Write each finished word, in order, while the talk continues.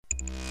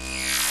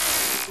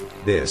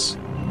This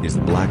is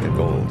the Black and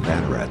Gold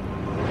Banneret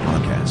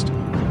podcast.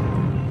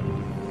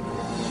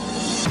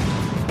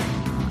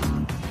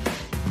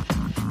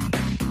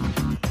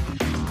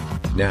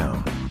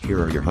 Now, here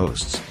are your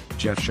hosts,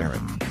 Jeff Sharon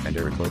and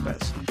Eric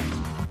Lopez.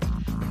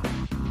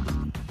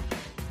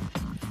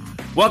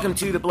 Welcome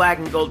to the Black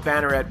and Gold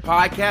Banneret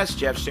podcast.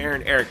 Jeff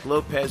Sharon, Eric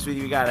Lopez with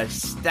you. We got a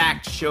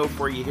stacked show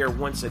for you here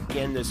once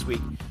again this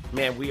week.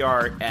 Man, we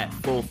are at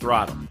full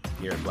throttle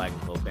here at Black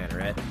and Gold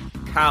Banneret.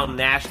 Kyle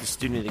Nash, the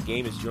student of the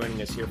game, is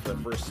joining us here for the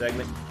first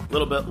segment. A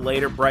little bit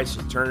later,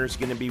 Bryson Turner is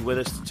going to be with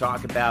us to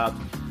talk about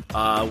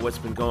what's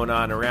been going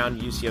on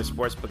around UCF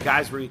sports. But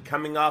guys, we're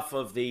coming off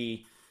of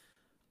the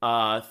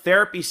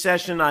therapy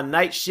session on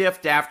night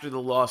shift after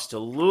the loss to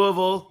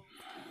Louisville.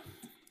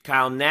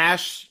 Kyle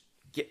Nash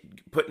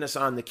putting us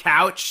on the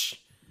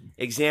couch,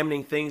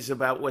 examining things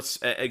about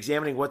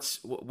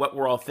what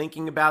we're all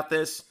thinking about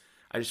this.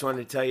 I just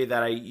wanted to tell you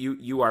that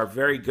you are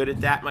very good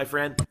at that, my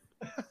friend.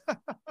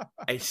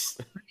 I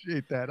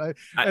appreciate that.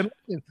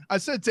 I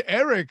said to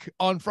Eric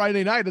on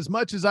Friday night, as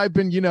much as I've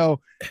been,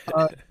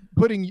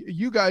 putting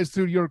you guys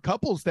through your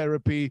couples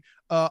therapy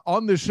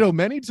on the show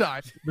many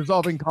times,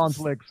 resolving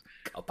conflicts.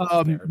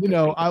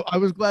 I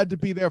was glad to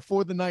be there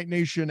for the Night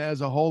Nation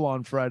as a whole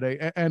on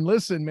Friday. And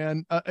listen,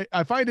 man,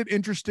 I find it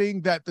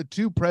interesting that the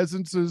two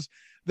presences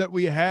that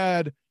we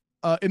had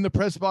in the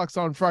press box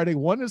on Friday,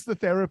 one is the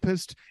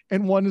therapist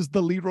and one is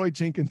the Leroy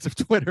Jenkins of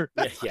Twitter.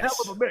 That's a hell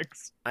of a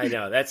mix. I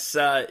know. That's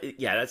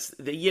that's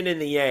the yin and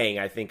the yang,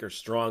 I think, are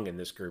strong in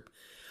this group.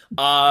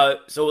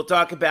 So we'll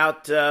talk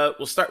about we're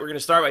going to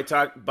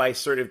start by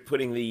sort of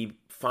putting the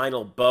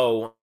final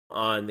bow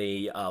on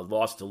the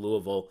loss to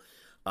Louisville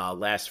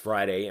last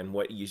Friday and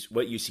what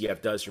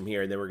UCF does from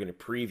here, and then we're going to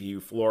preview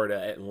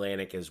Florida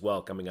Atlantic as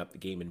well, coming up, the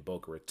game in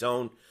Boca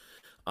Raton.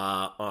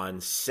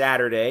 On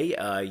Saturday,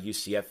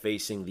 UCF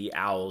facing the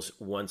Owls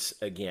once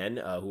again,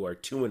 who are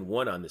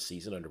 2-1 on the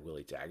season under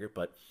Willie Taggart.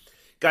 But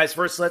guys,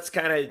 first, let's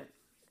kind of,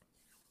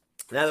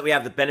 now that we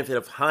have the benefit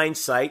of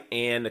hindsight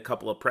and a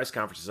couple of press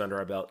conferences under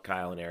our belt,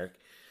 Kyle and Eric,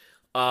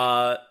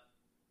 all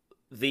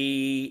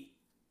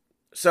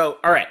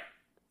right,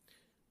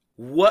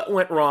 what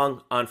went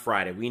wrong on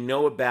Friday? We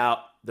know about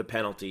the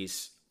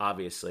penalties,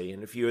 obviously,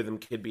 and a few of them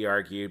could be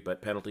argued,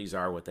 but penalties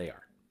are what they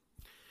are.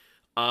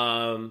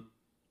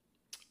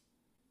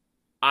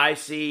 I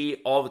see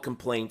all the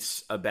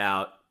complaints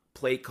about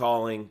play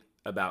calling,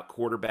 about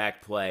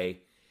quarterback play,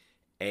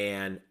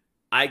 and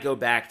I go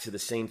back to the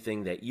same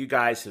thing that you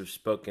guys have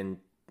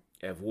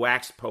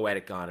waxed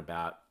poetic on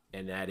about,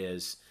 and that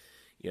is,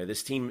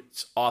 this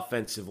team's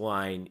offensive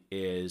line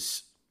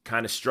is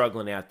kind of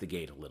struggling out the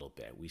gate a little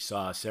bit. We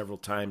saw several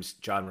times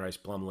John Rice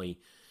Plumlee,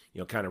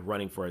 kind of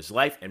running for his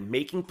life and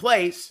making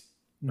plays,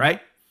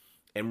 right?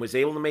 And was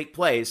able to make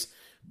plays.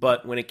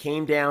 But when it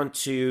came down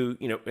to,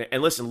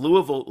 and listen,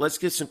 Louisville, let's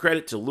give some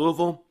credit to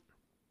Louisville.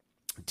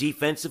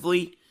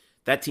 Defensively,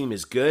 that team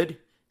is good.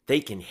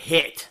 They can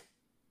hit.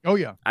 Oh,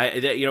 yeah.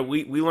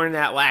 We learned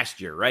that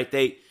last year, right?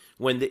 They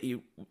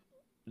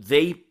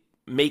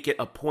make it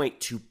a point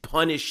to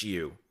punish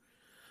you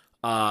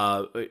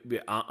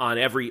on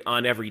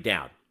every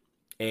down.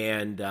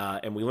 And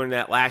we learned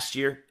that last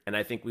year, and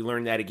I think we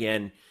learned that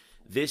again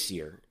this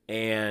year.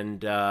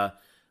 And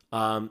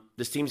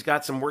this team's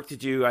got some work to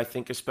do, I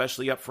think,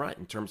 especially up front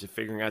in terms of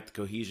figuring out the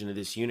cohesion of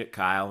this unit,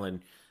 Kyle.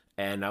 And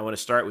I want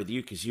to start with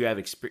you because you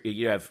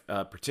have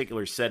a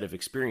particular set of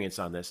experience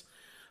on this.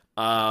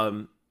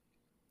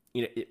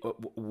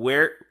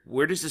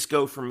 Where does this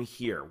go from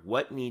here?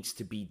 What needs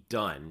to be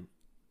done,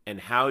 and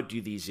how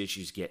do these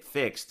issues get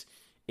fixed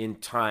in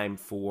time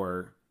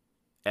for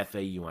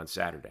FAU on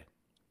Saturday?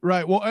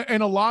 Right. Well,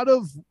 and a lot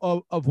of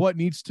what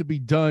needs to be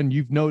done,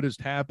 you've noticed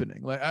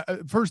happening. Like,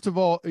 first of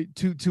all,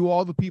 to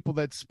all the people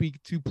that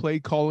speak to play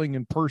calling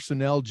and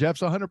personnel,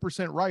 Jeff's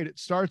 100% right. It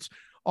starts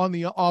on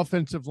the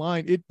offensive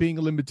line, it being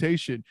a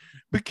limitation.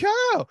 But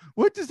Kyle,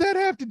 what does that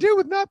have to do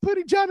with not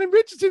putting Johnny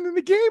Richardson in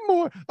the game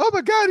more? Oh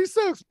my God, he's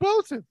so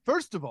explosive.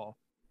 First of all,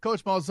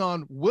 Coach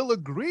Malzahn will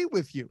agree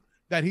with you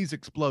that he's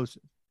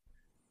explosive.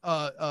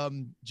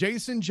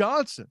 Jason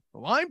Johnson,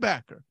 the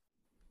linebacker,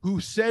 who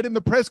said in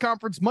the press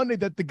conference Monday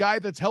that the guy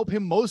that's helped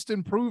him most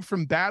improve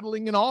from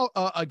battling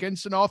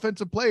against an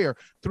offensive player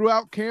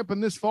throughout camp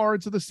and this far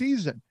into the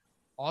season,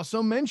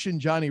 also mentioned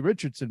Johnny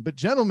Richardson. But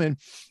gentlemen,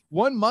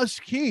 one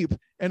must keep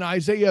an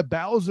Isaiah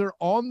Bowser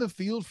on the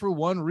field for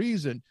one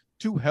reason: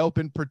 to help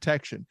in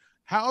protection.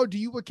 How do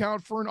you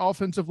account for an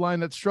offensive line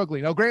that's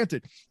struggling? Now,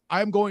 granted,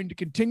 I'm going to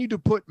continue to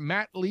put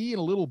Matt Lee in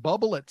a little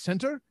bubble at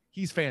center.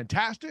 He's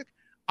fantastic.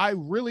 I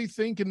really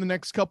think in the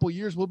next couple of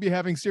years, we'll be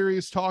having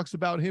serious talks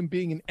about him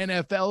being an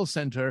NFL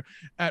center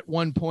at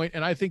one point.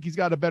 And I think he's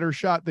got a better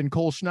shot than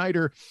Cole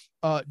Schneider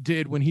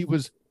did when he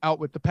was out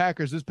with the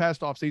Packers this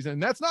past offseason.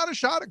 And that's not a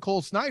shot at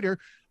Cole Schneider.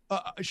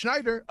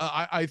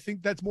 I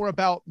think that's more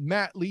about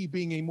Matt Lee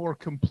being a more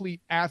complete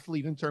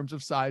athlete in terms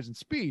of size and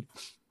speed.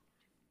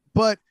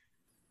 But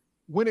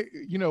when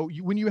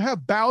when you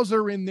have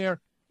Bowser in there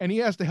and he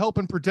has to help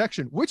in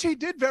protection, which he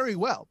did very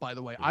well, by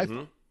the way.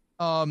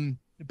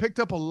 He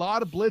picked up a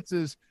lot of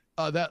blitzes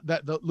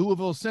that the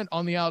Louisville sent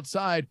on the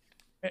outside,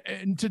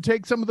 and to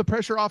take some of the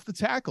pressure off the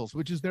tackles,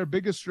 which is their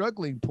biggest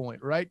struggling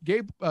point, right?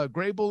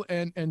 Grable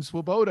and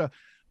Swoboda,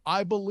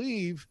 I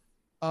believe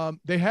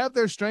they have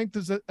their strength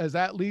as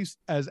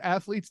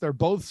athletes. They're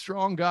both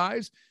strong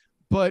guys,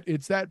 but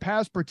it's that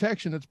pass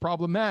protection that's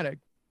problematic.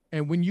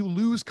 And when you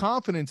lose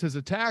confidence as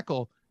a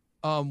tackle,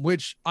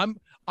 which I'm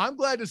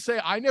glad to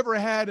say I never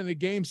had in a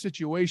game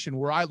situation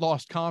where I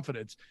lost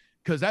confidence,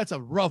 because that's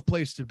a rough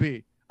place to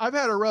be. I've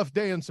had a rough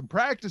day in some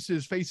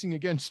practices facing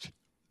against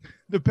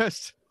the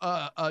best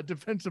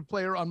defensive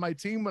player on my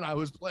team when I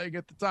was playing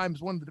at the time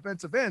as one of the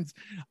defensive ends.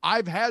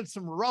 I've had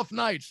some rough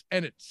nights,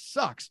 and it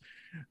sucks.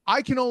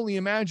 I can only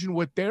imagine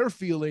what they're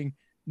feeling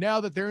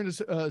now that they're in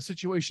a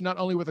situation not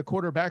only where the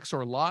quarterbacks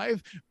are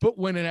live, but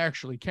when it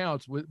actually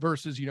counts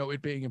versus,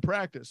 it being in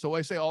practice. So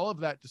I say all of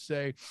that to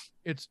say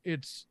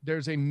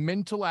there's a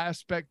mental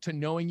aspect to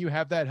knowing you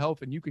have that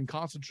health and you can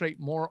concentrate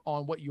more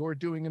on what you're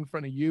doing in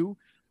front of you.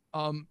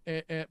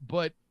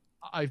 But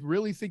I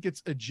really think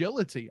it's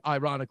agility,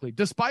 ironically.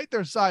 Despite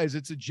their size,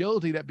 it's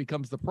agility that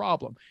becomes the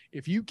problem.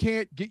 If you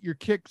can't get your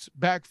kicks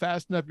back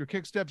fast enough, your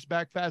kick steps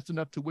back fast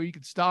enough to where you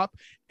can stop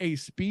a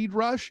speed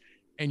rush,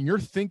 and you're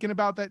thinking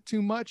about that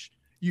too much,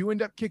 you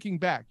end up kicking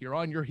back. You're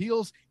on your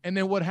heels, and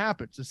then what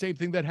happens? The same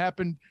thing that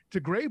happened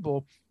to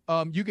Grable.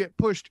 You get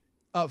pushed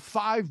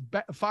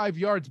 5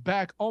 yards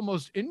back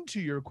almost into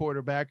your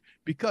quarterback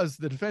because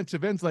the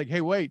defensive end's like,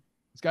 hey, wait,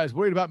 this guy's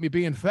worried about me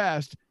being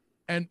fast.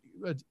 And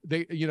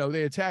they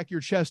attack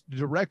your chest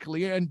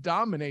directly and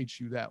dominate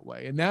you that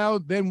way. And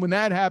then when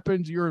that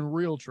happens, you're in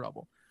real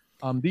trouble.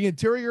 The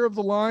interior of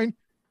the line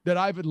that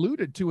I've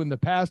alluded to in the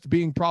past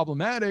being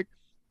problematic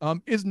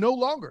is no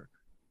longer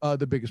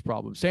the biggest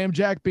problem. Sam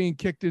Jack being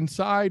kicked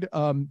inside,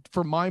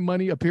 for my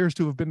money, appears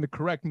to have been the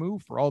correct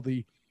move for all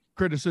the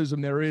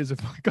criticism there is of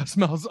Gus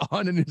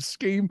Malzahn and his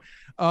scheme.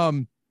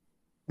 That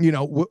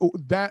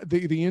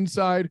the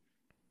inside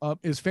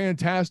is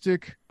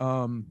fantastic.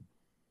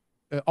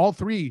 All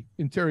three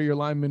interior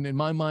linemen, in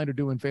my mind, are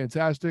doing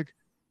fantastic.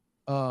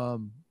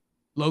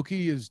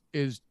 Loki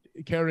is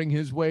carrying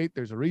his weight.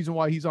 There's a reason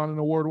why he's on an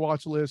award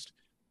watch list.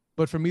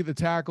 But for me, the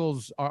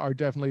tackles are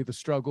definitely the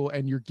struggle,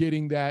 and you're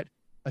getting that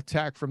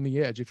attack from the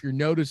edge. If you're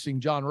noticing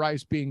John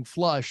Rice being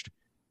flushed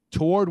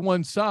toward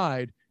one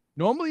side,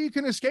 normally you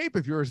can escape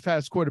if you're a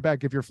fast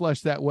quarterback, if you're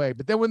flushed that way.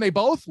 But then when they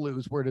both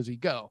lose, where does he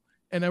go?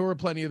 And there were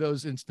plenty of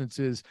those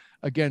instances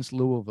against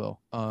Louisville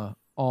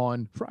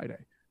on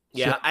Friday.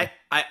 Yeah, so,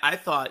 I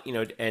thought,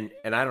 and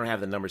I don't have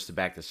the numbers to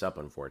back this up,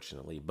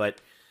 unfortunately, but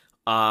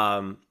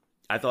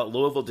I thought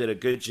Louisville did a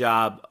good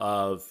job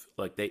of,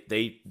 like,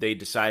 they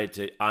decided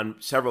to, on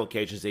several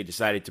occasions, they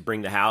decided to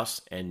bring the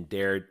house and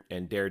dare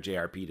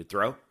JRP to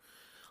throw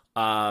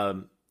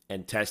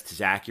and test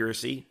his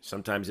accuracy.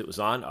 Sometimes it was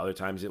on, other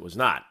times it was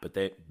not, but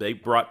they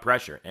brought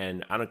pressure,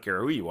 and I don't care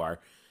who you are,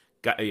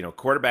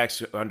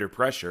 quarterbacks under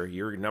pressure,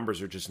 your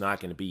numbers are just not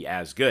going to be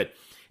as good.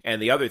 And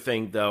the other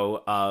thing,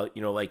 though,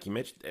 like you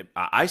mentioned,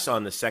 I saw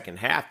in the second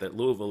half that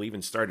Louisville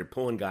even started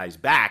pulling guys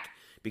back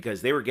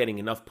because they were getting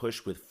enough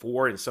push with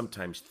 4 and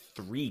sometimes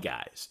 3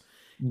 guys.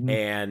 Mm-hmm.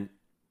 And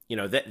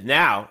that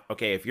now,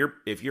 okay, if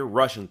you're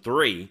rushing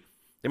 3,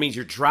 that means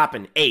you're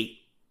dropping 8,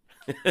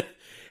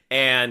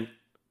 and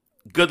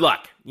good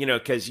luck,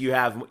 because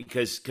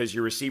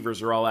your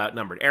receivers are all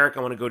outnumbered. Eric,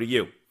 I want to go to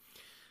you.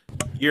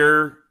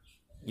 You're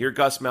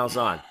Gus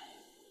Malzahn.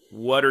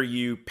 What are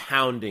you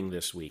pounding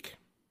this week?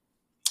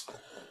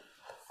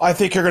 I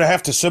think you're going to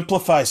have to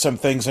simplify some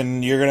things,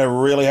 and you're going to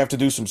really have to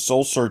do some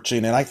soul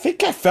searching. And I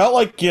think I felt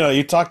like,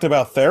 you talked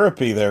about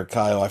therapy there,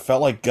 Kyle. I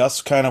felt like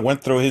Gus kind of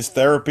went through his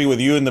therapy with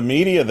you in the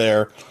media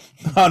there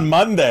on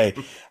Monday.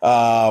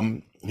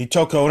 He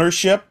took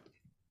ownership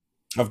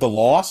of the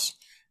loss,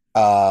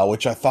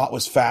 which I thought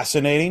was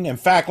fascinating. In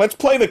fact, let's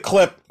play the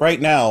clip right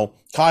now.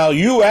 Kyle,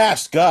 you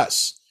asked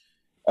Gus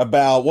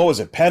about, what was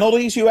it,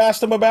 penalties you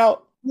asked him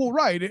about? Well,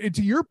 right. And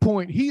to your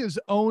point, he has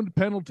owned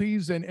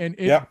penalties and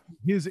it's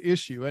his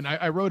issue. And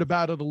I wrote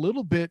about it a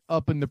little bit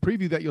up in the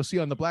preview that you'll see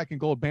on the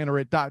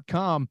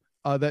blackandgoldbanneret.com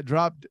that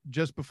dropped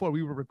just before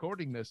we were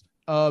recording this,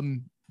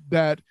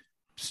 that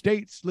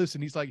states,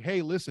 listen, he's like,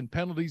 hey, listen,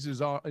 penalties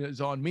is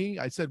on me.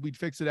 I said we'd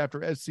fix it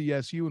after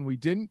SCSU and we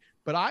didn't.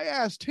 But I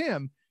asked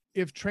him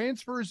if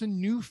transfers and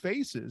new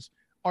faces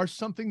are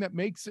something that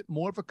makes it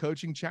more of a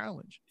coaching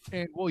challenge.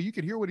 And, well, you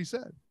could hear what he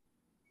said.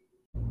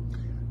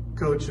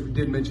 Coach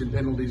did mention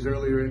penalties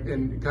earlier,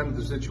 and kind of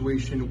the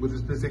situation with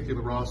this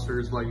particular roster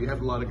is like you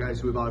have a lot of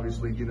guys who have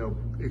obviously,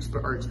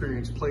 are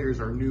experienced players,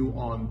 are new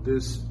on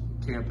this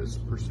campus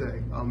per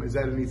se. Is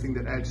that anything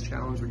that adds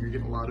challenge when you're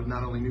getting a lot of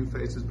not only new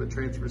faces but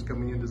transfers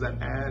coming in? Does that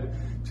add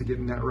to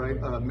getting that right,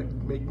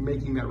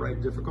 making that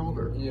right difficult?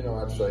 Or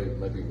I'd say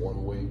maybe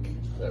 1 week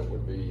that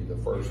would be the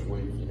first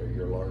week.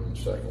 You're learning.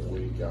 Second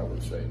week, I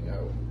would say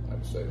no.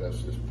 I'd say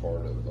that's just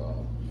part of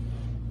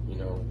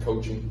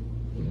coaching.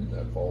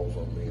 That falls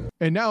on me.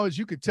 And now, as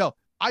you could tell,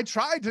 I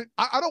tried to,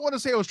 I don't want to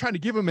say I was trying to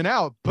give him an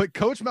out, but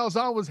Coach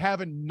Malzahn was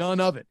having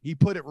none of it. He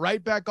put it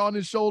right back on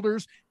his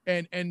shoulders,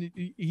 and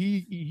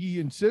he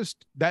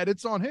insists that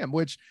it's on him,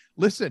 which,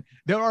 listen,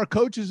 there are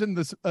coaches in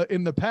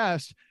the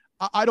past,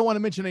 I don't want to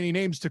mention any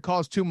names to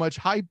cause too much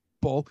hype,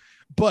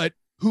 but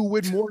who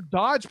would more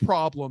dodge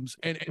problems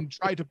and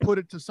try to put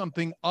it to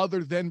something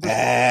other than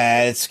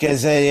it's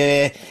because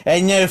I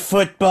know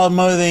football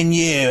more than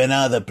you and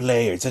other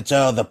players. It's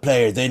all the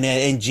players. They're not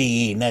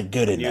NGE, not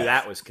good enough. Knew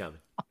that was coming.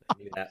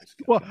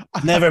 Well,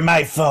 never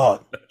my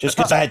fault. Just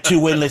because I had 2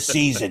 winless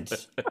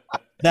seasons.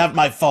 Not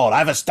my fault. I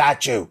have a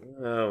statue.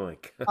 Oh my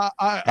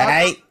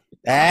god!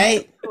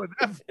 Hey.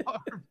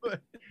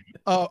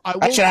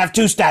 I should have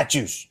 2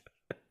 statues.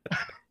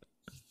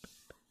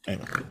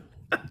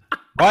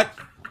 What?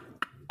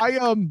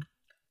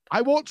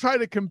 I won't try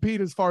to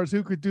compete as far as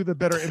who could do the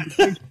better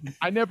imitation.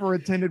 I never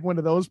attended one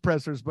of those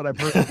pressers, but I've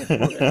heard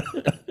it.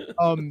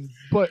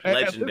 But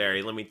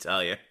legendary, let me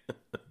tell you.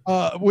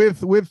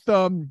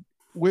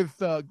 With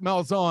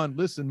Malzahn,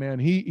 listen, man,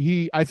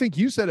 he I think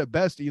you said it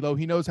best, Elo.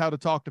 He knows how to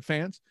talk to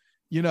fans.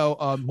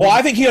 Well,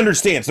 I think he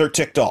understands they're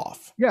ticked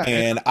off. Yeah,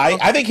 and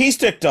I think he's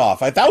ticked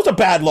off. That was a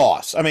bad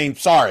loss. I mean,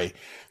 sorry,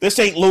 this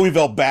ain't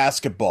Louisville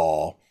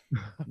basketball.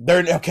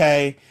 They're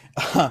okay.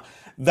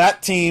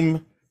 That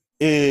team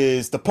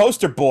is the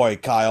poster boy,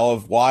 Kyle,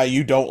 of why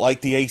you don't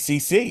like the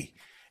ACC.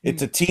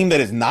 It's a team that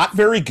is not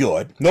very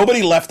good.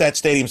 Nobody left that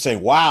stadium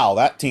saying, wow,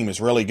 that team is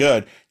really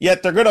good.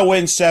 Yet they're going to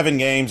win 7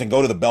 games and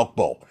go to the Belk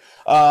Bowl.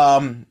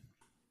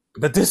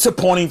 The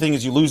disappointing thing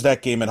is you lose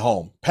that game at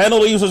home.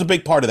 Penalties was a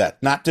big part of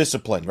that, not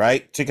discipline,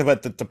 right? Think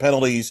about the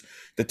penalties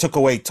that took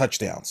away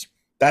touchdowns.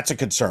 That's a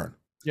concern.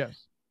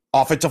 Yes.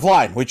 Offensive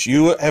line, which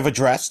you have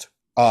addressed,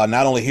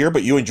 not only here,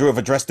 but you and Drew have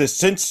addressed this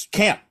since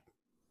camp.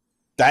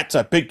 That's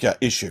a big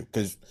issue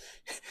because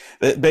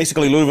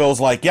basically Louisville's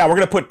like, yeah, we're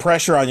going to put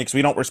pressure on you because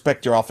we don't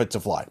respect your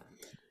offensive line.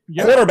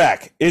 Yep.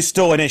 Quarterback is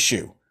still an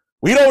issue.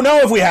 We don't know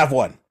if we have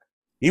one.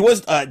 He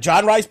was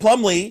John Rice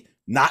Plumlee,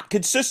 not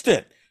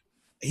consistent.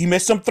 He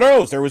missed some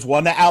throws. There was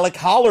one to Alec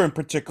Holler in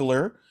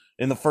particular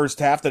in the first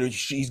half that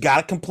he's got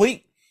to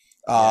complete.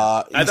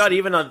 I thought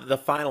even on the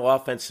final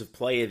offensive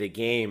play of the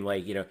game,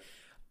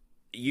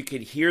 you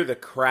could hear the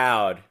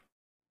crowd,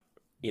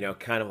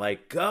 kind of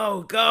like,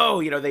 go,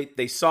 go.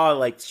 They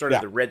saw sort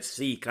of the Red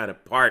Sea kind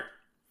of part.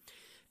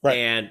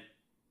 Right.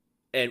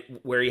 And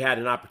where he had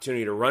an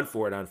opportunity to run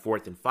for it on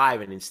 4th and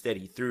 5, and instead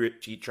he threw it.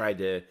 He tried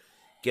to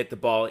get the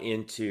ball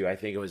into, I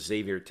think it was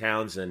Xavier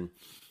Townsend,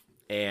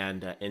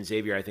 and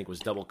Xavier, I think, was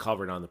double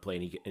covered on the play,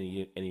 and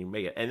he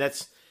made it. And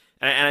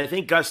I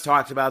think Gus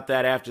talked about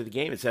that after the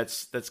game.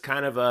 That's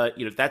kind of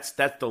that's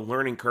the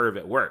learning curve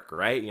at work,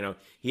 right?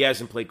 He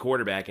hasn't played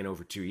quarterback in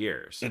over 2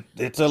 years.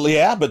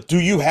 But do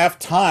you have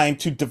time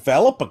to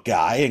develop a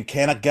guy, and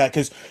can a guy,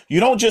 because you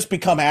don't just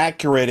become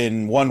accurate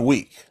in 1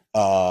 week.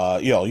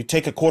 You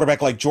take a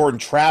quarterback like Jordan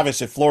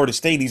Travis at Florida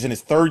State. He's in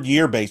his 3rd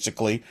year,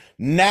 basically.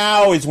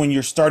 Now is when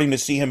you're starting to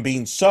see him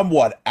being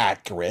somewhat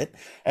accurate,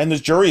 and the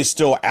jury is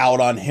still out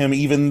on him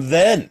even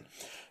then.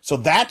 So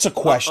that's a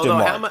question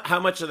mark. How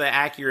much of the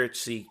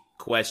accuracy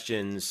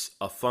questions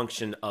a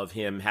function of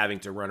him having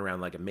to run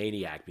around like a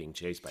maniac being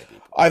chased by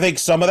people? I think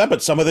some of that,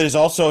 but some of it is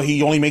also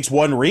he only makes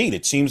one read.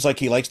 It seems like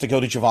he likes to go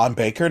to Javon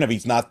Baker, and if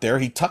he's not there,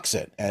 he tucks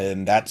it.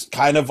 And that's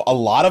kind of a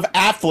lot of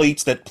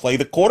athletes that play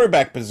the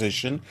quarterback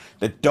position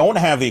that don't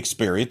have the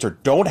experience or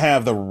don't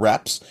have the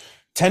reps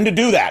tend to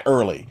do that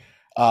early.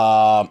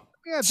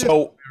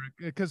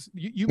 Because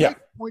you make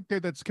a point there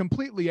that's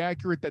completely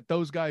accurate that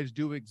those guys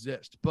do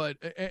exist. But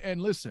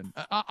and listen,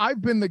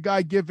 I've been the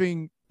guy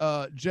giving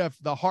Jeff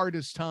the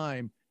hardest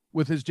time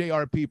with his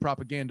JRP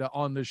propaganda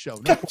on this show.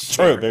 That's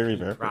true. Very,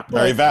 very,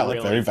 very valid.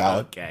 Really? Very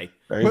valid. Okay.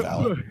 Very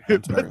valid.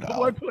 The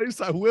one place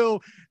I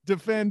will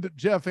defend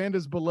Jeff and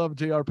his beloved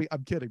JRP.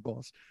 I'm kidding,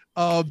 boss.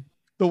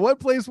 The one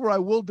place where I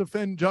will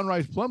defend John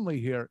Rice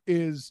Plumlee here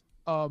is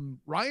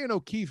Ryan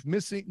O'Keefe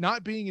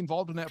not being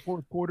involved in that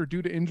 4th quarter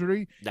due to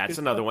injury. That's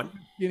another one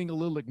getting a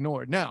little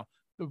ignored. Now,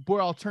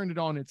 where I'll turn it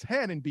on its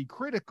head and be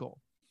critical.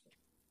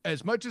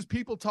 As much as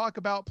people talk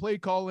about play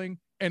calling,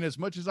 and as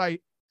much as I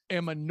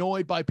am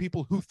annoyed by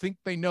people who think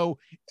they know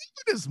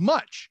even as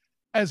much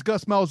as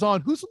Gus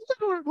Malzahn, who's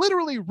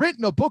literally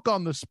written a book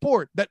on the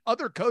sport that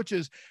other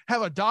coaches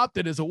have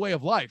adopted as a way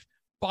of life,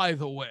 by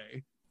the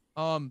way.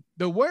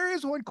 Where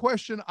is one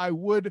question I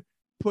would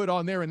put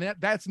on there, and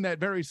that's in that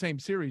very same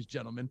series,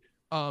 gentlemen.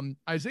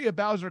 Isaiah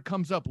Bowser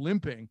comes up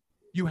limping.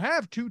 You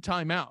have 2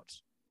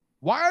 timeouts.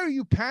 Why are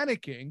you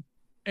panicking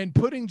and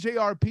putting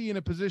JRP in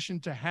a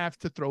position to have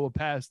to throw a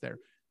pass there?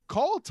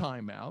 Call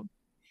timeout.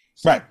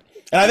 Right.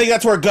 And I think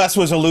that's where Gus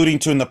was alluding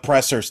to in the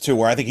pressers too,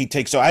 where I think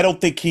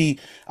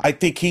I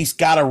think he's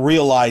got to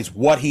realize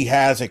what he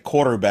has at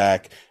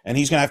quarterback, and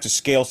he's going to have to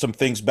scale some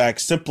things back,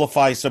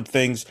 simplify some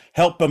things,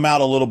 help him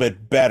out a little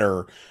bit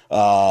better,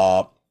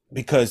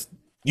 because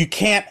you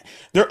can't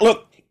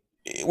look,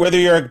 whether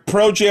you're a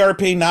pro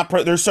JRP, not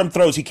pro, there's some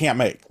throws he can't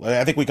make.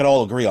 I think we could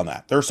all agree on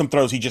that. There are some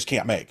throws he just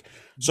can't make.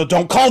 So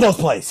don't call those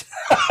plays.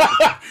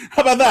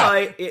 How about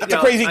that? That's a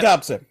crazy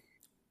concept.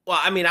 Well,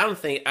 I mean, I don't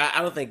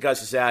think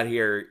Gus is out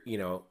here,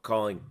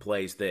 calling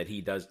plays that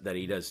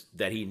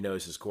he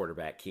knows his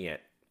quarterback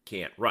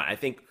can't run. I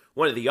think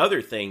one of the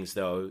other things,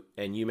 though,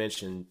 and you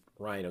mentioned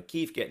Ryan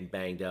O'Keefe getting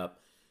banged up.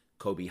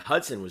 Kobe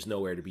Hudson was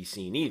nowhere to be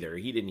seen either.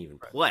 He didn't even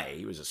play.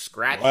 He was a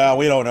scratch. Well,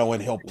 we don't know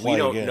when he'll play. We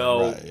don't again.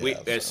 know.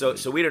 Right,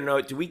 so we don't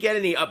know. Did we get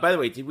any? By the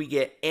way, did we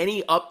get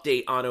any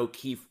update on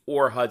O'Keefe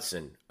or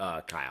Hudson,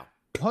 Kyle?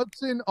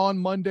 Hudson on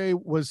Monday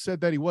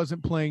said that he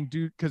wasn't playing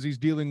because he's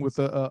dealing with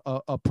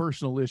a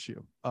personal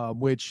issue,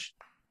 which,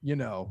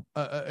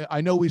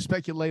 I know we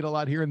speculate a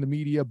lot here in the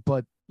media,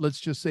 but let's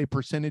just say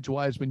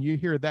percentage-wise, when you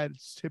hear that,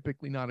 it's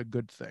typically not a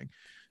good thing.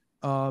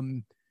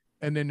 And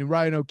then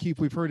Ryan O'Keefe,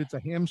 we've heard it's a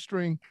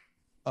hamstring.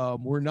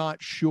 We're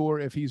not sure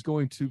if he's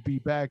going to be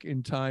back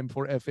in time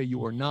for FAU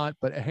or not,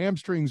 but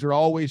hamstrings are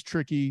always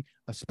tricky,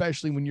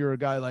 especially when you're a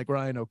guy like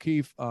Ryan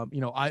O'Keefe.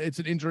 It's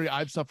an injury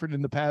I've suffered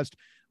in the past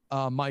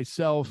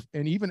myself,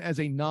 and even as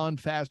a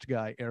non-fast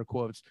guy, air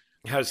quotes.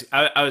 I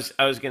was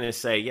going to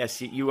say,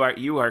 yes, you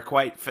were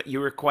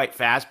quite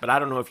fast, but I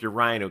don't know if you're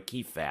Ryan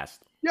O'Keefe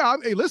fast. Yeah,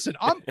 hey, listen,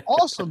 I'm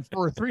awesome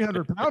for a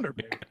 300-pounder,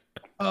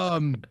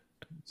 man.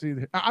 See,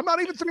 I'm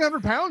not even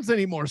 300 pounds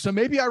anymore, so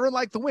maybe I run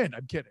like the wind.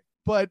 I'm kidding.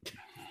 But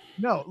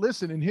no,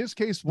 listen, in his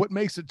case, what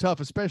makes it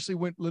tough, especially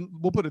when,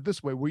 we'll put it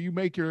this way, where you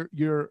make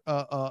your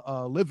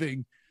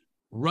living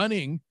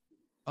running,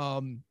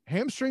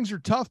 hamstrings are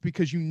tough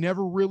because you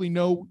never really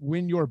know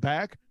when you're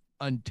back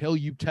until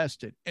you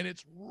test it. And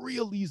it's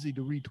real easy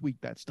to retweak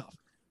that stuff.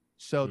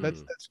 So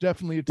that's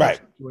definitely a tough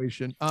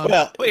situation.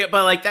 That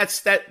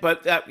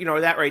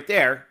right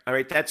there, all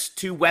right, that's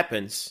two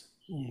weapons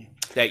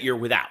that you're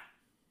without.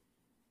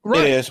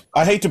 Right. It is.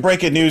 I hate to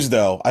break it news,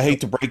 though. I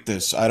hate to break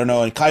this. I don't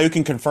know. And Caillou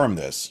can confirm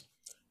this.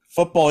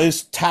 Football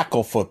is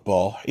tackle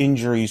football.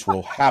 Injuries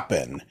will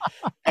happen.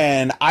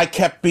 And I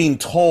kept being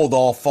told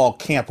all fall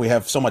camp we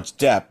have so much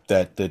depth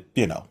that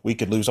we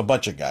could lose a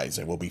bunch of guys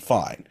and we'll be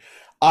fine.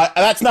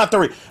 That's not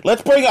the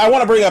I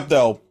want to bring up,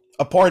 though,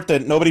 a part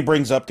that nobody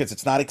brings up because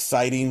it's not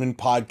exciting in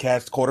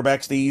podcasts.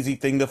 Quarterback's the easy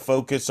thing to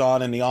focus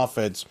on in the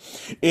offense.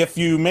 If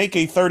you make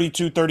a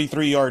 32,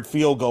 33-yard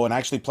field goal and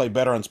actually play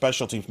better on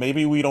special teams,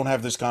 maybe we don't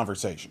have this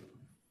conversation.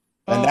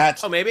 And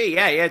that's maybe,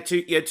 yeah. You had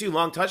two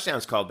long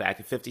touchdowns called back,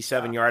 a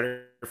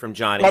 57-yarder from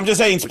Johnny. I'm just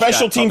saying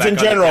special teams in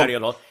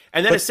general.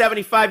 And then a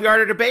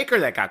 75-yarder to Baker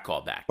that got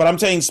called back. But I'm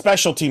saying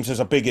special teams is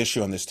a big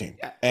issue on this team.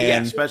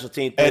 Special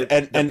teams.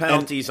 The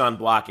penalties on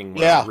blocking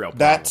were a real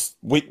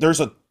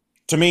problem.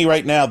 To me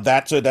right now,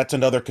 that's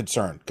another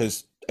concern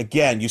because,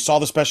 again, you saw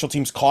the special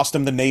teams cost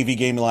them the Navy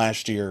game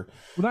last year.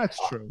 Well, that's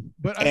true.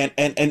 But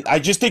I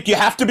just think you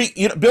have to be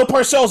Bill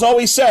Parcells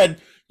always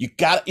said you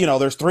got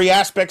there's three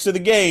aspects of the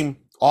game: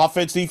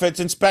 offense,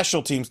 defense, and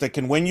special teams that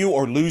can win you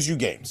or lose you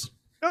games.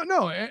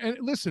 No, and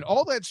listen,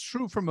 all that's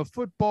true from a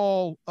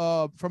football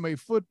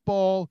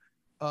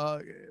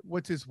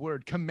what's his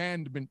word,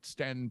 commandment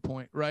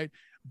standpoint, right?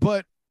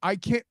 But I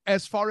can't,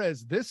 as far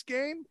as this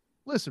game,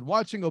 listen,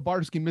 watching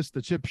Obarski miss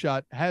the chip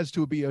shot has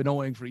to be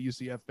annoying for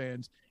UCF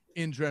fans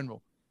in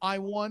general. I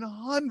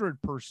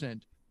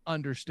 100%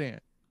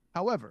 understand.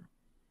 However,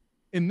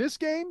 in this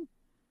game,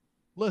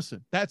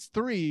 listen, that's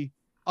 3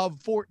 of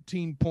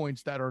 14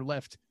 points that are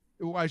left.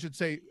 I should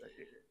say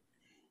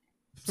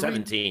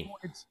 17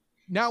 points.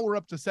 Now we're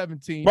up to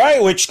 17.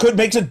 Right, which could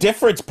make a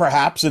difference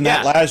perhaps in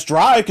that last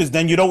drive because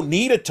then you don't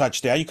need a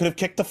touchdown. You could have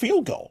kicked the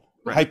field goal,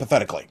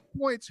 hypothetically.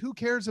 Points, who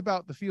cares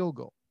about the field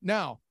goal?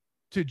 Now,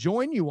 to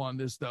join you on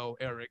this, though,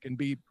 Eric, and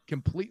be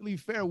completely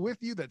fair with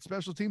you that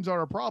special teams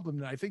are a problem,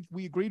 and I think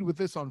we agreed with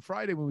this on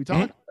Friday when we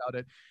talked about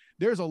it,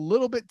 there's a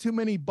little bit too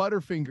many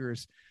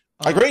Butterfingers.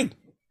 Agreed.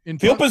 In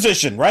field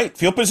position, right?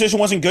 Field position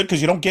wasn't good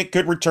because you don't get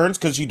good returns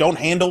because you don't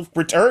handle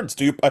returns.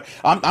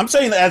 I'm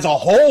saying that as a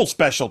whole,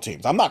 special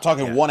teams. I'm not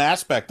talking one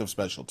aspect of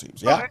special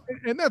teams. Yeah,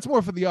 and that's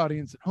more for the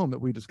audience at home that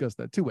we discussed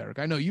that too, Eric.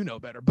 I know you know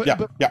better, but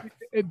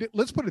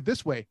let's put it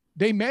this way: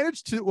 they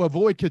managed to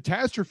avoid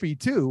catastrophe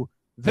too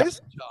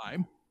this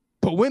time.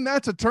 But when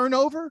that's a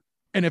turnover,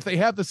 and if they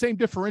have the same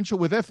differential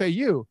with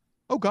FAU,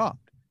 oh God,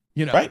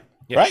 right.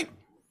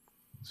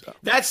 So.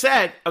 That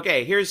said,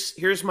 okay,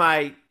 here's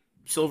my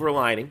silver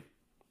lining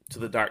to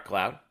the dark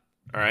cloud.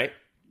 All right.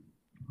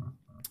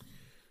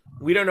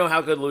 We don't know how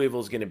good Louisville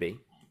is going to be.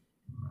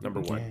 Number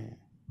one.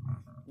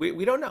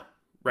 We don't know.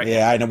 Right.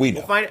 Yeah, I know. We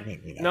know. We'll find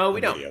it. No, we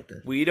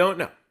don't. We don't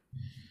know.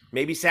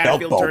 Maybe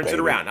Satterfield turns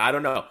it around. I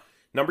don't know.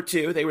 Number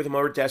two, they were the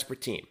more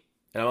desperate team.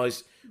 And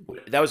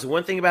that was the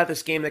one thing about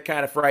this game that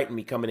kind of frightened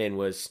me coming in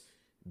was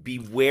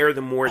beware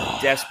the more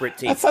desperate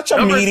team. That's such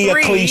a media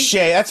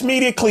cliche. That's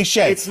media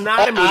cliche. It's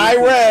not a media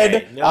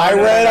cliche. I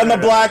read on the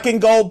black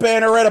and gold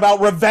banner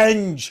about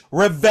revenge.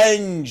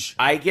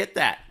 I get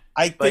that.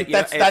 I think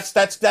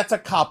that's a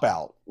cop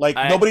out. Like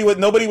nobody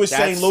was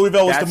saying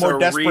Louisville was the more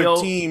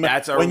desperate team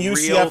when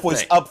UCF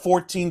was up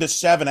 14-7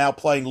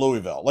 outplaying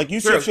Louisville. Like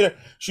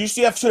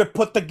UCF should have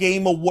put the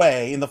game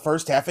away in the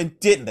first half and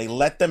didn't. They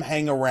let them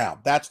hang around.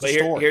 That's the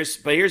story.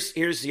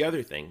 Here's the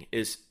other thing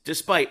is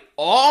despite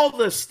all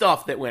the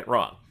stuff that went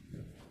wrong,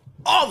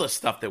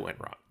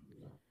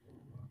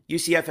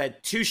 UCF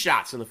had 2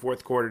 shots in the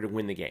fourth quarter to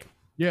win the game.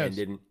 Yes.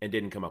 And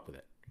didn't come up with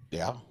it.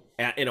 Yeah.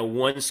 In a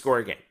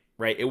 1-score game,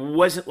 right? It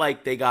wasn't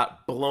like they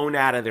got blown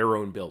out of their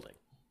own building.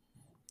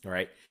 All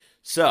right.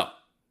 So,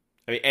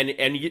 I mean,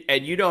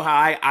 and you know how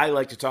I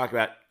like to talk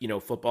about,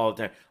 football all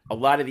the time. A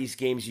lot of these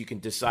games you can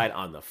decide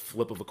on the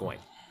flip of a coin.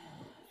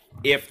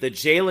 If the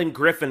Jalen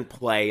Griffin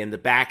play in the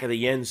back of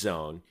the end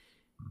zone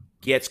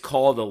gets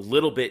called a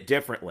little bit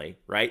differently,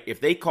 right? If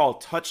they call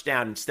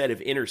touchdown instead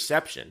of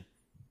interception,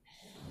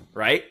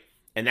 right?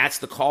 And that's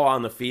the call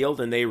on the field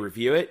and they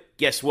review it,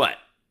 guess what?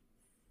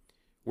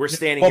 We're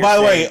standing here by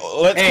the way,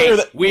 saying, let's hey, clear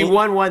that. We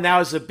won one. That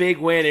was a big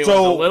win. It was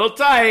a little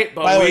tight,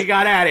 but we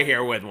got out of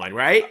here with one,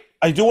 right?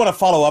 I do want to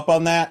follow up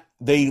on that.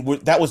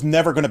 That was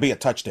never going to be a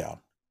touchdown.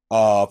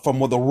 From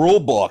the rule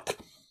book,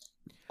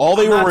 all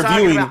they were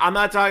reviewing. I'm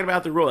not talking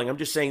about the ruling. I'm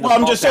just saying.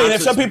 I'm just saying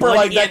if some people are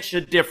like that, a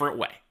different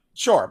way.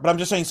 Sure, but I'm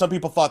just saying some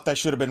people thought that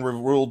should have been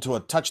ruled to a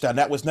touchdown.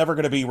 That was never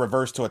going to be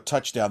reversed to a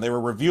touchdown. They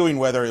were reviewing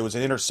whether it was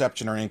an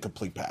interception or an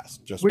incomplete pass.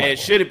 It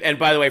should have. And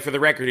by the way, for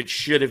the record, it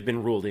should have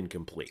been ruled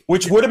incomplete,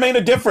 which would have made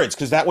a difference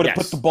because that would have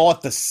put the ball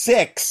at the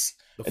 6.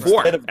 The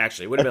 4,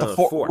 actually, would have been on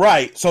the 4.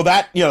 Right. So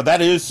that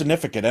that is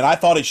significant, and I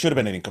thought it should have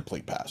been an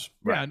incomplete pass.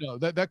 Yeah, no,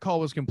 that call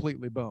was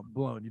completely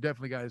blown. You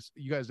guys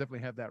definitely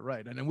have that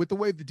right. And with the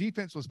way the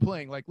defense was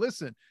playing, like,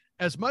 listen,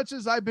 as much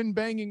as I've been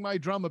banging my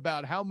drum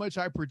about how much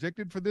I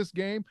predicted for this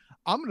game,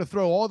 I'm going to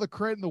throw all the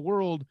credit in the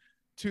world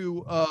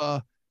to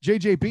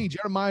JJB,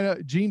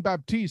 Jeremiah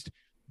Jean-Baptiste,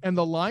 and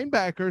the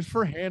linebackers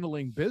for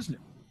handling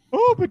business.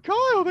 Oh, but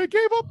Kyle, they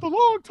gave up the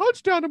long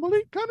touchdown to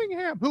Malik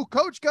Cunningham, who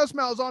Coach Gus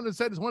Malzahn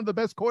said is one of the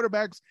best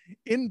quarterbacks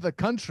in the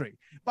country.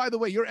 By the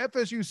way, your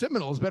FSU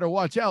Seminoles better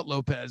watch out,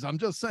 Lopez. I'm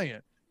just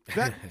saying.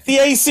 The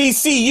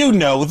ACC, you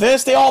know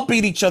this. They all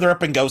beat each other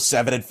up and go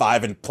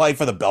 7-5 and play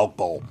for the Belk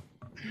Bowl.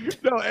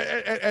 No,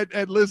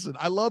 and listen,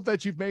 I love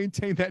that you've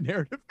maintained that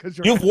narrative because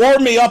you've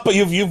warmed me up, but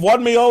you've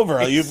won me over.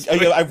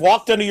 I've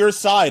walked under your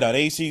side on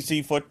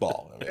ACC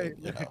football.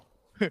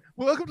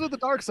 Welcome to the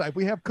dark side.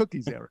 We have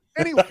cookies there.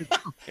 Anyway,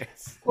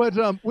 but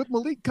with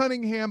Malik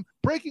Cunningham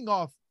breaking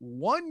off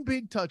one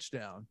big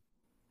touchdown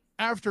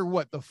after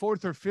the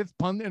 4th or 5th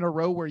punt in a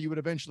row where you would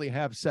eventually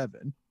have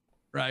 7,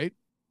 right?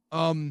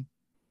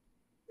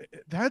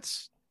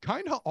 That's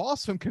kind of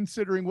awesome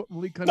considering what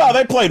Malik Cunningham. No,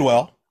 they played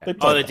well.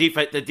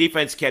 The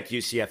defense kept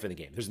UCF in the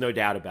game. There's no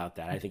doubt about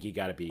that. I think you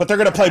got to be. But they're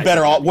going to play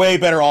way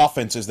better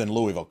offenses than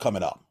Louisville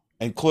coming up.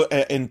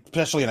 And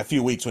especially in a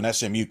few weeks when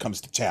SMU comes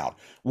to town,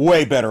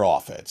 way better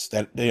offense.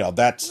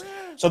 That's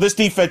so. This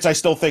defense, I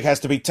still think, has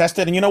to be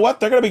tested. And you know what?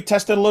 They're going to be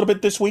tested a little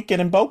bit this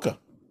weekend in Boca.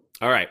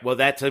 All right. Well,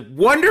 that's a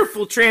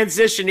wonderful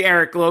transition,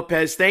 Eric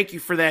Lopez. Thank you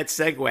for that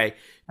segue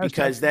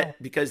because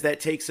that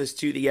takes us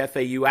to the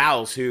FAU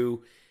Owls,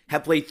 who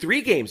have played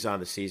 3 games on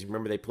the season.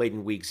 Remember, they played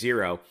in week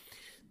 0.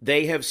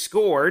 They have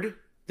scored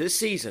this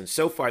season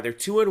so far. They're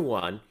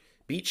 2-1.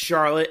 Beat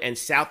Charlotte and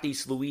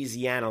Southeast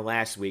Louisiana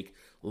last week.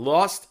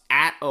 Lost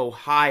at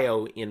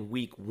Ohio in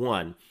week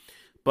 1.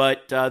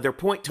 But their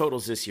point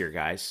totals this year,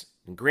 guys.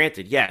 And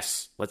granted,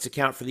 yes, let's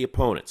account for the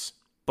opponents.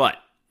 But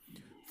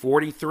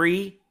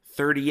 43,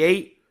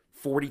 38,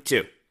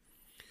 42.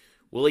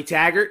 Willie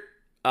Taggart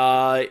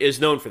is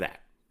known for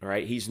that. All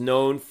right, he's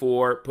known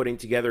for putting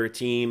together a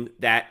team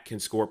that can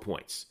score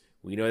points.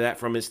 We know that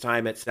from his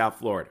time at South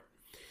Florida.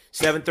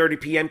 7:30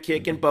 p.m.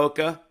 kick in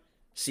Boca,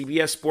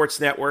 CBS Sports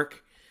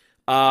Network.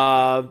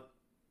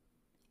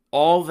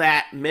 All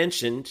that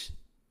mentioned,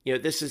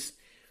 this is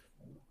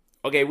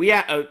okay.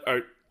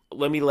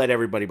 Let me let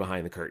everybody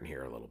behind the curtain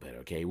here a little bit.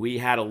 Okay, we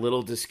had a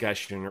little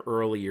discussion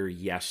earlier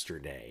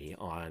yesterday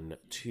on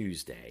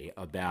Tuesday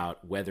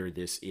about whether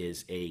this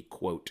is a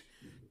quote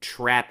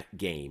trap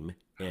game,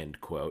 end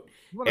quote.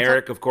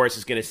 Eric, of course,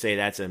 is going to say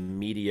that's a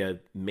made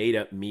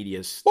up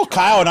media. Well,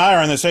 Kyle and I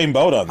are in the same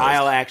boat on this.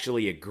 Kyle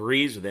actually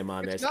agrees with him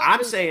on this.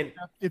 I'm saying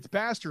it's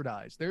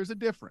bastardized. There's a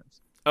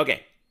difference.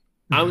 Okay.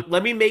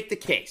 Let me make the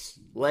case.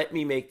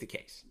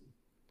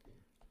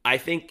 I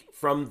think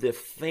from the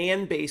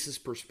fan base's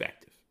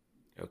perspective,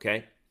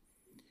 okay,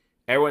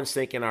 everyone's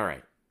thinking, all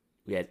right,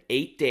 we had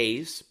 8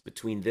 days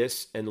between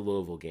this and the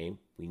Louisville game.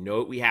 We know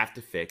what we have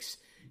to fix.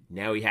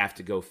 Now we have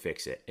to go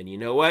fix it. And you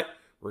know what?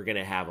 We're going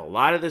to have a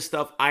lot of this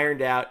stuff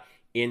ironed out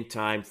in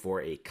time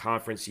for a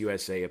Conference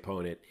USA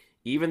opponent.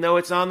 Even though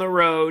it's on the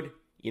road,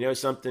 you know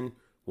something?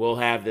 We'll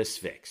have this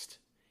fixed.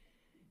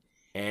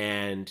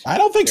 And I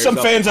don't think some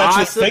fans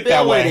actually think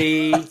that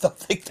way.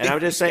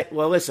 I'm just saying,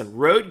 well, listen,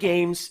 road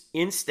games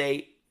in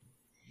state,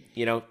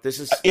 this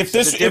is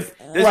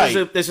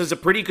a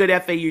pretty good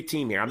FAU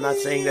team here. I'm not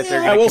saying that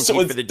they're going to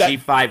compete for the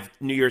G5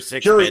 New Year's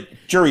Six bid.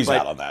 Jury's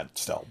out on that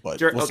still,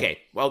 but okay.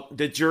 Well,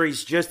 the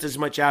jury's just as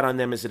much out on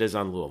them as it is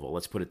on Louisville.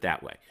 Let's put it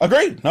that way.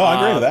 Agreed. No, I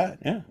agree with that.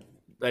 Yeah.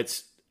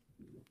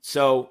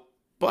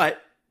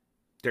 But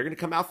they're going to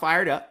come out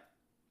fired up,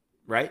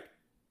 right?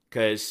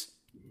 Because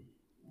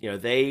I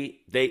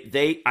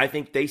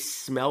think they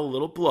smell a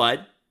little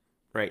blood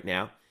right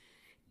now.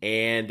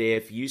 And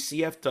if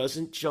UCF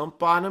doesn't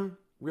jump on them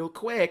real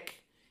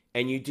quick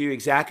and you do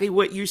exactly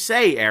what you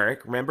say,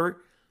 Eric,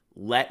 remember,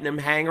 letting them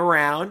hang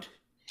around,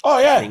 Oh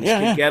yeah, things yeah,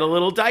 can yeah. get a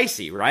little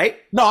dicey, right?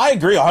 No, I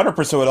agree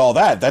 100% with all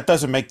that. That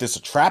doesn't make this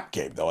a trap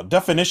game, though. A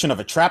definition of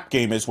a trap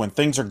game is when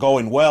things are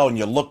going well and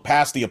you look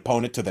past the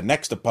opponent to the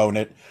next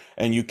opponent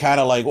and you kind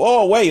of like,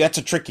 oh, wait, that's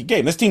a tricky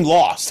game. This team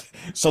lost.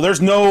 So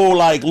there's no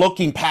like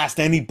looking past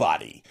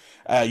anybody.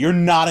 You're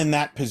not in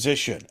that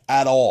position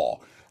at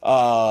all.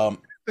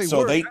 That's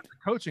a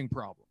coaching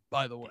problem,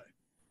 by the way.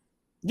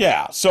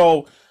 Yeah.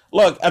 So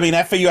look, I mean,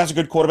 FAU has a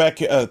good quarterback,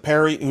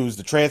 Perry, who's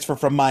the transfer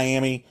from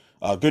Miami.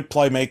 Good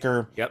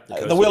playmaker. Yep.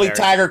 The Willie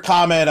Taggart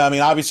comment. I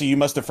mean, obviously, you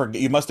must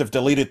have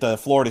deleted the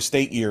Florida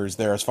State years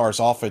there as far as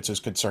offense is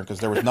concerned because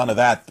there was none of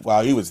that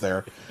while he was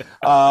there.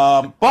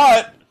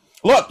 But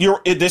look,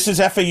 this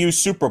is FAU's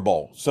Super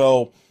Bowl,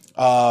 so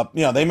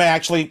they may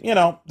actually,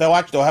 they'll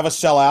have a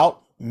sellout.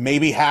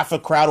 Maybe half a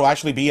crowd will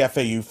actually be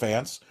FAU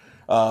fans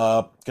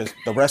because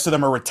the rest of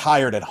them are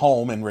retired at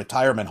home in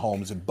retirement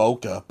homes in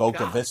Boca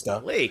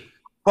Vista.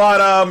 But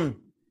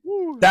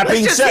that Let's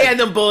being just said, hand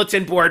them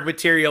bulletin board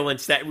material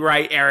instead,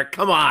 right, Eric?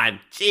 Come on,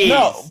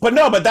 jeez.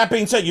 But that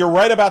being said, you're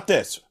right about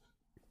this.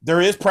 There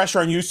is pressure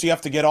on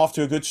UCF to get off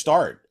to a good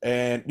start,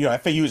 and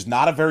FAU is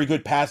not a very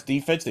good pass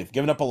defense. They've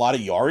given up a lot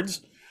of yards,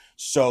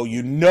 so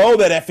you know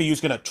that FAU is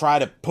going to try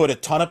to put a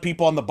ton of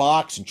people on the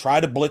box and try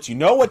to blitz. You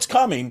know what's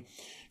coming.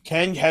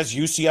 Has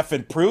UCF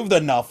improved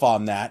enough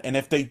on that? And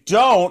if they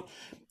don't,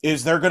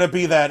 is there going to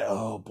be that?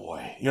 Oh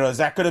boy, is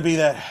that going to be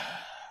that?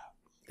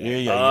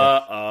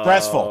 Yeah.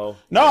 Stressful.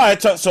 No,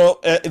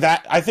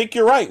 that I think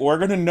you're right. We're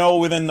going to know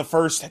within the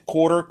first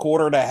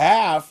quarter and a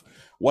half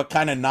what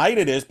kind of night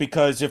it is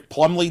because if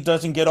Plumlee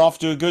doesn't get off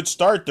to a good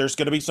start, there's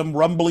going to be some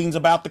rumblings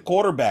about the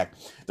quarterback.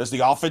 Does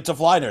the offensive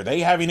line, are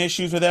they having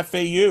issues with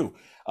FAU?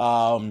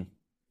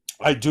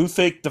 I do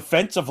think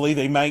defensively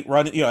they might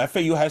run it.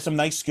 FAU has some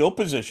nice skill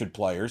position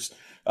players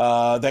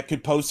that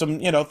could pose some,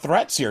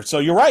 threats here. So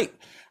you're right.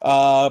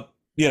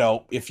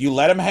 If you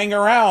let them hang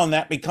around,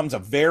 that becomes a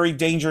very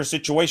dangerous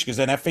situation because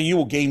then FAU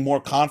will gain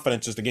more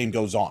confidence as the game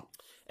goes on.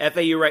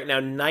 FAU right now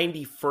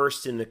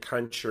 91st in the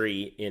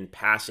country in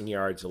passing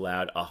yards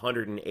allowed,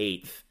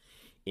 108th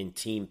in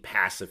team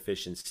pass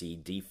efficiency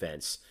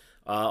defense.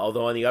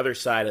 Although on the other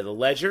side of the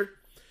ledger,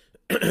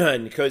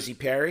 N'Kosi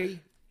Perry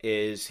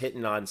is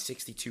hitting on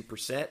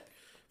 62%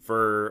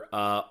 for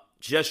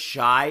just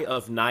shy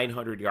of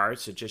 900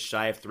 yards, so just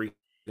shy of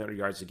 300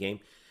 yards a game,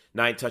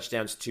 9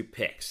 touchdowns, 2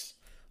 picks.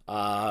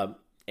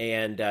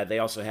 And they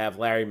also have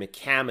Larry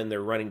McCammon,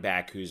 their running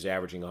back, who's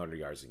averaging 100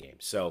 yards a game.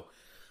 So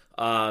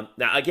now,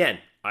 again,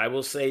 I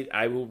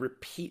will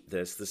repeat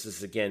this. This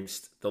is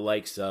against the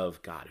likes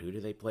of, God, who do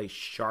they play?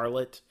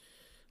 Charlotte,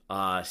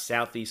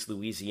 Southeast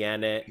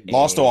Louisiana.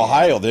 Lost to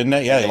Ohio, didn't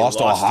they? Yeah, they lost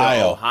to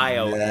Ohio.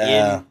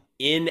 Yeah.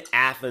 In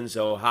Athens,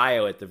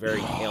 Ohio, at the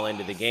very tail end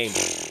of the game.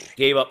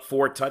 Gave up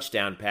 4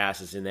 touchdown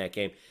passes in that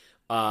game.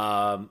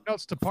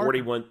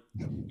 41.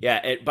 Yeah,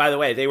 and by the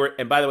way, they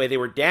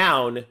were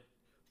down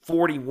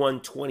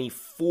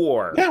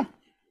 41-24. Yeah.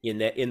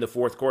 In the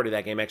fourth quarter.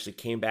 That game actually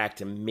came back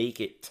to make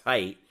it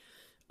tight.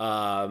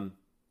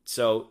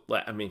 So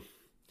I mean,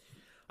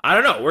 I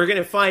don't know. We're going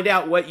to find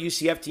out what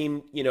UCF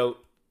team,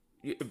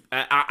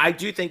 I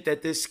do think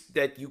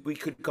that we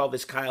could call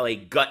this, Kyle, a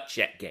gut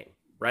check game,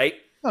 right?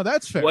 No,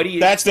 that's fair. I agree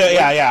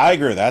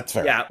with that. That's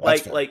fair. Yeah,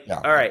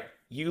 all right.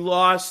 You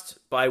lost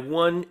by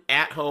 1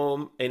 at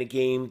home in a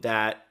game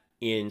that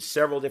in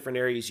several different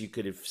areas you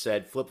could have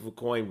said, flip of a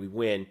coin, we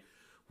win.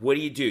 What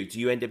do? Do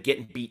you end up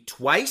getting beat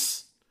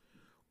twice?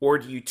 Or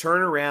do you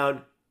turn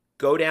around,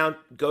 go down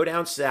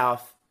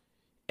south,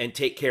 and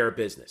take care of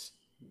business?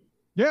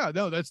 Yeah,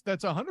 no, that's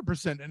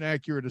 100% an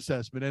accurate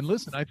assessment. And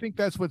listen, I think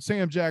that's what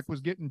Sam Jack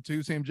was getting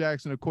to. Sam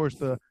Jackson, of course,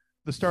 the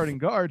starting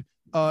guard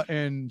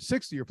and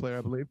 60-year player,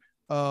 I believe.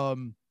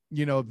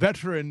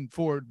 Veteran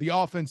for the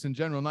offense in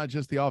general, not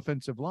just the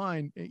offensive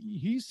line.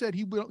 He said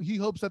he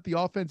hopes that the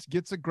offense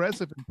gets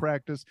aggressive in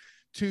practice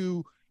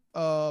to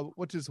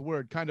what's his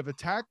word, kind of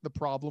attack the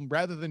problem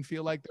rather than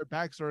feel like their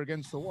backs are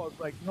against the wall. It's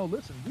like, no,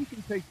 listen, we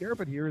can take care of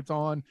it here. It's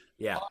on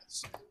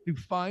us to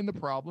find the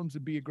problems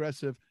and be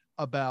aggressive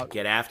about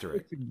get after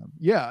it. Them.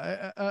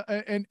 Yeah.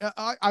 And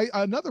I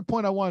another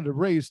point I wanted to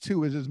raise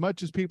too is as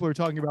much as people are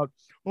talking about,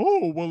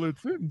 oh, well,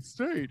 it's in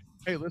state.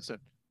 Hey, listen,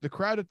 the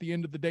crowd at the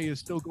end of the day is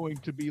still going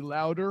to be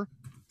louder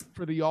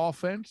for the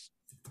offense.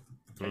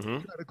 Mm-hmm. You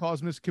try to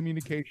cause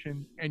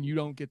miscommunication, and you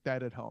don't get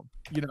that at home.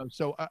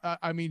 So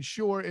I mean,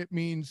 sure, it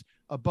means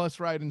a bus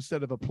ride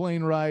instead of a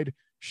plane ride.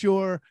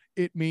 Sure,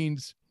 it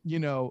means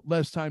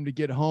less time to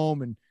get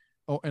home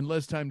and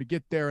less time to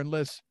get there, and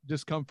less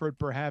discomfort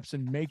perhaps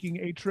in making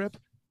a trip.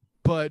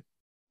 But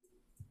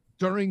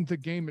during the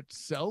game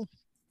itself,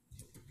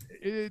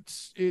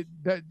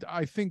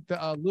 I think that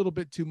a little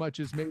bit too much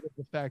is made of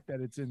the fact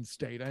that it's in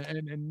state, and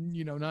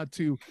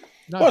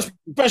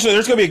especially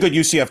there's going to be a good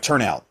UCF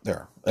turnout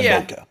there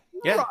at Boca.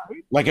 Yeah,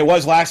 like it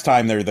was last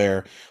time they're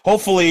there.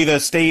 Hopefully, the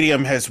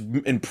stadium has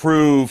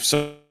improved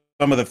some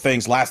of the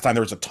things. Last time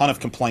there was a ton of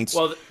complaints.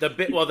 Well, the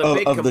big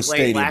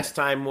complaint last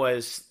time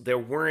was there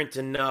weren't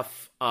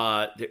enough.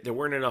 There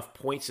weren't enough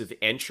points of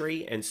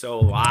entry, and so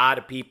a lot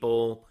of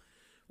people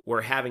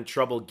were having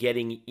trouble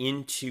getting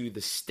into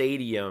the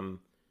stadium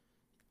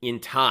in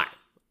time.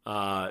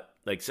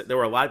 So there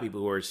were a lot of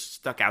people who were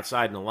stuck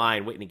outside in the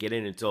line waiting to get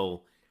in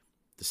until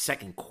the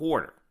second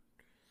quarter.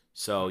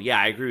 So, yeah,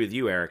 I agree with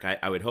you, Eric.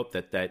 I would hope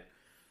that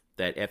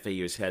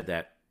FAU has had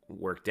that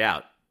worked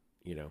out,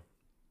 you know.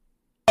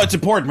 It's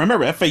important.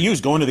 Remember, FAU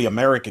is going to the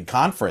American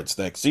Conference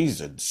next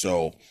season,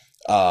 so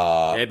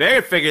they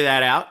better figure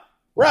that out.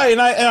 Right, and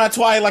that's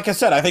why, like I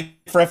said, I think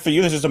for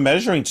FAU this is a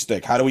measuring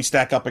stick. How do we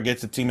stack up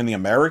against a team in the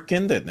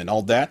American and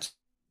all that?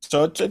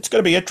 So it's going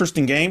to be an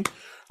interesting game.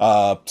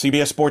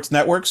 CBS Sports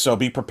Network, so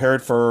be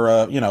prepared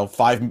for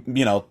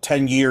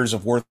 10 years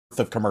of worth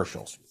of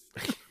commercials.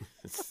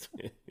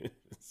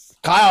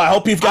 Kyle, I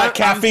hope you've got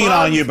caffeine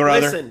on you,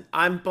 brother. Listen,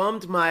 I'm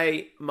bummed.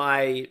 My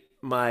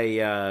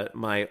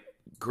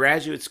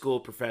graduate school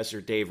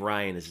professor Dave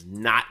Ryan is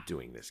not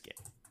doing this game.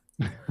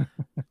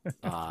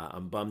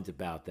 I'm bummed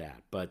about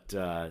that, but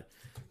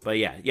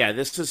yeah,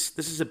 this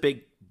is a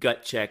big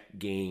gut check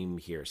game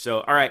here. So,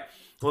 all right,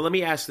 well, let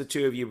me ask the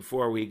two of you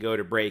before we go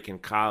to break.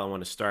 And Kyle, I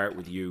want to start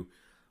with you.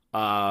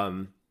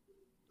 How's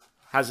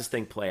this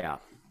thing play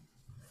out?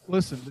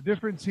 Listen, the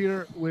difference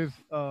here with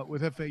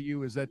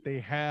FAU is that they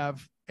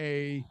have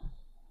a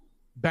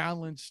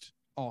balanced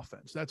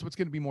offense. That's what's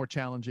going to be more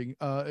challenging.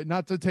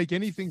 Not to take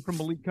anything from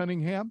Malik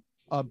Cunningham,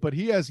 but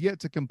he has yet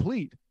to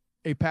complete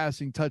a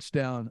passing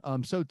touchdown.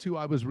 So too,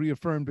 I was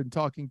reaffirmed in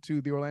talking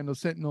to the Orlando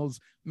Sentinels,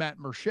 Matt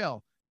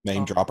Murschel.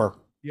 Name dropper.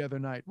 The other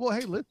night. Well,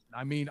 hey, listen,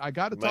 I mean, I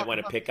got to talk. Might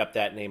want to pick up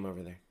that name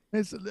over there.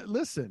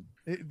 Listen,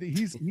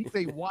 he's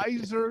a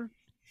wiser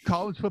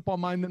college football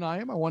mind than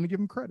I am. I want to give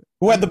him credit.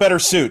 Who had the better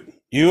suit,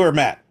 you or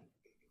Matt?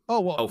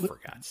 Oh, well. Oh, for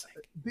God's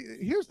sake.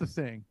 Here's the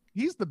thing.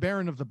 He's the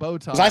Baron of the bow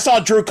tie. I saw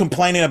Drew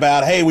complaining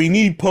about, hey, we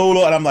need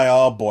polo. And I'm like,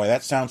 oh, boy,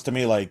 that sounds to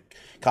me like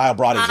Kyle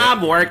brought his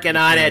I'm working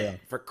on it,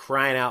 for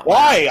crying out loud.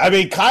 Why? I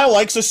mean, Kyle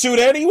likes a suit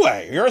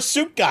anyway. You're a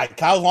suit guy,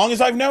 Kyle, as long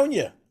as I've known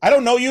you. I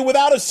don't know you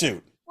without a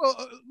suit. Well,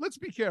 let's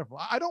be careful.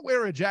 I don't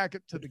wear a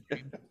jacket to the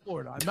game in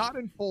Florida. I'm not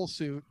in full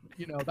suit.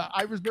 You know,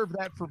 I reserve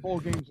that for bowl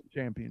games and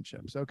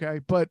championships, okay?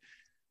 But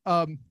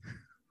wow,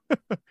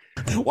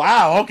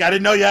 okay. I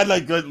didn't know you had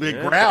like good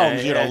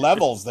grounds,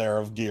 levels there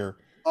of gear.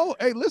 Oh,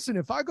 hey, listen,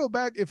 if I go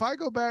back to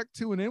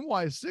an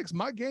NY6,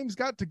 my game's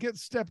got to get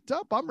stepped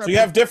up. So you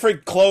have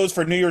different clothes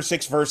for New Year's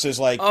Six versus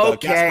like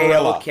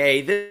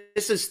okay.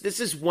 This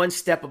is one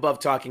step above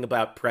talking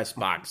about press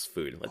box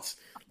food.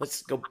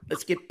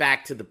 Let's get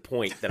back to the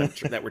point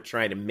that we're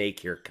trying to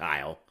make here,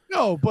 Kyle.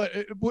 No, but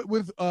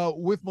with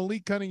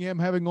Malik Cunningham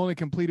having only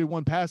completed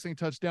one passing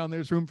touchdown,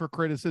 there's room for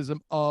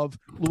criticism of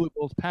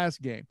Louisville's pass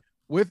game.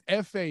 With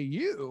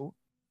FAU,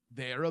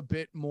 they're a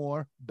bit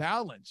more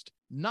balanced.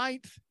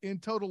 9th in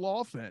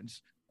total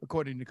offense,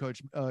 according to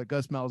Coach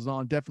Gus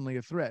Malzahn, definitely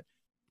a threat.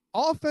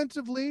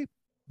 Offensively,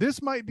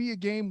 this might be a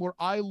game where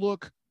I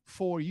look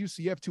for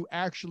UCF to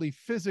actually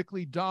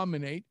physically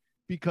dominate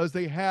because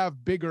they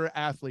have bigger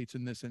athletes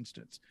in this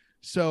instance.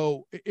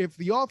 So if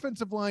the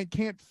offensive line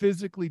can't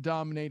physically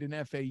dominate an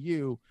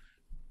FAU,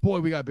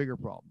 boy, we got bigger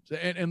problems.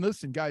 And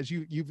listen, guys,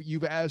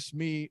 you've asked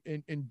me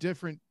in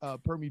different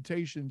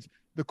permutations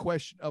the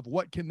question of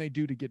what can they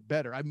do to get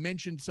better. I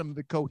mentioned some of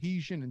the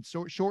cohesion and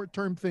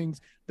short-term things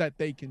that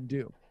they can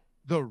do.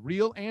 The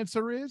real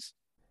answer is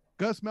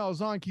Gus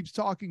Malzahn keeps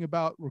talking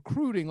about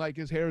recruiting like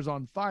his hair's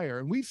on fire,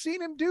 and we've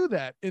seen him do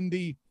that in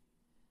the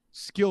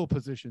skill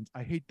positions.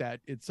 I hate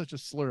that. It's such a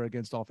slur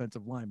against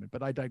offensive linemen,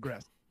 but I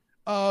digress.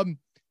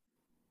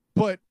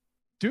 But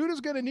dude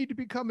is going to need to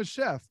become a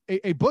chef,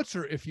 a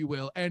butcher, if you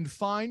will, and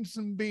find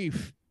some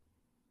beef.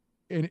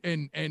 And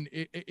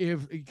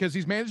if because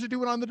he's managed to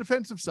do it on the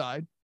defensive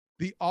side,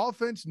 the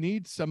offense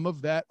needs some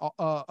of that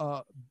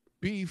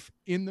beef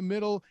in the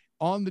middle,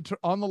 on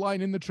the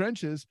line in the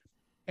trenches,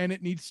 and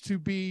it needs to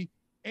be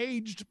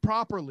aged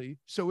properly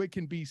so it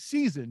can be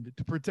seasoned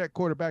to protect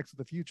quarterbacks of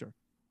the future.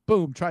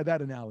 Boom! Try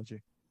that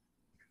analogy.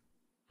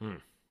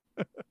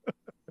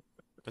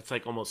 That's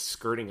like almost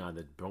skirting on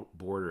the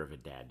border of a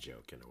dad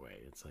joke in a way.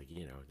 It's like,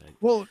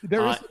 well,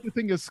 there is such a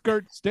thing as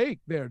skirt steak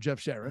there, Jeff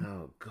Sharon.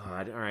 Oh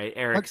God! All right,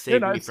 Eric,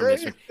 save me from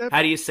this one.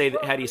 How do you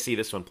see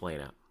this one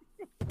playing out?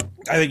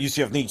 I think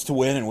UCF needs to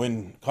win and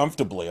win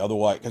comfortably.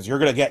 Otherwise, because you're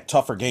going to get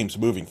tougher games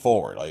moving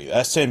forward.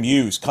 Like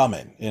SMU's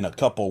coming in a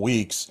couple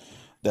weeks.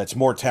 That's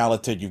more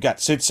talented. You've got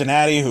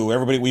Cincinnati, who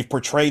we've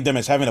portrayed them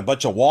as having a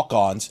bunch of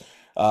walk-ons,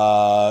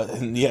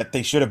 and yet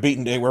they should have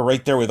beaten. They were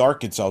right there with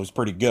Arkansas. It was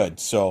pretty good.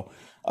 So.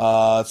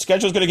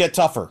 Schedule's going to get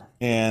tougher,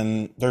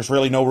 and there's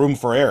really no room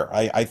for error.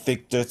 I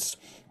think that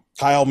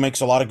Kyle makes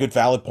a lot of good,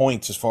 valid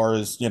points as far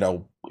as,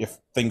 if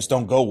things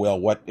don't go well,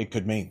 what it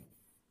could mean.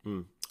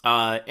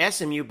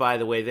 SMU, by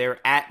the way, they're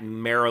at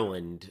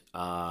Maryland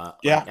on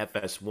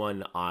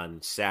FS1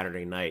 on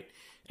Saturday night,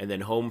 and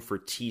then home for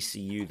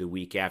TCU the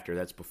week after.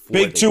 That's before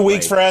big 2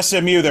 weeks for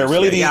SMU. They're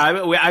really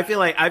I feel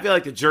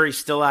like the jury's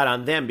still out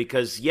on them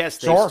because yes,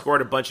 they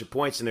scored a bunch of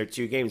points in their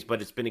 2 games,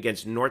 but it's been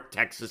against North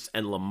Texas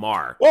and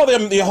Lamar. Well,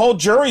 the whole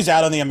jury's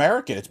out on the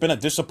American. It's been a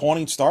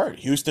disappointing start.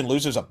 Houston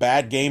loses a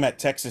bad game at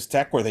Texas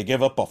Tech where they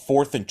give up a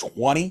 4th and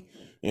 20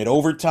 in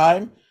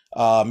overtime.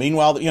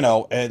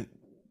 Meanwhile, and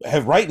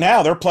right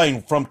now they're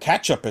playing from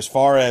catch-up as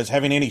far as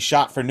having any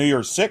shot for New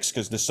Year's Six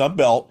because the Sun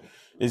Belt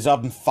is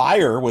on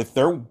fire with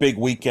their big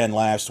weekend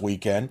last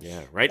weekend.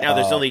 Yeah, right now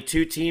there's only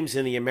two teams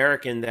in the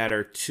American that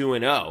are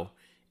 2-0,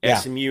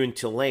 SMU and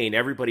Tulane.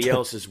 Everybody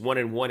else is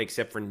 1-1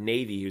 except for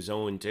Navy, who's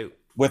 0-2.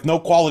 With no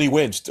quality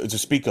wins to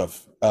speak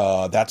of.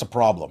 That's a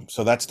problem.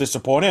 So that's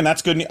disappointing. And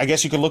that's good. I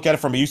guess you could look at it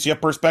from a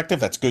UCF perspective.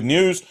 That's good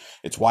news.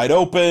 It's wide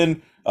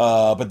open.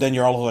 But then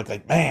you're all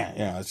like, man,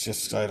 it's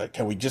just,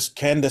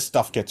 can this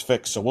stuff get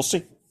fixed? So we'll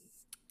see.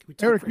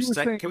 Eric, you were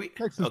saying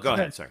Texas go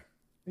ahead. Sorry.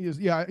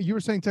 Yeah, you were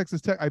saying Texas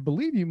Tech. I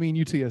believe you mean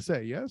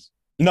UTSA, yes?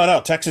 No,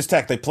 Texas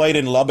Tech. They played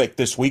in Lubbock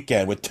this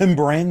weekend with Tim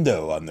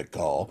Brando on the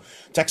call.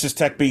 Texas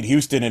Tech beat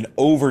Houston in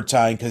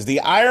overtime because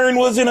the iron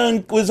was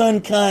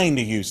unkind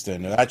to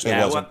Houston. It actually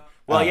wasn't.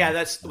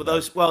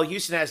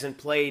 Houston hasn't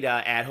played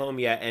at home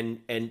yet,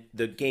 and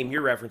the game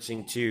you're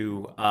referencing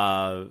to,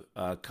 Kyle,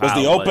 was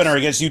the opener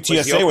against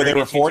UTSA where they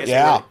were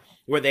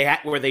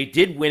where they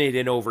did win it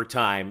in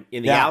overtime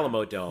in the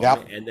Alamo Dome,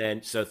 and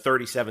then so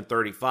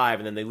 37-35,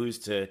 and then they lose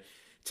to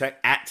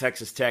at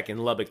Texas Tech in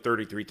Lubbock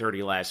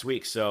 33-30 last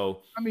week.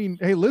 So I mean,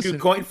 hey, listen, 2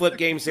 coin flip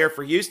games there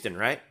for Houston,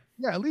 right?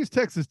 Yeah, at least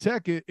Texas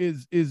Tech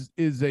is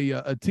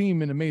a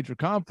team in a major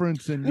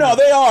conference. And no,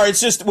 they are. It's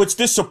just what's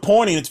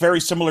disappointing. It's very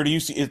similar to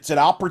UC. It's an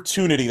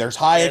opportunity. There's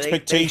high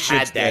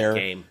expectations there,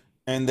 game.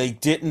 And they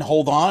didn't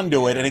hold on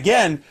to it. And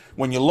again,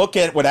 when you look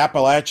at what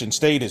Appalachian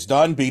State has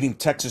done, beating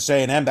Texas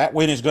A&M, that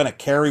win is going to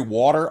carry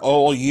water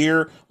all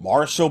year.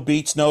 Marshall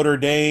beats Notre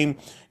Dame.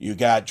 You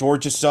got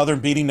Georgia Southern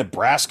beating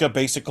Nebraska,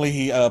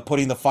 basically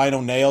putting the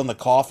final nail in the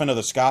coffin of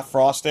the Scott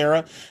Frost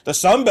era. The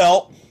Sun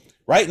Belt,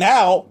 right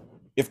now,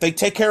 if they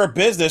take care of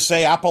business,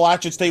 say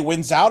Appalachian State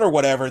wins out or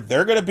whatever,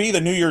 they're going to be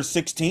the New Year's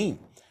 16.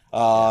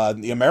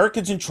 The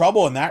Americans in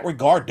trouble in that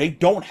regard. They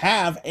don't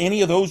have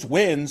any of those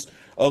wins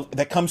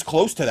that comes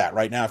close to that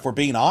right now, if we're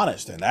being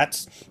honest. And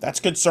that's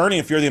concerning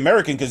if you're the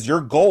American, because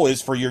your goal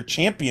is for your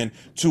champion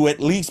to at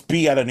least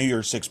be at a New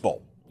Year's Six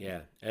bowl. Yeah.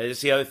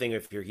 It's the other thing,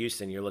 if you're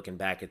Houston, you're looking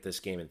back at this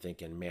game and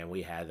thinking, man,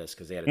 we had this,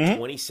 because they had a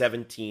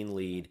 2017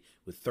 lead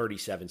with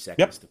 37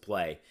 seconds to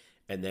play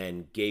and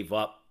then gave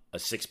up a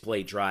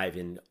 6-play drive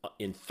in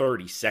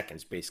 30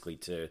 seconds, basically,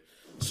 to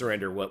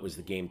surrender what was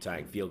the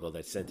game-tying field goal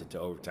that sent it to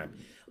overtime.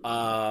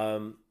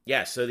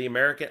 So the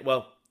American,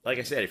 well, like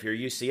I said, if you're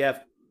UCF,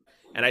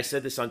 and I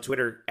said this on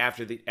Twitter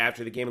after the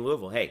game in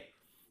Louisville, hey,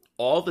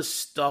 all the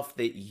stuff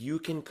that you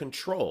can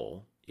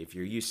control if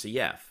you're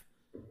UCF,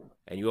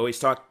 and you always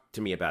talk to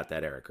me about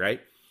that, Eric,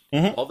 right?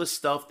 Mm-hmm. All the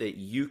stuff that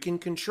you can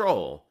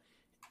control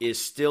is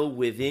still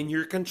within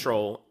your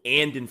control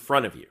and in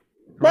front of you.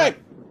 Right.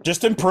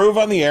 Just improve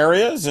on the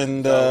areas,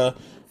 and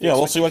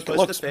we'll see what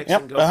looks to fix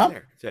and go from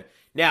there. So,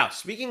 now,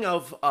 speaking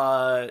of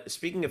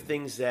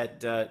things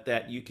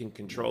that you can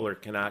control or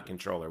cannot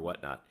control or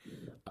whatnot,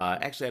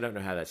 actually, I don't know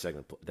how that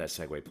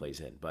segue plays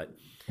in, but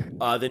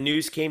the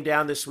news came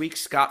down this week.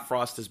 Scott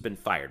Frost has been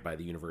fired by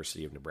the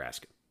University of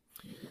Nebraska.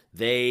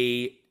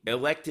 They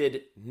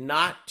elected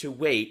not to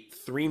wait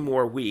 3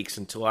 more weeks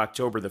until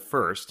October the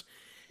 1st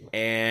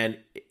and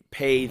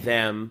paid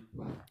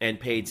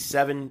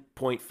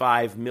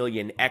 $7.5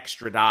 million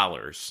extra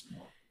dollars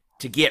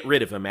to get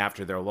rid of him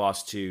after their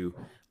loss to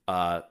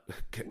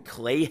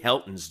Clay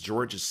Helton's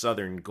Georgia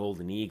Southern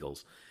Golden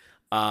Eagles.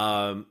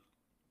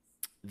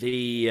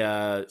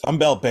 The Sun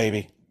Belt,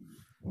 baby.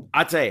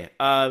 I'll tell you,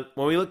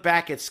 when we look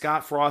back at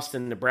Scott Frost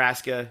in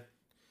Nebraska,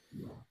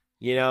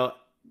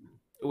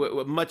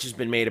 much has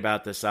been made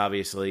about this,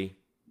 obviously.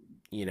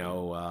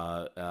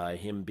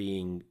 Him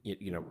being,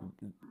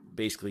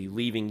 basically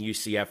leaving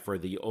UCF for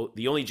the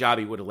only job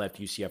he would have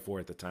left UCF for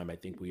at the time. I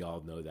think we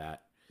all know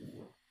that.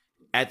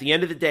 At the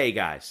end of the day,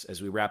 guys,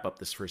 as we wrap up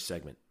this first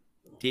segment,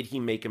 did he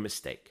make a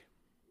mistake?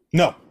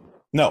 No.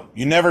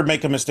 You never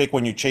make a mistake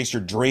when you chase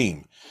your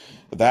dream.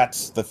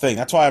 That's the thing.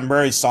 That's why I'm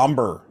very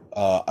somber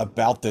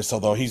about this,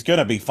 although he's going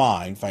to be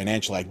fine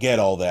financially. I get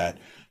all that.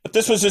 But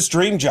this was his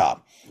dream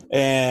job,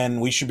 and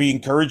we should be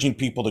encouraging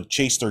people to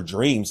chase their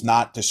dreams,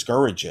 not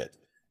discourage it.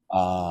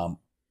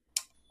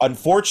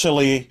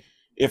 Unfortunately,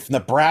 if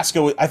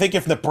Nebraska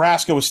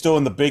was still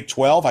in the Big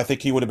 12, I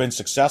think he would have been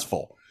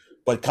successful.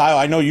 But Kyle,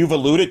 I know you've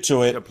alluded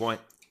to it. Good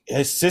point.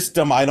 His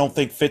system, I don't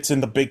think, fits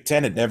in the Big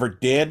 10. It never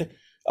did.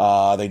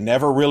 They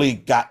never really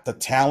got the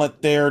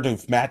talent there to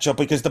match up,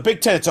 because the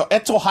Big 10,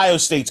 it's Ohio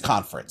State's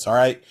conference, all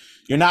right?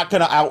 You're not going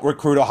to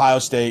out-recruit Ohio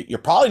State. You're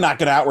probably not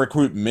going to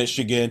out-recruit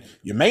Michigan.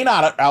 You may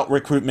not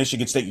out-recruit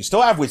Michigan State. You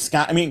still have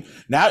Wisconsin. I mean,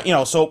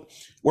 now, so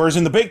whereas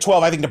in the Big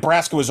 12, I think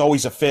Nebraska was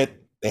always a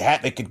fit.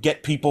 They could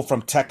get people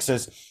from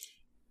Texas.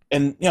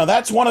 And,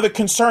 that's one of the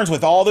concerns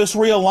with all this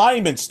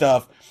realignment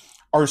stuff.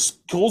 Our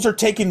schools are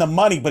taking the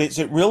money, but is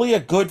it really a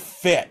good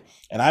fit?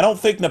 And I don't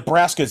think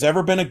Nebraska has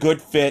ever been a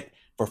good fit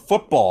for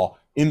football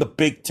in the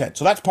Big Ten.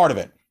 So that's part of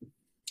it.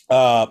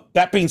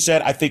 That being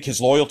said, I think his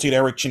loyalty to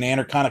Eric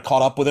Chinander kind of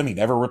caught up with him. He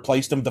never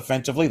replaced him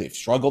defensively. They've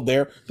struggled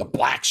there. The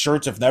black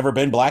shirts have never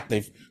been black.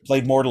 They've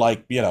played more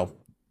like,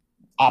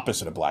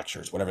 opposite of black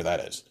shirts, whatever that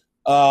is.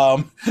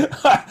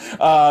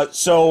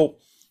 So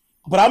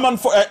But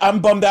I'm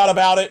bummed out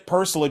about it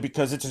personally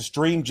because it's his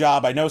dream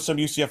job. I know some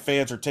UCF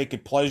fans are taking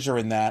pleasure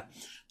in that,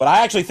 but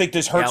I actually think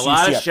this hurts a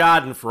lot UCF. of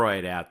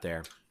Schadenfreude out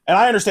there. And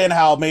I understand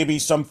how maybe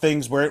some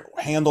things were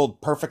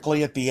handled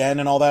perfectly at the end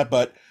and all that,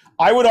 but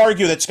I would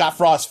argue that Scott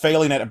Frost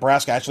failing at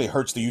Nebraska actually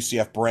hurts the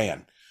UCF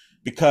brand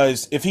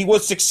because if he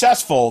was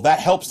successful, that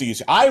helps the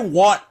UCF. I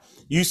want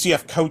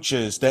UCF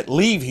coaches that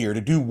leave here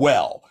to do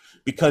well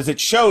because it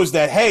shows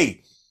that,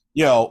 hey,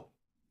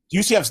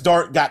 UCF's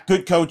got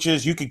good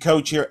coaches. You can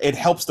coach here. It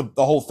helps the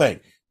whole thing.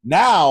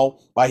 Now,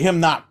 by him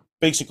not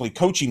basically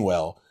coaching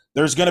well,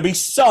 there's going to be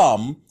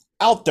some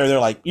out there. They're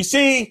like, you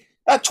see,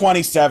 that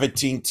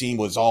 2017 team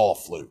was all a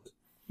fluke.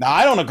 Now,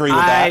 I don't agree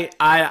with that.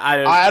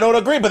 I don't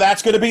agree, but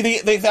that's going to be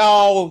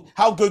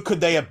how good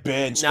could they have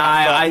been?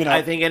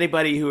 I think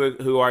anybody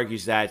who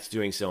argues that's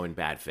doing so in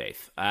bad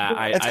faith.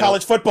 It's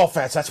college football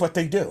fans. That's what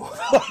they do.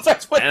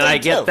 That's what and they I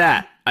do. get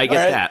that. I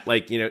get that.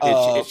 Like,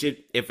 it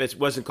should, if it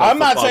wasn't called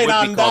football, it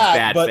would be called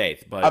bad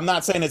faith. But I'm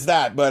not saying it's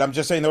that, but I'm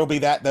just saying there'll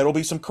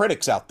be some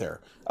critics out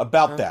there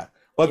about that.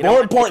 But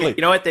more importantly,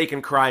 you know what? They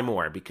can cry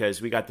more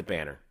because we got the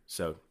banner.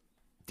 So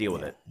deal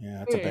with it. Yeah,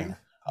 that's a banner.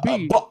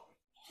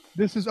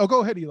 This is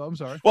go ahead, Elo. I'm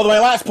sorry. Well, my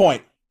last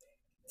point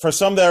for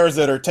some there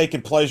that are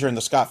taking pleasure in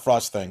the Scott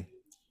Frost thing,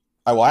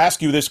 I will ask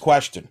you this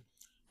question: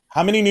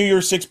 how many New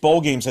Year's Six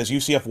bowl games has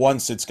UCF won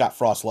since Scott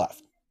Frost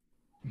left?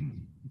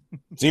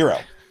 0.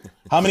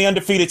 How many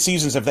undefeated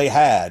seasons have they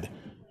had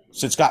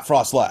since Scott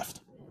Frost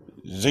left?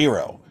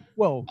 0.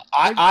 Well,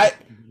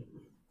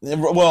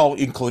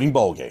 including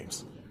bowl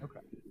games. Okay.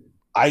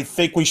 I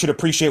think we should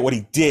appreciate what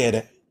he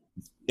did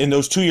in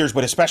those 2 years,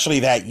 but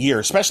especially that year,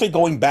 especially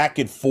going back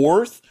and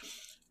forth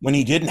when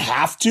he didn't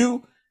have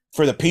to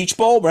for the Peach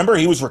Bowl. Remember,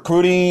 he was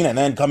recruiting and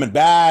then coming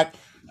back.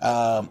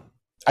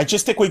 I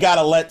just think we got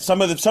to let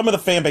some of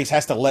the fan base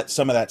has to let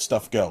some of that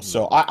stuff go.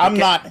 So I'm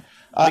not.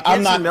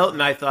 Milton,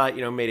 I thought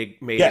made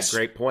a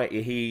great point.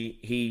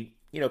 He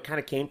kind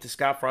of came to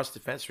Scott Frost's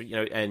defense,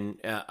 and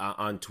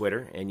on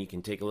Twitter, and you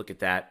can take a look at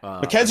that.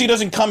 Mackenzie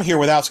doesn't come here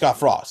without Scott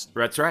Frost.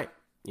 That's right.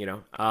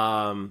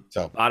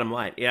 So bottom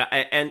line, yeah,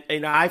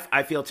 and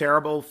I feel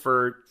terrible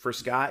for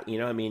Scott.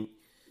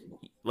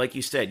 Like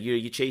you said,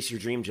 you chase your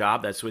dream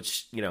job. That's what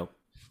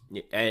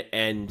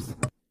and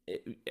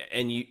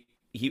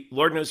he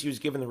Lord knows he was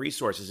given the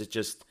resources. It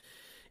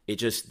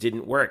just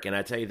didn't work. And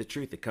I tell you the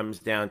truth, it comes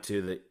down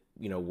to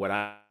what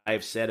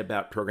I've said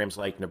about programs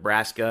like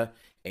Nebraska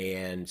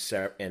and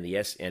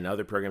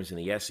other programs in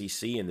the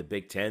SEC and the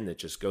Big Ten that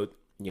just go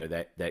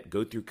that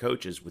go through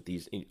coaches with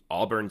these.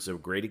 Auburn's a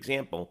great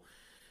example.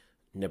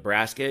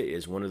 Nebraska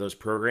is one of those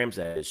programs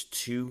that is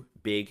too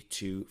big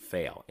to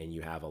fail, and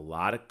you have a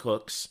lot of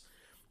cooks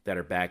that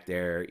are back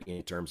there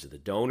in terms of the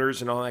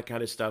donors and all that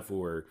kind of stuff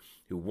who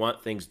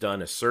want things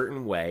done a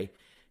certain way.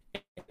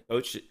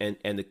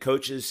 And the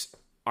coaches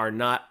are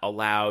not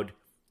allowed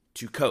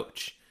to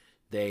coach.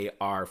 They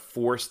are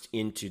forced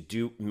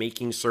into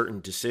making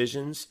certain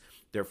decisions.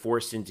 They're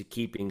forced into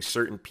keeping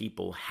certain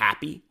people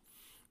happy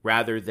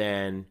rather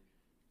than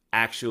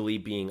actually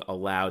being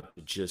allowed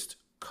to just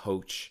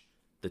coach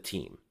the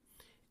team.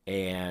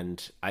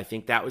 And I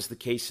think that was the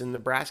case in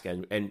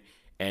Nebraska.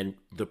 And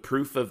the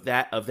proof of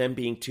them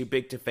being too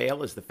big to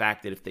fail is the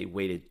fact that if they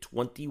waited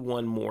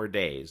 21 more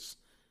days,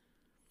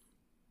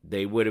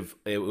 it would have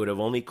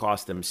only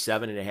cost them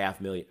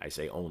 $7.5 million. I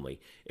say only.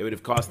 It would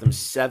have cost them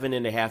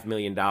 $7.5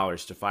 million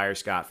to fire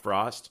Scott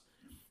Frost.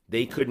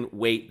 They couldn't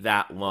wait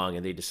that long,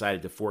 and they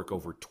decided to fork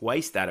over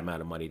twice that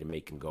amount of money to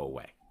make him go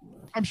away.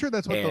 I'm sure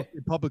that's what they'll say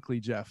publicly,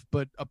 Jeff,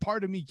 but a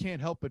part of me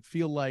can't help but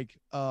feel like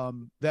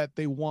that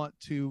they want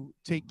to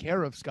take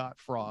care of Scott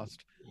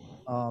Frost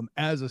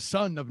as a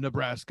son of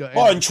Nebraska.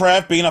 And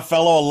Trev being a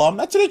fellow alum,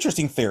 that's an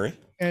interesting theory.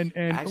 And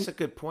that's a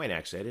good point,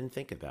 actually. I didn't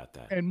think about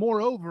that. And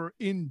moreover,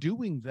 in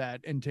doing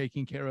that and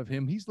taking care of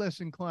him, he's less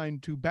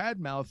inclined to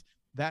badmouth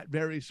that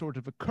very sort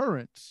of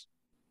occurrence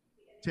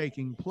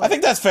taking place. I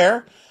think that's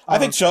fair. I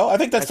think so. I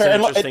think that's fair.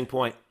 An interesting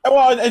point.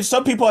 Well, and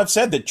some people have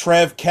said that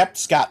Trev kept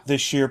Scott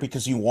this year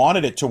because he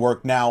wanted it to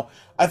work. Now,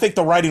 I think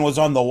the writing was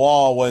on the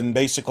wall when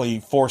basically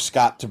forced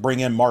Scott to bring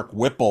in Mark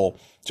Whipple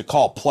to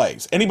call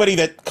plays. Anybody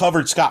that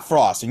covered Scott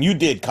Frost, and you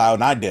did, Kyle,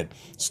 and I did,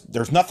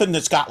 there's nothing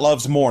that Scott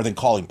loves more than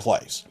calling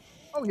plays.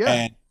 Oh,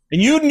 yeah.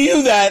 And you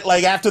knew that,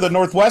 like, after the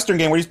Northwestern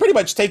game where he's pretty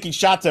much taking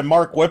shots at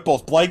Mark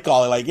Whipple's play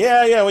calling, like,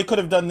 yeah, we could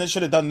have done this,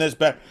 should have done this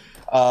better.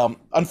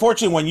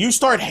 Unfortunately, when you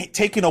start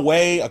taking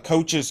away a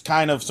coach's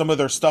kind of some of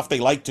their stuff they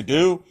like to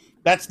do,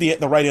 that's the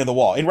writing on the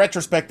wall. In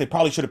retrospect, they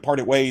probably should have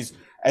parted ways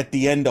at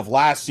the end of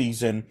last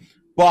season,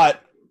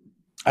 but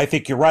I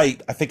think you're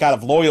right. I think out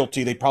of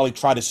loyalty, they probably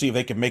try to see if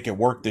they can make it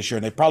work this year,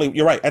 and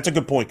you're right. That's a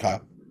good point,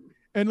 Kyle.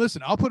 And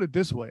listen, I'll put it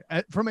this way: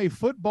 from a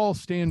football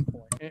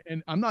standpoint,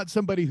 and I'm not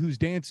somebody who's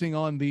dancing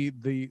on the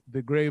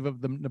grave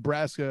of the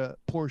Nebraska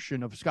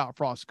portion of Scott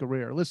Frost's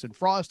career. Listen,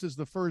 Frost is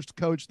the first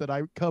coach that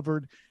I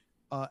covered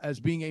as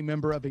being a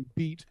member of a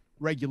beat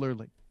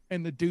regularly,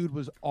 and the dude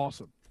was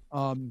awesome,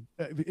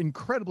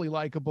 incredibly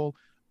likable.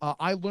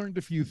 I learned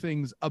a few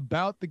things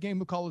about the game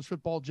of college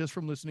football just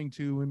from listening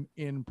to him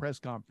in press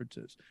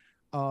conferences.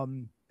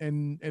 And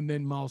then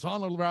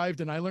Malzahn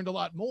arrived, and I learned a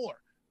lot more.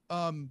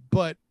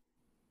 But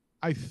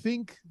I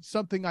think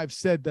something I've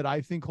said that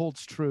I think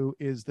holds true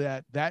is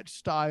that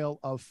style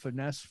of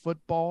finesse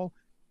football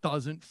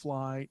doesn't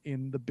fly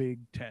in the Big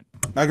Ten.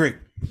 I agree.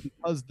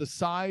 Because the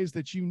size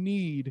that you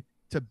need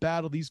to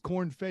battle these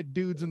corn-fed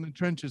dudes in the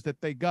trenches that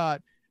they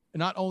got,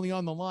 not only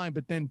on the line,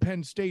 but then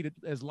Penn State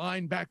as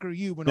linebacker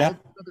you and all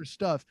this other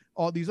stuff,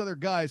 all these other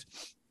guys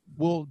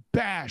will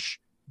bash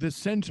the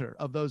center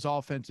of those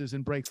offenses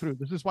and break through.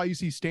 This is why you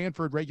see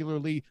Stanford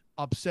regularly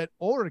upset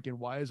Oregon.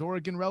 Why is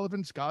Oregon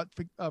relevant? Scott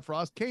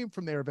Frost came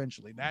from there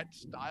eventually. That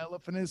style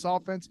of finesse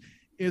offense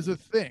is a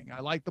thing.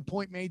 I like the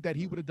point made that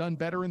he would have done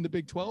better in the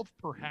Big 12,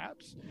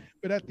 perhaps.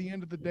 But at the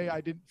end of the day, I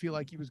didn't feel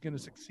like he was going to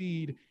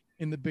succeed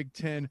in the Big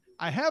 10.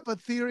 I have a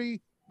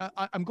theory.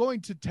 I'm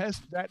going to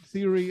test that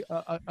theory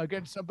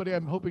against somebody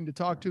I'm hoping to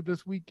talk to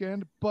this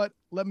weekend. But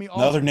let me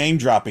also... Another name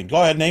dropping.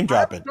 Go ahead, name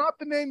drop it. I haven't dropped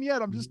the name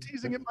yet. I'm just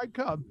teasing it might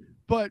come.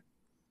 But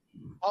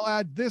I'll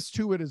add this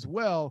to it as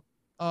well.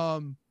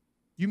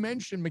 You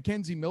mentioned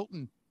Mackenzie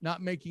Milton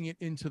not making it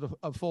into the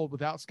fold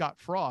without Scott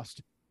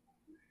Frost.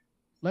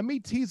 Let me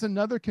tease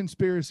another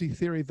conspiracy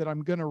theory that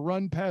I'm going to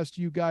run past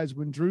you guys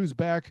when Drew's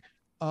back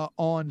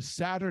on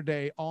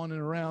Saturday on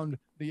and around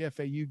the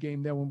FAU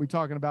game there when we're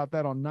talking about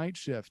that on night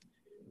shift.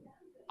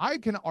 I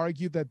can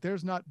argue that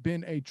there's not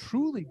been a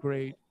truly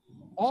great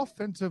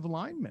offensive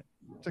lineman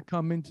to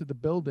come into the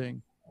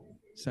building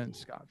since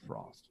Scott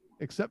Frost,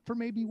 except for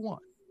maybe one.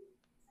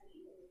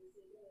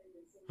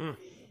 I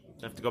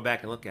have to go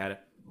back and look at it.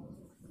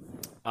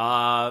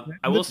 I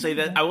will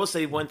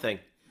say one thing.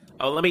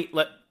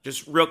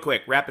 Just real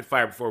quick, rapid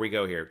fire before we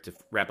go here to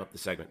wrap up the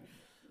segment.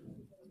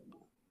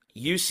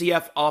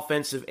 UCF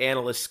offensive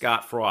analyst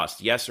Scott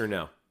Frost, yes or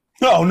no?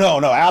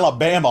 No.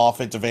 Alabama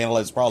offensive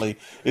analyst probably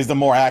is the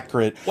more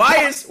accurate.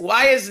 Why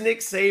is Nick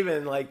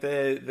Saban like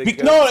the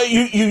No,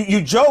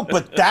 you joke,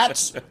 but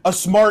that's a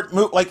smart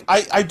move. Like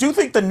I do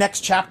think the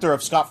next chapter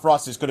of Scott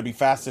Frost is going to be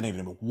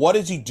fascinating. What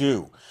does he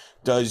do?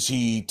 Does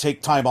he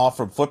take time off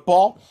from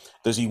football?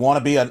 Does he want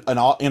to be an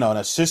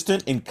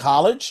assistant in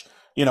college?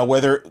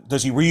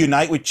 Does he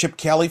reunite with Chip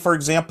Kelly, for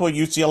example, at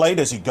UCLA?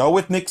 Does he go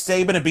with Nick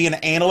Saban and be an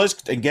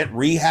analyst and get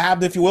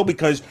rehabbed, if you will?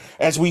 Because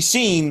as we've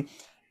seen,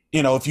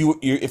 if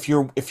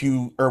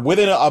you are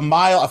within a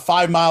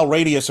 5-mile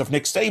radius of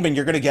Nick Saban,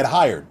 you're going to get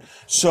hired.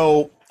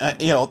 So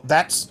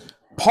that's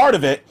part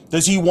of it.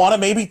 Does he want to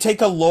maybe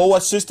take a low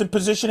assistant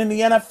position in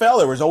the NFL?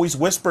 There was always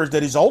whispers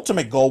that his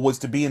ultimate goal was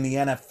to be in the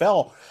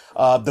NFL.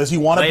 Does he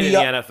want to be in the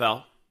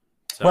NFL?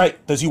 So.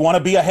 Right. Does he want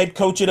to be a head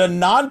coach at a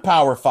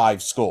non-Power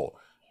 5 school?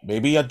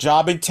 Maybe a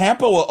job in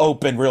Tampa will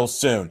open real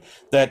soon.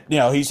 That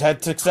he's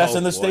had success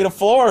in the state of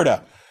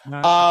Florida.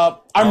 I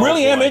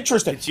am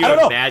interested. Did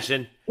you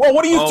imagine? Well,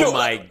 what do you do? Oh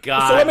my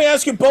God! So let me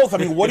ask you both. I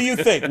mean, what do you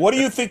think? What do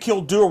you think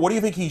he'll do, or what do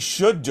you think he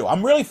should do?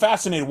 I'm really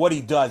fascinated what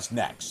he does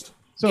next.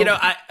 So,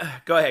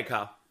 go ahead,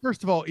 Kyle.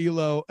 First of all,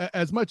 Elo,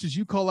 as much as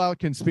you call out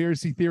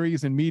conspiracy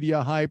theories and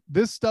media hype,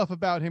 this stuff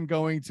about him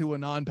going to a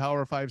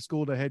non-Power 5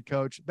 school to head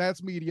coach,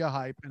 that's media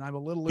hype, and I'm a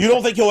little... You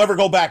don't think he'll ever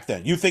go back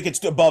then? You think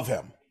it's above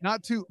him?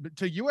 Not to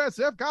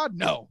USF? God,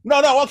 no.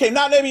 No, okay,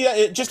 not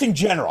maybe, just in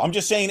general. I'm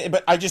just saying,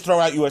 but I just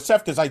throw out USF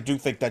because I do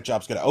think that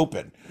job's going to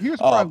open. Here's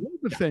where I will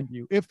defend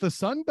you. If the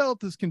Sun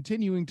Belt is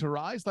continuing to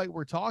rise like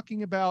we're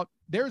talking about,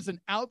 there's an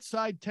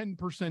outside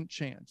 10%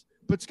 chance.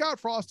 But Scott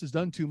Frost has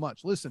done too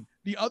much. Listen,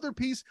 the other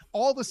piece,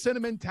 all the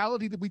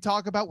sentimentality that we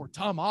talk about where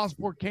Tom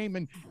Osborne came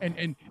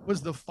and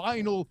was the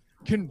final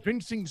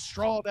convincing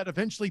straw that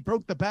eventually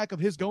broke the back of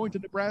his going to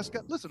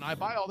Nebraska. Listen, I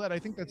buy all that. I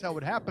think that's how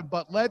it happened.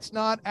 But let's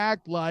not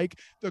act like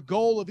the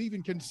goal of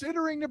even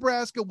considering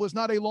Nebraska was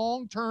not a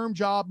long-term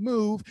job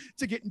move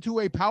to get into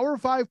a Power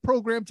 5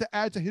 program to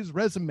add to his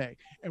resume.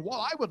 And while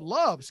I would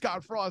love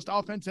Scott Frost,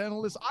 offense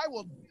analyst, I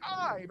will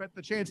dive at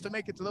the chance to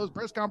make it to those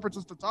press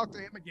conferences to talk to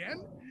him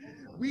again.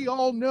 We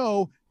all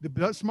know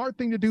the smart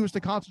thing to do is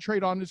to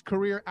concentrate on his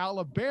career.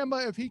 Alabama,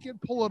 if he can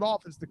pull it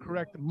off, is the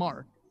correct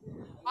mark.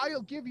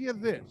 I'll give you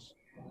this.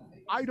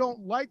 I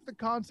don't like the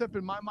concept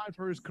in my mind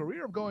for his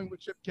career of going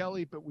with Chip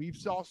Kelly, but we've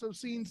also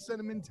seen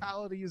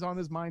sentimentality is on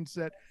his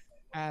mindset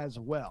as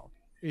well.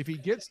 If he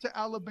gets to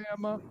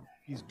Alabama,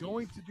 he's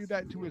going to do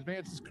that to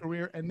advance his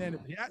career. And then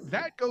if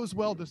that goes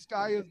well, the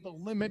sky is the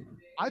limit.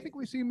 I think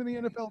we see him in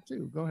the NFL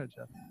too. Go ahead,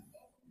 Jeff.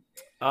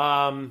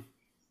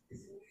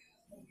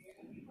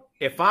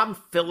 If I'm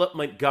Philip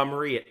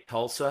Montgomery at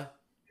Tulsa,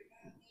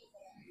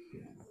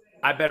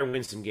 I better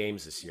win some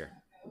games this year.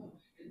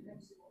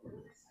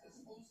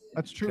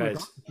 That's true.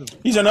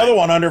 He's another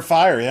one under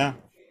fire, yeah.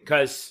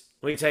 Because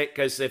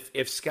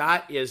if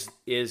Scott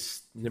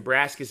is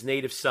Nebraska's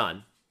native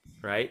son,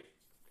 right,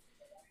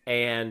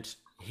 and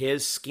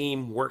his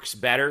scheme works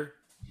better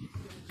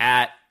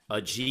at a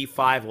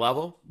G5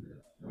 level,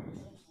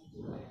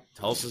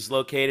 Tulsa's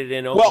located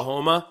in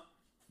Oklahoma,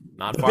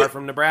 not far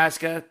from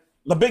Nebraska.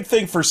 The big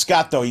thing for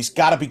Scott, though, he's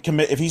got to be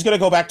committed. If he's going to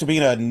go back to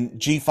being a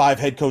G5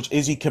 head coach,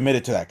 is he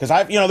committed to that?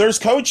 Because there's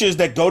coaches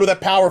that go to the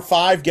Power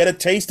 5, get a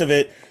taste of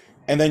it,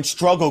 and then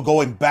struggle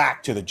going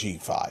back to the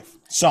G5.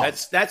 Some.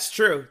 That's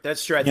true.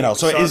 That's true. I You know, think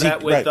so we saw is he-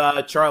 that with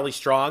right. Charlie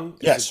Strong.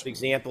 Yes. Is an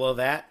example of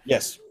that.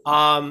 Yes.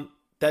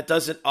 That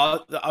doesn't.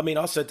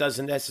 Also, it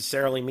doesn't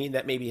necessarily mean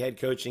that maybe head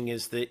coaching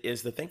is the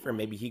thing for him.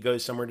 Maybe he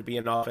goes somewhere to be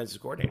an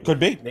offensive coordinator. Could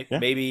be. Yeah.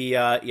 Maybe.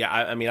 I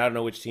don't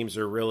know which teams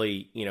are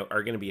really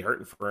are going to be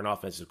hurting for an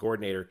offensive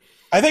coordinator.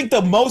 I think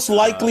the most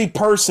likely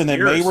person that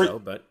may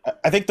but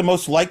I think the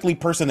most likely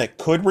person that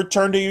could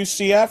return to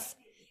UCF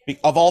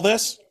of all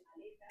this,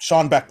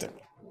 Sean Beckton.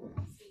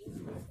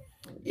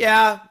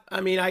 Yeah, I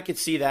mean, I could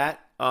see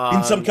that.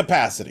 In some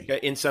capacity.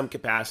 In some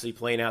capacity,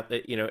 playing out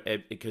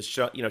that, because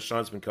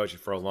Sean's been coaching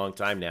for a long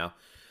time now.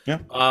 Yeah.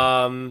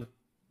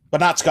 But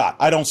not Scott.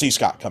 I don't see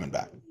Scott coming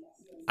back.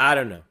 I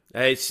don't know.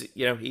 It's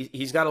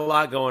he's got a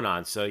lot going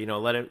on, so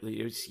let him.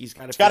 He's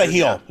got to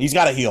heal. He's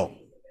got to heal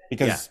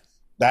because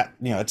that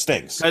it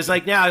stinks. Because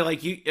now,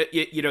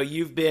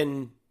 you've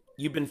been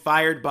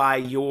fired by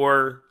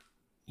your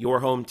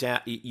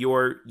hometown,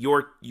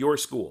 your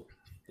school,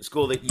 the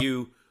school that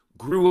you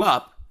grew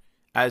up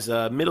as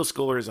a middle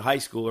schooler, as a high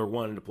schooler,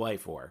 wanted to play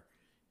for,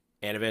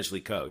 and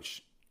eventually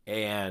coach,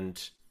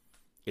 and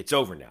it's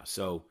over now.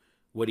 So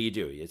what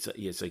do?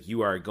 It's like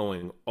you are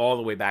going all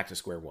the way back to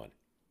square one.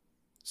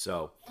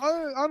 So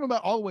I don't know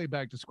about all the way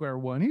back to square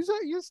one. He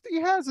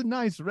has a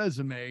nice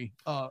resume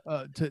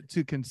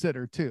to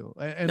consider too.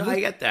 And I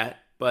get that,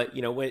 but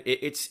when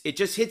it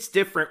just hits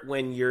different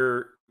when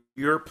your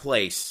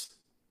place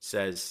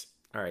says,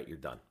 "All right, you're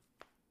done."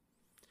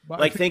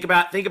 Like think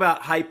about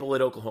Heupel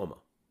at Oklahoma,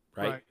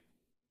 right?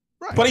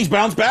 Right. But he's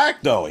bounced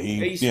back, though. To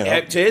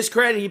his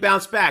credit, he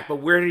bounced back.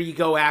 But where did he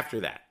go after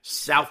that?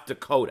 South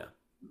Dakota,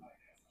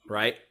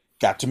 right?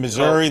 Got to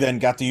Missouri, then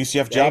got the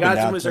UCF job. Got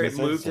to Missouri,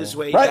 moved his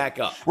way right. back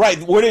up. Right.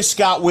 What is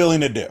Scott willing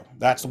to do?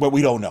 That's what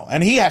we don't know.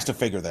 And he has to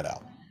figure that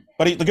out.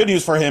 But the good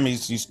news for him,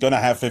 he's going to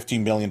have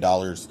 $15 million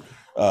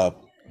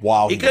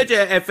while he could.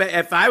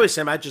 If I was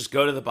him, I'd just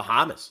go to the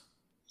Bahamas.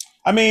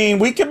 I mean,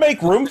 we could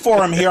make room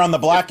for him here on the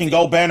Black and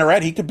Gold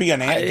Banneret. He could be an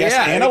guest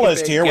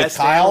analyst here with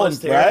Kyle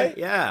and right.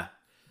 Yeah.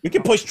 We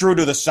can push Drew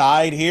to the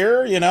side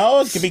here,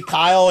 It could be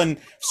Kyle and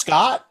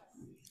Scott.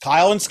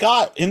 Kyle and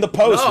Scott in the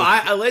post.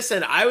 No,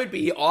 listen. I would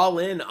be all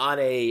in on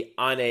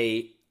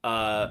a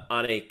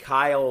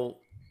Kyle,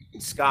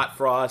 Scott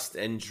Frost,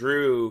 and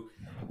Drew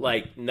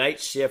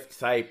night shift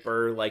type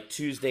or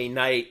Tuesday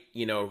night,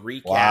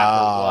 recap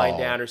or wind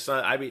down or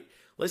something. I mean,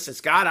 listen,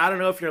 Scott. I don't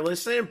know if you're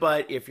listening,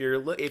 but if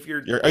you're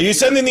are you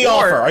sending the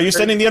offer? Are you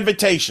sending the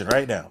invitation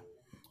right now?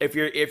 If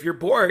you're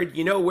bored,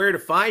 you know where to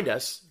find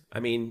us. I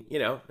mean,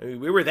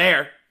 we were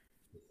there,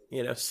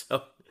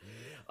 so,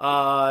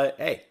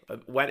 hey,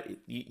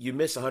 you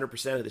miss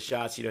 100% of the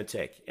shots you don't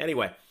take.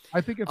 Anyway.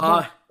 I think it's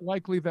more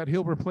likely that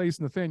he'll replace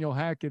Nathaniel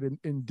Hackett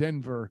in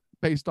Denver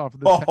based off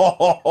of this.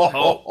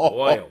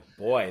 Oh,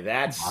 boy.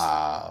 That's,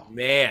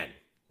 man.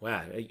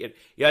 Wow.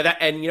 Yeah.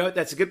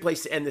 That's a good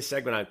place to end this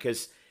segment on,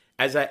 because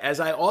as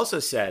I also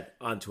said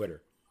on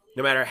Twitter,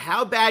 no matter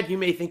how bad you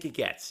may think it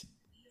gets,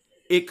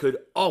 it could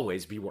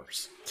always be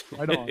worse.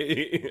 I know.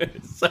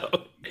 So,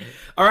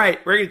 all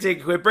right, we're going to take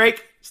a quick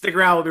break. Stick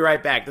around. We'll be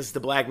right back. This is the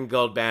Black and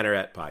Gold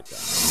Banneret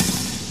Podcast.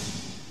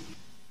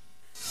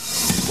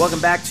 Welcome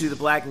back to the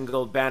Black and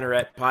Gold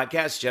Banneret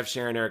Podcast. Jeff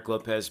Sharon, Eric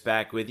Lopez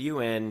back with you.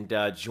 And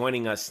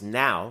joining us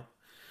now,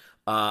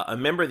 a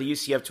member of the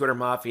UCF Twitter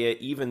Mafia,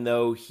 even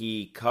though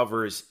he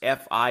covers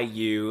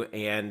FIU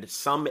and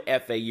some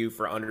FAU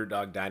for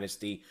Underdog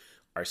Dynasty,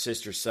 our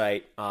sister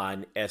site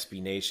on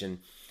SB Nation,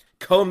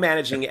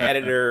 co-managing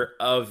editor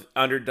of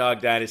Underdog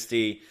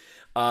Dynasty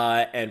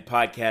and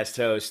podcast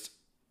host,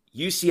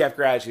 UCF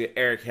graduate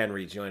Eric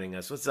Henry joining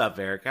us. What's up,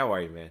 Eric? How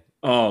are you, man?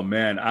 Oh,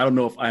 man, I don't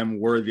know if I'm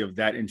worthy of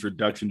that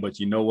introduction, but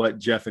you know what,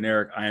 Jeff and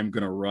Eric, I am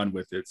going to run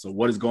with it. So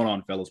what is going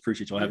on, fellas?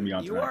 Appreciate y'all having me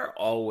on tonight. You are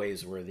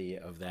always worthy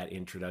of that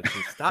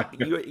introduction. Stop.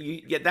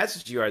 That's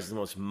what you are, as the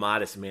most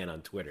modest man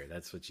on Twitter.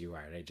 That's what you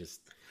are. And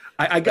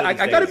I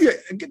gotta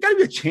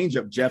be a change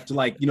up, Jeff, to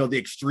the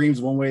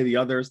extremes one way or the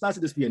other. It's not to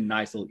just be a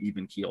nice little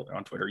even keel there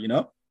on Twitter,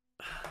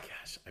 Oh,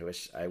 gosh,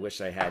 I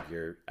wish I had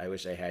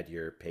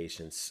your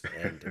patience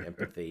and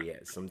empathy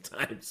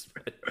sometimes.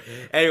 But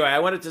anyway,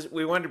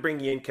 we wanted to bring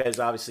you in because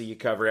obviously you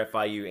cover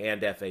FIU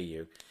and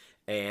FAU,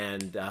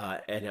 and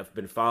have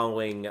been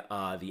following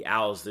the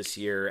Owls this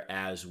year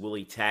as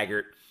Willie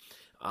Taggart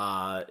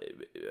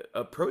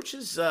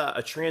approaches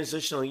a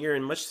transitional year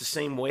in much the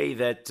same way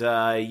that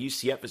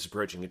UCF is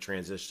approaching a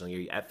transitional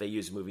year. FAU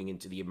is moving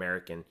into the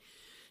American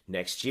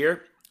next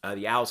year.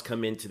 The Owls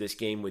come into this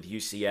game with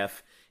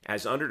UCF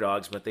as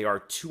underdogs, but they are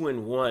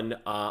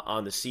 2-1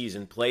 on the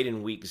season, played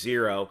in week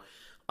 0.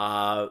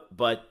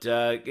 But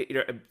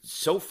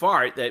so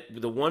far, that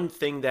the one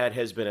thing that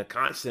has been a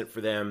constant for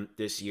them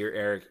this year,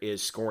 Eric,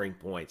 is scoring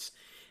points.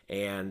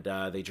 And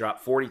they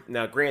dropped 40.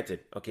 Now, granted,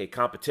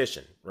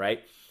 competition,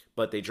 right?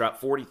 But they dropped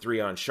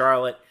 43 on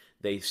Charlotte.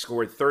 They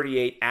scored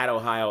 38 at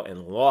Ohio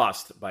and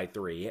lost by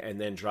 3,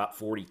 and then dropped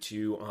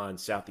 42 on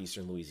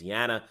Southeastern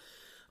Louisiana.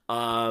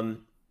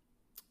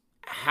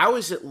 How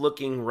is it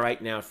looking right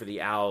now for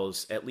the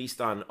Owls, at least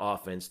on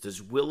offense?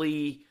 Does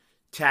Willie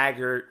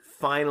Taggart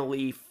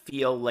finally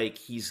feel like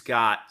he's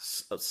got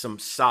some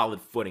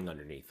solid footing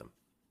underneath him?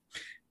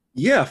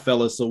 Yeah,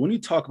 fellas. So when you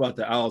talk about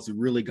the Owls, you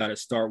really got to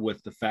start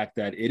with the fact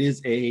that it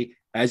is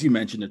as you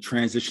mentioned, a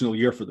transitional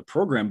year for the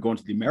program going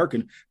to the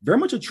American, very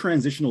much a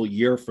transitional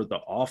year for the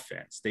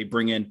offense. They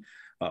bring in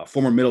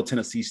former Middle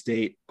Tennessee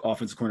State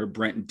offensive coordinator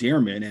Brent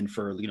Dearmon. And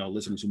for,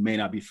 listeners who may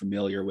not be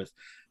familiar with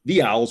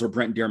the Owls or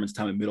Brent Dearmon's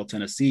time in Middle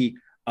Tennessee,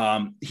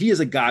 he is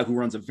a guy who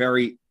runs a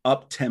very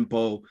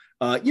up-tempo,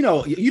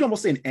 you'd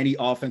almost say in any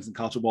offense in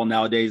college football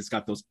nowadays, it's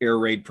got those air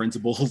raid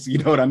principles. You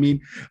know what I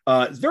mean?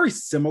 It's very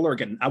similar.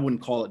 Again, I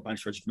wouldn't call it by any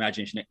stretch of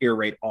imagination an air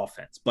raid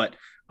offense, but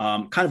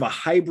kind of a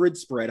hybrid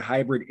spread,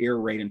 hybrid air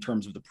raid in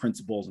terms of the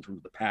principles, in terms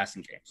of the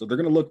passing game. So they're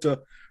going to look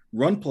to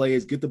run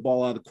plays, get the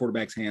ball out of the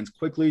quarterback's hands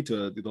quickly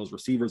to those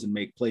receivers and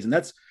make plays. And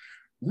that's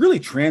really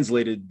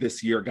translated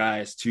this year,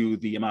 guys, to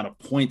the amount of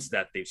points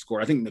that they've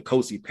scored. I think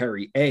N'Kosi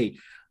Perry,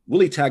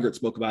 Willie Taggart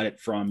spoke about it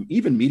from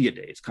even media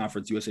days,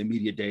 Conference USA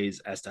media days,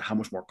 as to how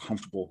much more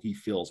comfortable he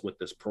feels with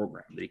this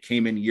program. They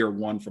came in year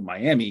one from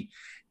Miami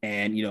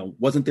and,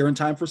 wasn't there in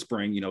time for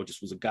spring,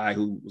 just was a guy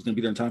who was going to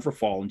be there in time for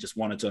fall and just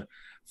wanted to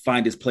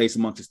find his place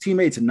amongst his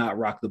teammates and not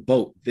rock the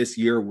boat. This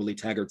year, Willie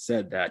Taggart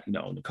said that,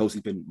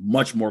 N'Kosi's been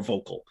much more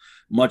vocal,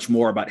 much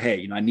more about,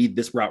 hey, I need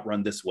this route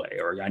run this way,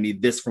 or I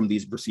need this from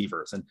these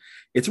receivers. And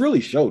it's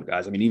really showed,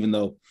 guys. I mean, even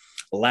though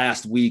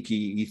last week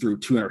he threw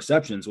 2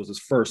 interceptions, was his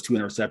first 2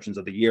 interceptions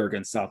of the year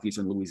against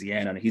Southeastern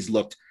Louisiana, and he's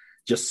looked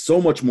just so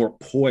much more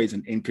poised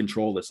and in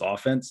control of this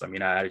offense. I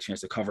mean, I had a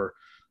chance to cover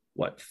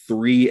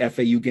 3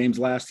 FAU games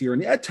last year,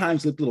 and at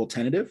times looked a little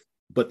tentative,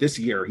 but this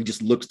year he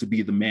just looks to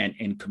be the man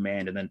in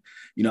command. And then,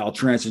 I'll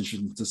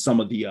transition to some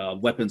of the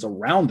weapons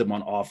around him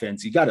on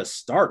offense. You got to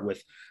start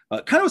with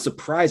kind of a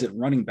surprise at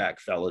running back,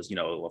 fellas.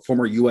 A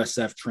former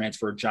USF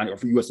transfer,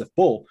 USF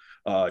Bull,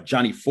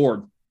 Johnny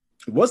Ford,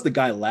 was the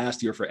guy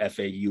last year for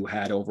FAU,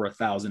 had over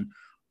 1,000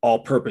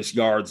 all-purpose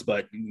yards,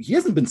 but he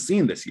hasn't been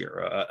seen this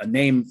year. A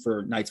name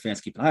for Knights fans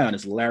to keep an eye on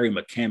is Larry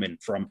McCammon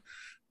from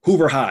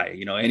Hoover High.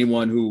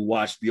 Anyone who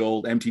watched the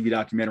old MTV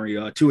documentary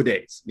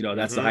 2-A-Days,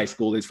 that's the high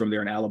school. He's from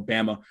there in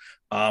Alabama.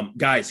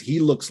 Guys, he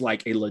looks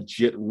like a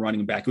legit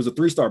running back. He was a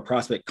 3-star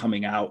prospect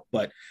coming out,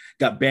 but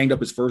got banged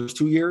up his first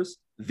 2 years.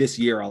 This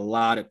year, a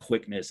lot of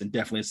quickness, and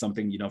definitely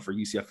something, for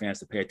UCF fans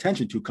to pay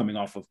attention to coming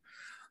off of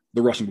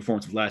the rushing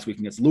performance of last week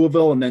against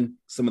Louisville. And then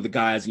some of the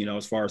guys,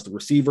 as far as the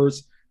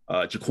receivers,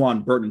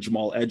 Jaquan Burton and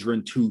Jamal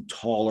Edgerrin, 2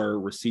 taller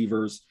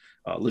receivers,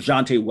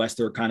 LeJante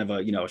Wester, kind of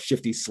a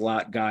shifty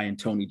slot guy, and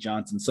Tony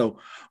Johnson. So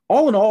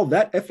all in all,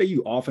 that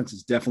FAU offense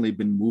has definitely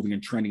been moving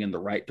and trending in the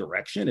right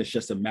direction. It's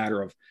just a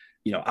matter of,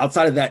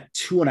 outside of that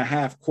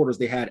 2.5 quarters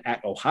they had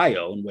at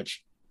Ohio, in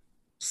which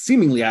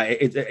seemingly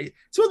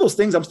it's one of those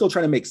things I'm still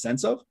trying to make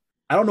sense of.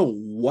 I don't know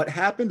what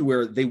happened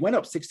where they went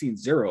up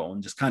 16-0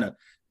 and just kind of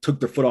took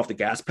their foot off the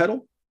gas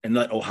pedal and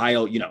let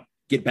Ohio,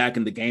 get back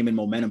in the game and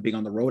momentum being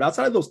on the road.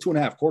 Outside of those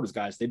 2.5 quarters,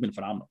 guys, they've been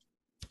phenomenal.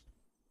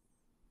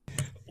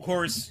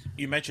 Horace,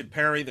 you mentioned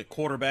Perry, the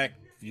quarterback,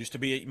 used to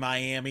be at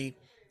Miami.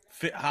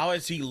 How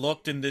has he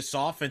looked in this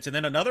offense? And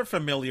then another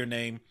familiar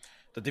name,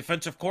 the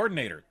defensive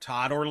coordinator,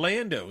 Todd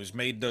Orlando, has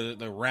made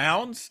the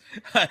rounds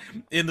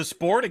in the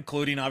sport,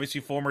 including obviously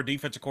former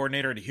defensive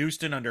coordinator at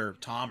Houston under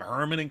Tom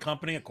Herman and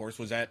company, of course,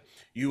 was at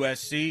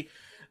USC.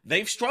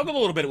 They've struggled a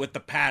little bit with the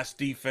pass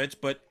defense,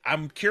 but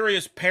I'm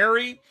curious,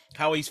 Perry,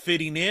 how he's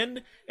fitting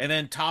in, and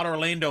then Todd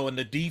Orlando and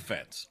the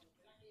defense.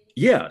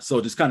 Yeah,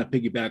 so just kind of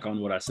piggyback on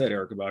what I said,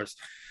 Eric, about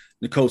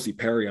N'Kosi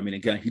Perry. I mean,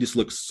 again, he just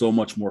looks so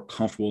much more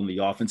comfortable in the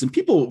offense. And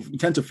people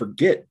tend to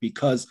forget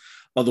because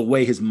of the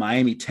way his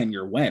Miami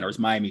tenure went, or his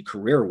Miami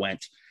career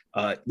went.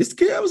 This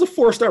kid was a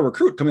 4-star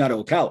recruit coming out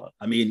of Ocala.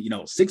 I mean,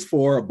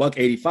 6'4",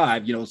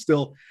 $185,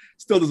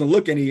 still doesn't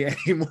look any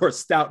more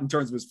stout in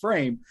terms of his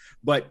frame,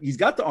 but he's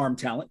got the arm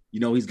talent.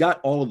 He's got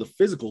all of the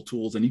physical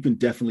tools, and you can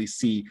definitely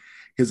see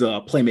his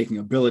playmaking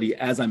ability,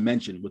 as I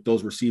mentioned, with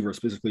those receivers,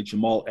 specifically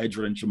Jamal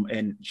Edgerrin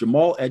and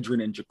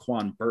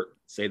Jaquan Burton.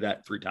 Say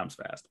that 3 times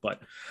fast,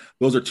 but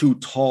those are 2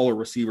 taller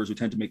receivers who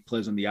tend to make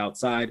plays on the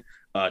outside.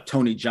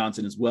 Tony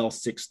Johnson as well,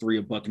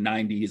 6'3",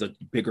 $190. He's a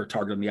bigger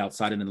target on the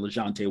outside. And then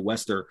LeJante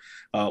Wester.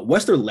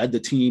 Wester led the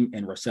team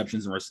in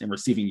receptions and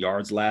receiving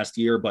yards last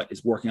year, but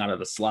is working out of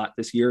the slot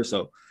this year.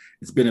 So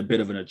it's been a bit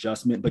of an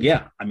adjustment. But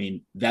yeah, I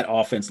mean, that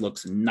offense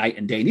looks night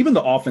and day. And even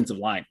the offensive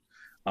line,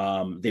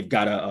 they've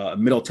got a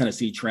Middle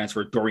Tennessee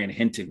transfer, Dorian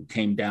Hinton, who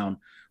came down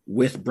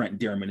with Brent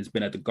Dearmon, has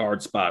been at the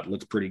guard spot,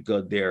 looks pretty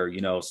good there,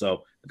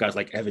 so guys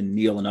like Evan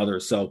Neal and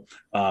others. So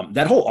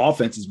that whole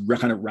offense is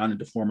kind of rounded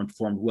to form and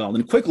performed well. And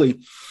then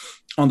quickly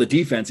on the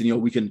defense,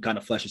 and, we can kind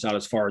of flesh this out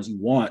as far as you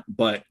want,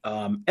 but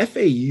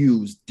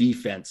FAU's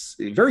defense,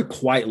 very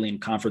quietly in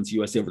Conference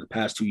USA over the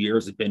past 2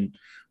 years, has been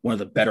one of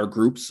the better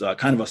groups,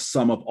 kind of a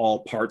sum of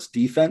all parts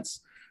defense.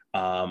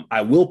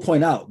 I will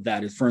point out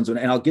that as Ferns, and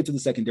I'll get to the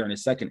secondary in a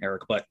second,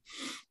 Eric, but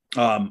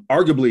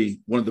arguably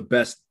one of the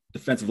best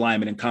defensive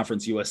lineman in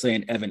Conference USA,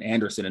 and Evan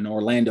Anderson, an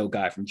Orlando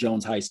guy from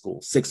Jones High School,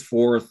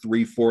 6'4",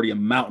 340, a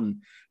mountain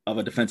of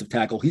a defensive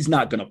tackle. He's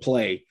not going to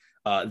play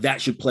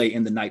that should play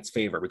in the Knights'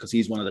 favor because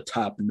he's one of the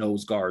top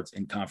nose guards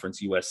in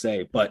Conference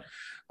USA. But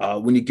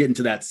when you get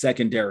into that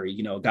secondary,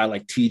 a guy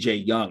like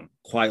TJ Young,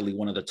 quietly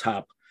one of the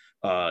top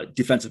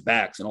defensive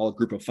backs in all of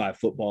Group of Five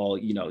football,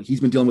 he's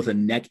been dealing with a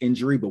neck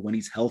injury, but when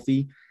he's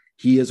healthy,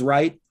 he is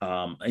right.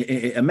 A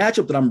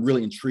matchup that I'm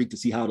really intrigued to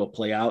see how it'll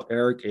play out,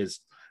 Eric, is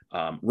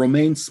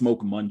Romaine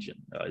Smoke Mungeon.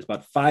 He's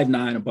about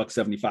 5'9",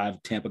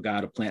 $175, Tampa guy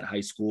out of Plant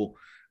High School.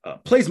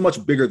 Plays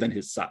much bigger than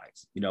his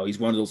size. He's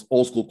one of those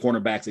old school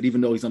cornerbacks that,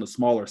 even though he's on the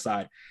smaller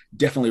side,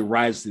 definitely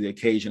rises to the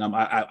occasion.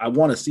 I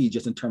want to see,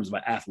 just in terms of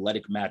an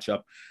athletic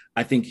matchup,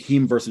 I think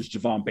him versus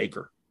Javon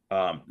Baker.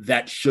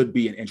 That should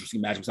be an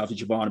interesting matchup.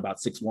 Obviously, Javon, about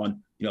 6'1",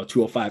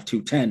 205,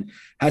 210,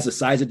 has a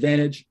size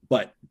advantage,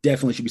 but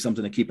definitely should be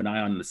something to keep an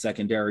eye on in the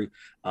secondary.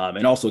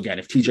 And also, again,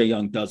 if TJ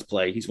Young does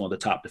play, he's one of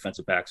the top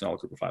defensive backs in all of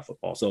Group of Five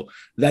football. So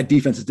that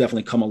defense has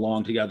definitely come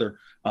along together,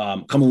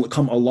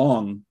 come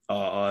along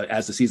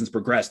as the season's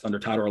progressed under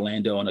Todd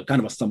Orlando, and a kind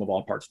of a sum of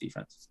all parts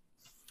defense.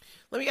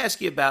 Let me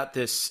ask you about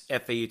this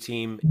FAU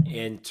team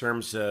in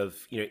terms of,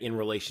 in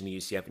relation to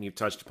UCF, and you've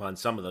touched upon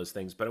some of those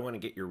things, but I want to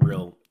get your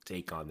real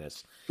take on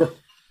this. Sure.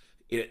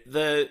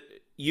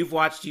 You've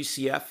watched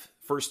UCF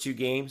first two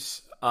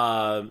games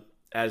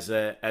as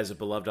a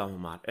beloved alma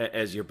mater,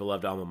 as your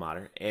beloved alma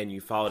mater, and you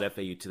followed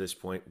FAU to this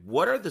point.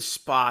 What are the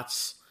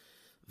spots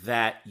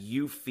that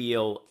you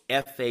feel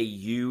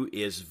FAU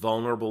is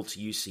vulnerable to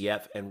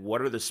UCF, and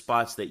what are the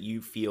spots that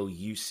you feel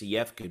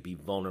UCF could be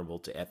vulnerable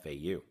to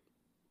FAU?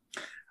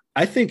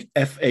 I think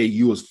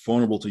FAU is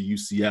vulnerable to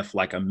UCF,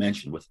 like I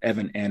mentioned, with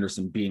Evan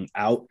Anderson being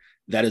out.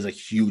 That is a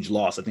huge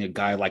loss. I think a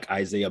guy like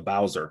Isaiah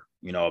Bowser,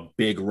 a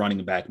big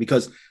running back,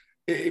 because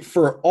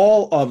for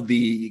all of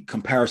the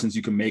comparisons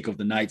you can make of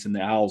the Knights and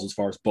the Owls, as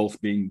far as both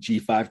being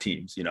G5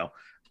 teams,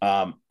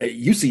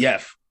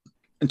 UCF,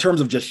 in terms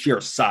of just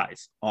sheer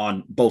size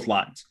on both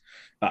lines.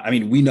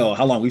 We know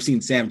how long we've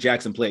seen Sam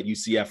Jackson play at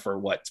UCF for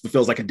what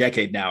feels like a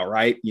decade now,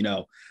 right?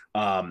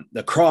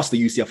 Across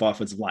the UCF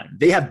offensive line,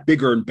 they have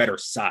bigger and better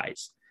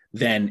size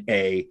than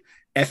a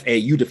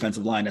FAU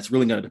defensive line. That's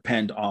really going to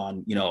depend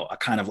on, a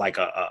kind of like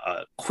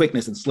a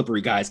quickness and slippery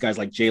guys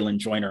like Jalen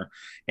Joyner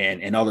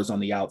and others on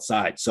the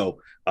outside.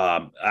 So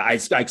I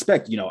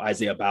expect,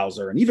 Isaiah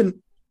Bowser and even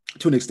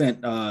to an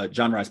extent,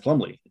 John Rice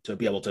Plumlee to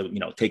be able to,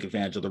 take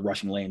advantage of the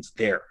rushing lanes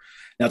there.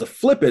 Now to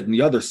flip it on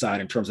the other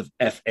side in terms of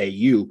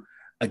FAU,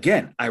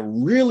 again, I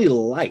really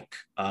like,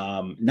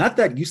 not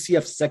that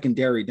UCF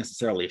secondary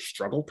necessarily a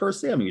struggle per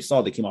se. We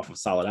saw they came off of a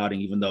solid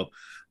outing, even though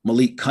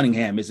Malik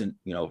Cunningham isn't,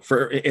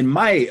 in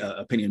my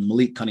opinion,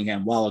 Malik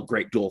Cunningham, while a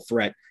great dual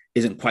threat,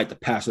 isn't quite the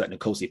passer that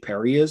N'Kosi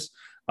Perry is.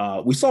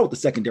 We saw what the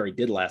secondary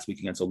did last week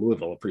against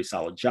Louisville, a pretty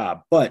solid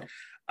job. But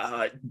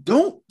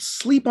don't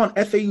sleep on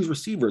FAU's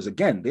receivers.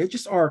 Again, they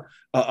just are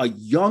a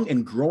young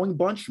and growing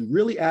bunch,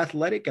 really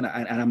athletic. And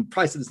I'm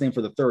probably saying this name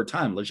for the third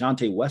time,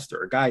 LeJante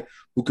Wester, a guy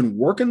who can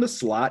work in the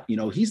slot.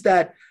 He's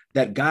that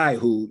guy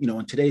who,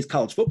 in today's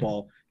college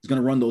football is going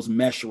to run those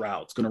mesh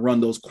routes, going to run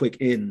those quick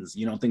ins,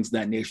 things of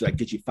that nature that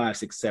get you 5,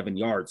 6, 7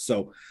 yards.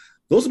 So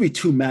those will be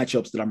two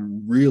matchups that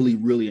I'm really,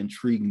 really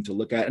intriguing to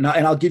look at. And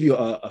I'll give you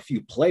a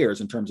few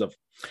players in terms of,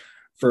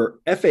 for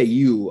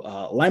FAU,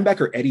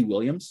 linebacker Eddie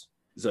Williams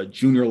is a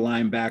junior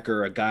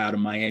linebacker, a guy out of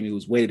Miami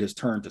who's waited his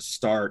turn to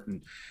start.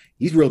 And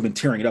he's really been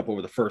tearing it up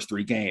over the first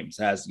 3 games,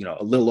 has,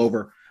 a little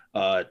over,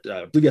 I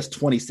believe he has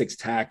 26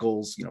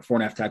 tackles,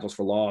 4.5 tackles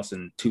for loss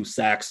and 2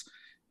 sacks.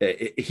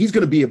 He's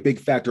going to be a big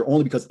factor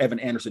only because Evan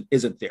Anderson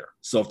isn't there.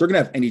 So if they're going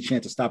to have any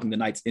chance of stopping the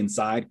Knights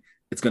inside,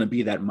 it's going to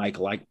be that Mike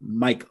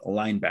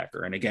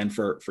linebacker. And again,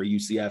 for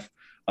UCF,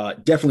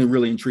 definitely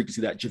really intrigued to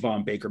see that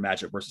Javon Baker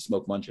matchup versus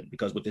Smoke Mungeon,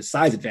 because with his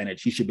size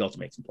advantage, he should be able to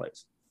make some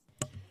plays.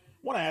 I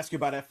want to ask you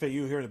about FAU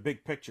here in the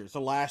big picture.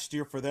 So last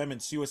year for them in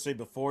CUSA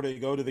before they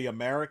go to the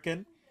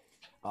American,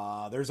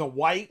 there's a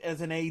White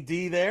as an AD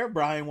there,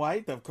 Brian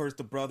White, of course,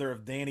 the brother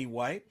of Danny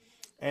White.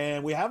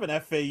 And we have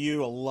an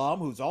FAU alum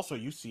who's also a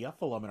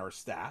UCF alum in our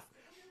staff.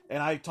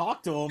 And I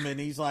talked to him, and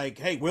he's like,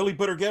 hey, Willie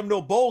better get him to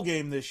a bowl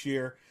game this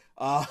year.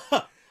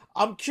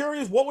 I'm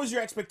curious, what was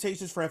your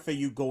expectations for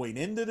FAU going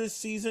into this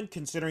season,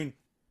 considering,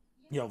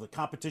 the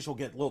competition will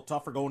get a little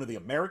tougher going to the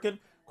American?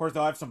 Of course,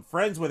 they'll have some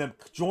friends with him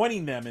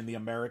joining them in the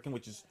American,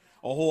 which is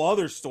a whole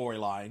other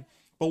storyline.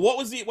 But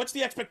what's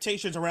the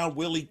expectations around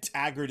Willie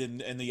Taggart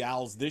and the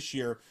Owls this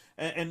year?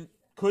 And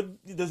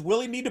does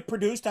Willie need to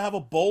produce to have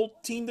a bowl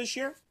team this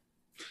year?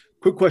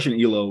 Quick question,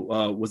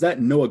 Elo. Was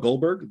that Noah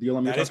Goldberg? The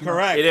alum? That is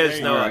correct. It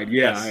is Noah. Right,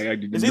 yeah.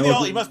 Yes.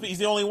 He's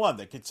the only one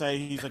that could say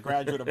he's a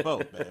graduate of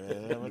both.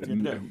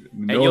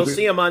 And you'll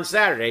see him on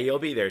Saturday. You'll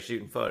be there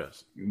shooting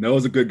photos.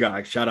 Noah's a good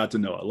guy. Shout out to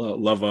Noah.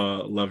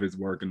 Love his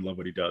work and love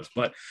what he does.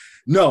 But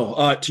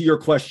no, to your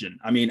question,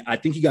 I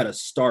think you got to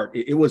start.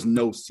 It was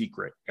no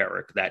secret,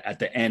 Eric, that at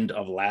the end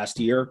of last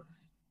year,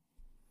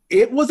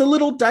 it was a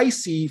little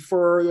dicey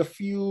for a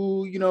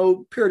few,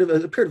 period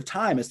of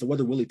time as to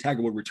whether Willie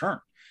Taggart would return,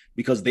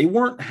 because they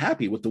weren't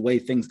happy with the way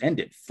things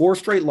ended. 4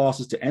 straight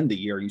losses to end the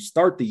year. You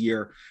start the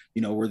year,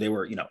 where they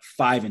were,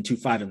 5-2,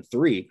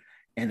 5-3.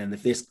 and then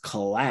this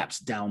collapse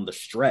down the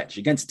stretch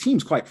against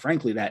teams, quite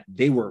frankly, that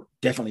they were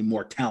definitely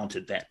more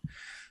talented than.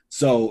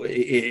 So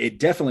it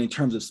definitely, in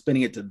terms of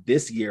spinning it to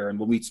this year, and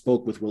when we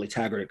spoke with Willie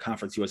Taggart at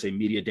Conference USA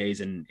Media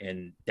Days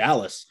in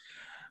Dallas,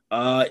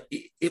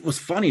 it was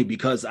funny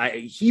because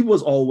he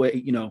was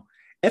always,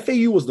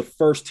 FAU was the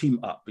first team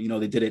up.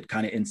 They did it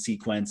kind of in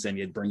sequence, and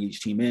you'd bring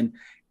each team in.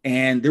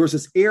 And there was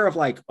this air of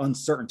like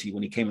uncertainty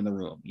when he came in the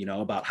room,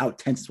 about how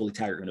tense is Willie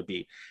Taggart going to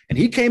be. And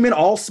he came in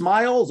all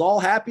smiles, all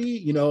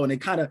happy, and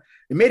it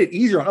made it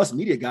easier on us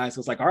media guys. So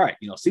it's like, all right,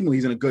 seemingly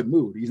he's in a good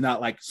mood. He's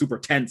not like super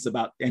tense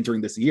about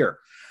entering this year.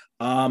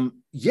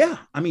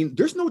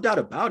 There's no doubt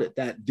about it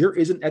that there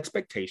is an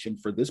expectation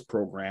for this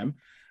program,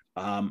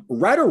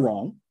 right or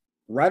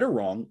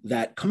wrong,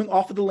 that coming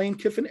off of the Lane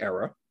Kiffin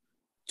era,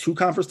 2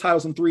 conference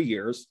titles in 3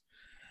 years.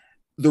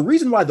 The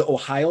reason why the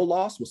Ohio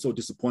loss was so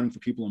disappointing for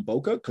people in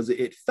Boca, because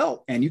it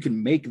felt, and you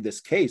can make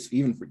this case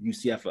even for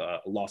UCF,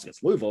 a loss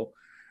against Louisville,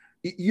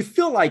 you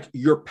feel like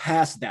you're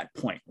past that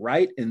point,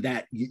 right? And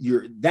that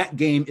that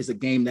game is a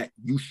game that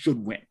you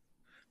should win.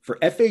 For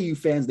FAU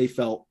fans, they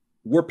felt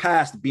we're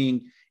past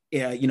being,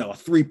 a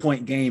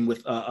 3-point game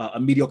with a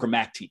mediocre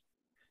MAC team.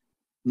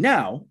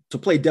 Now, to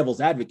play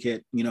devil's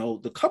advocate,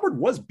 the cupboard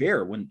was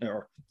bare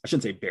or I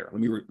shouldn't say bare.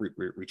 Let me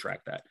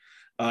retract that.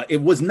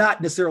 It was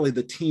not necessarily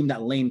the team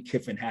that Lane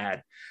Kiffin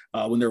had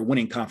when they were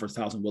winning conference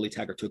titles and Willie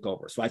Taggart took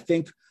over. So I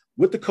think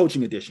with the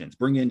coaching additions,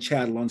 bring in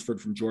Chad Lunsford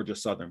from Georgia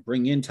Southern,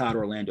 bring in Todd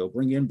Orlando,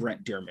 bring in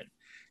Brent Dearman.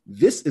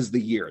 This is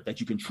the year that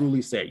you can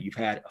truly say you've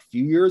had a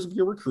few years of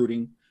your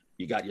recruiting.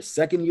 You got your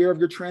second year of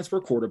your transfer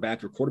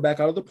quarterback, your quarterback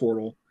out of the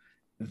portal.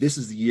 This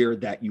is the year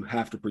that you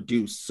have to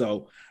produce.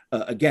 So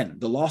again,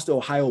 the loss to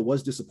Ohio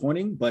was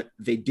disappointing, but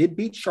they did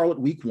beat Charlotte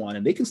week 1,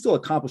 and they can still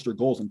accomplish their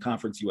goals in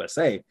Conference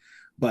USA.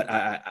 But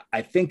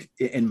I think,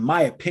 in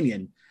my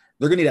opinion,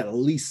 they're going to need at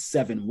least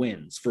 7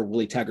 wins for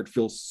Willie Taggart to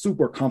feel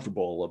super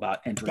comfortable about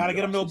entering. Got to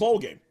get him to a bowl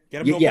game.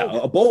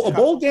 A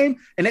bowl game.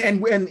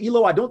 And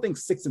Elo, I don't think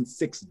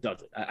 6-6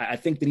 does it. I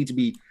think they need to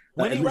be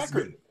winning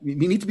record. We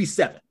need to be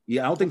 7.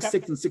 Yeah, I don't think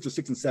 6-6 or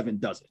 6-7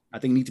 does it. I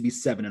think it needs to be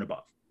 7 and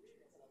above.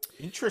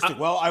 Interesting.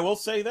 Well, I will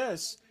say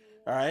this.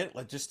 All right,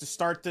 just to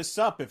start this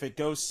up, if it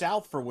goes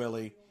south for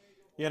Willie,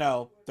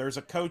 there's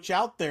a coach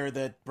out there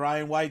that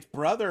Brian White's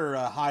brother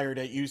hired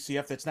at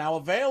UCF that's now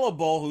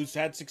available, who's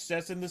had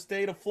success in the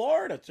state of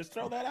Florida. Just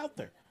throw that out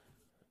there.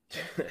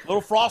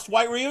 Little Frost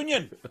White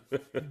reunion,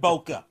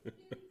 Boca.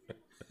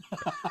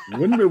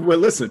 Well,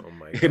 listen,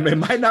 it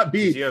might not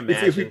be.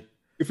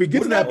 If we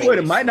get to that point,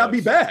 it might not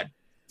be bad.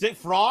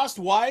 Frost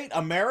White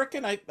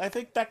American. I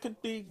think that could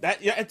be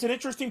that. Yeah, it's an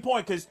interesting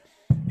point because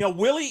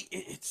Willie.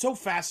 It's so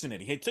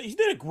fascinating. He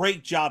did a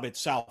great job at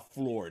South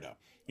Florida.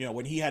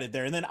 When he had it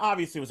there. And then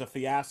obviously it was a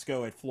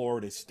fiasco at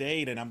Florida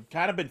State. And I'm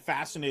kind of been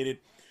fascinated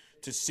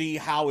to see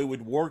how it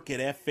would work at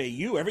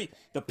FAU.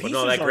 The pieces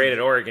not that great at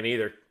Oregon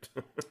either.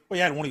 Well,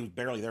 yeah, when he was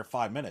barely there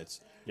 5 minutes.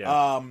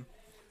 Yeah.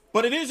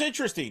 But it is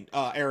interesting,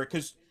 Eric,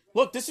 because,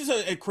 look, this is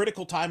a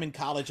critical time in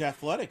college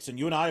athletics. And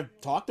you and I have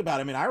talked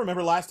about it. I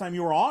remember last time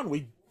you were on,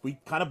 we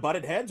kind of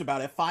butted heads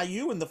about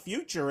FIU in the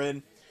future.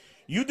 And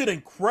you did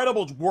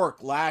incredible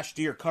work last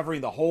year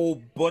covering the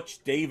whole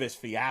Butch Davis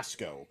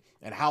fiasco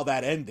and how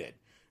that ended.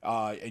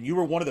 And you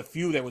were one of the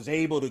few that was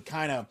able to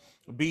kind of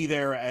be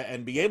there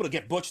and be able to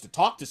get Butch to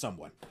talk to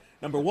someone,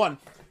 number one.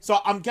 So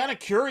I'm kind of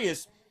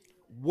curious,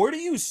 where do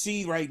you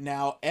see right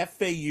now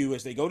FAU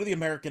as they go to the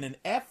American and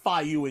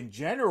FIU in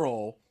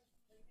general,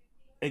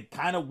 and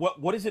kind of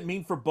what does it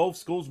mean for both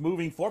schools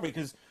moving forward?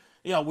 Because,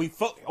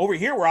 over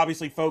here we're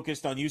obviously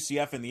focused on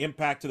UCF and the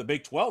impact to the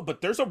Big 12, but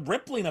there's a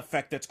rippling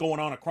effect that's going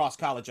on across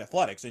college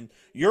athletics. And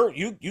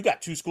you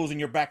got 2 schools in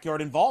your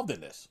backyard involved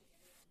in this.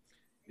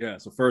 Yeah.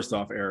 So first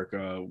off, Eric,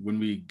 when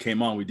we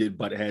came on, we did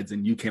butt heads,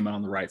 and you came out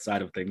on the right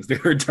side of things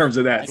there in terms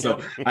of that. So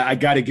I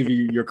got to give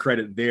you your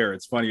credit there.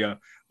 It's funny. A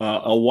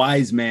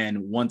wise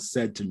man once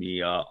said to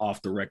me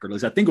off the record, at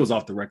least I think it was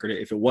off the record.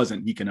 If it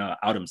wasn't, he can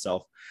out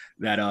himself,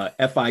 that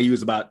FIU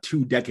is about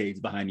 2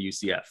 decades behind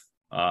UCF.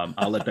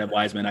 I'll let that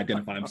wise man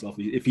identify himself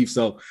if he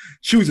so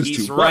chooses to.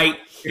 He's right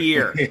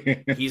here.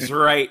 He's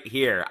right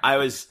here. I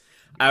was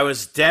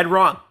dead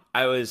wrong.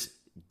 I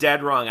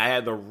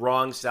had the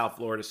wrong South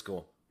Florida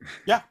school.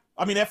 Yeah,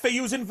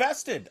 FAU's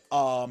invested.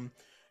 That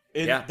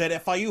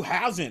FIU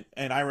hasn't,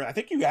 and I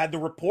think you had the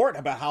report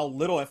about how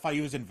little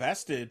FIU is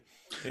invested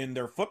in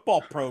their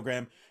football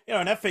program.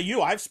 And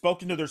FAU, I've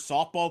spoken to their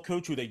softball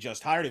coach who they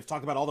just hired. They've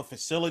talked about all the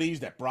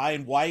facilities that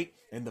Brian White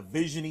and the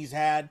vision he's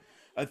had,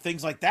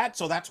 things like that.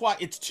 So that's why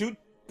it's 2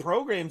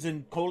 programs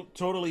in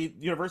totally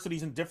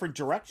universities in different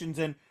directions,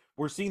 and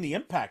we're seeing the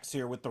impacts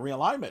here with the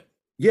realignment.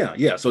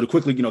 Yeah. So to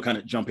quickly, kind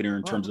of jump in here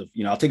in terms of,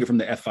 I'll take it from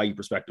the FIU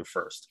perspective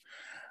first.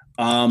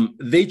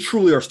 They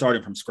truly are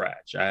starting from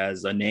scratch.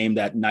 As a name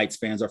that Knights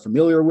fans are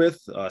familiar with,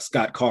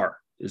 Scott Carr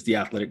is the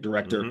athletic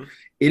director. Mm-hmm.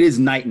 It is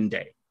night and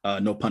day,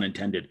 no pun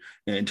intended,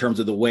 in terms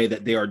of the way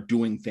that they are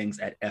doing things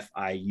at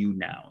FIU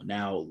now.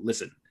 Now,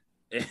 listen,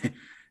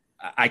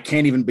 I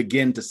can't even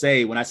begin to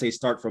say, when I say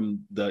start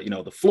from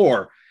the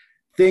floor,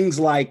 things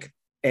like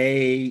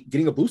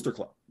getting a booster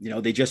club.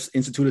 They just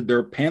instituted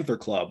their Panther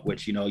Club,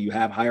 which, you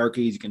have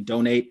hierarchies, you can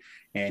donate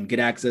and get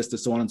access to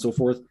so on and so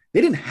forth.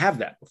 They didn't have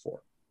that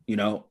before,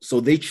 so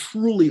they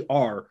truly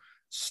are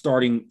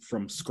starting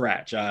from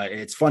scratch.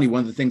 It's funny.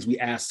 One of the things we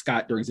asked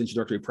Scott during his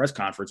introductory press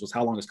conference was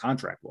how long his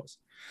contract was.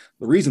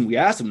 The reason we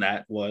asked him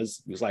that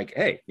was, he was like,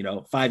 hey,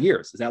 5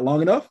 years, is that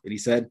long enough? And he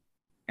said,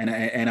 and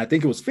I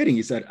think it was fitting.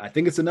 He said, I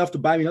think it's enough to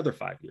buy me another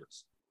 5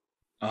 years.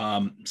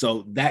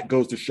 So that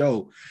goes to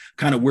show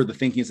kind of where the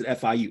thinking is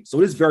at FIU. So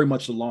it is very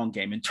much the long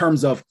game. In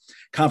terms of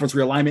conference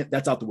realignment,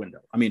 that's out the window.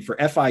 I mean, for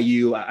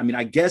FIU,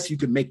 I guess you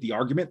could make the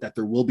argument that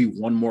there will be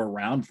one more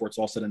round before it's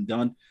all said and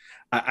done.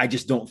 I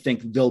just don't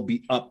think they'll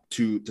be up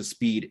to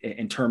speed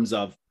in terms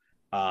of,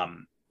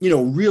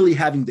 really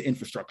having the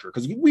infrastructure.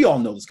 Because we all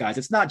know this, guys.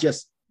 It's not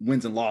just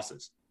wins and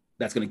losses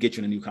that's going to get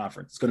you in a new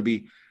conference. It's going to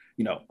be,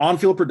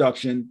 on-field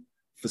production,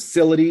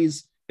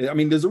 facilities. I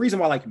mean, there's a reason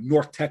why like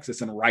North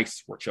Texas and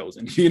Rice were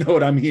chosen. You know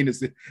what I mean?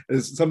 Is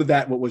some of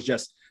that what was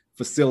just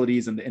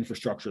facilities and the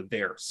infrastructure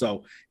there.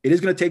 So it is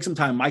going to take some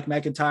time. Mike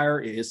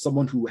McIntyre is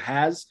someone who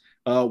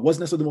wasn't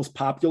necessarily the most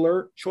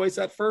popular choice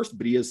at first,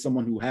 but he is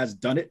someone who has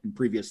done it in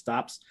previous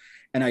stops.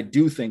 And I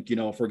do think,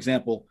 for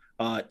example,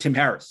 Tim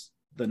Harris,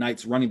 the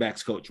Knights running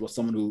backs coach, was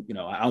someone who,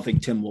 I don't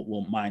think Tim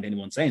will mind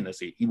anyone saying this.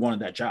 He wanted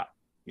that job.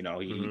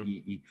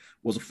 He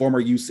was a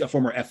former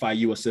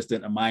FIU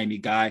assistant, a Miami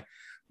guy.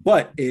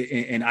 But,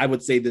 and I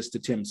would say this to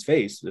Tim's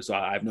face, so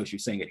I have no issue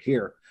saying it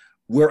here,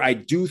 where I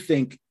do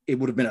think it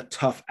would have been a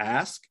tough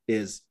ask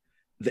is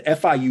the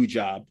FIU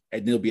job,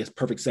 and it'll be a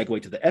perfect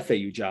segue to the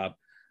FAU job.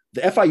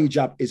 The FIU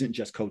job isn't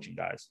just coaching,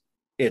 guys.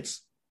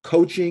 It's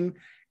coaching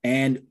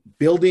and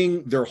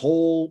building their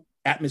whole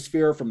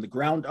atmosphere from the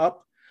ground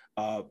up,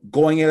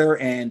 going there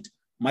and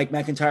Mike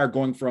McIntyre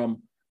going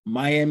from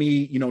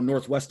Miami,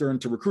 Northwestern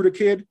to recruit a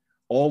kid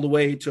all the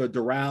way to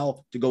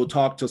Doral to go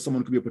talk to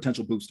someone who could be a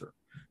potential booster.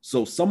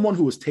 So someone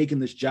who has taken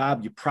this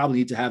job, you probably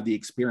need to have the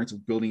experience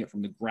of building it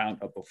from the ground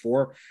up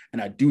before.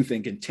 And I do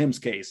think in Tim's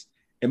case,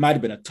 it might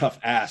have been a tough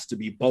ask to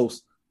be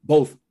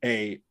both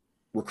a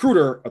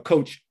recruiter, a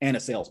coach, and a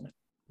salesman.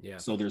 Yeah.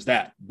 So there's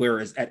that.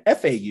 Whereas at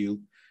FAU,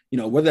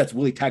 whether that's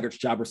Willie Taggart's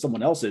job or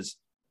someone else's,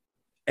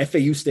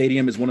 FAU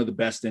Stadium is one of the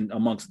best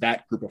amongst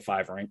that group of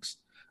 5 ranks.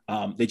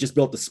 They just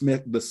built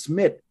the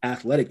Smith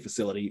Athletic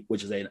Facility,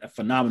 which is a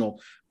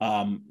phenomenal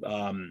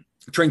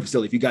training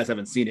facility. If you guys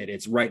haven't seen it,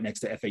 it's right next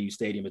to FAU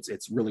Stadium.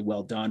 It's really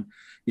well done.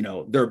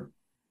 Their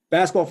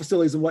basketball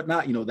facilities and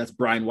whatnot, that's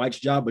Brian White's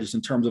job, but just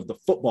in terms of the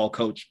football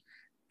coach,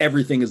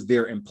 everything is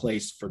there in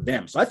place for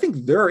them. So I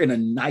think they're in a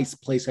nice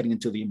place heading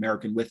into the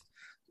American with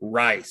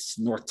Rice,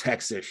 North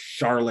Texas,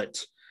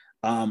 Charlotte.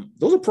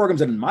 Those are programs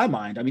that in my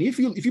mind, if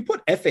you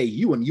put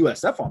FAU and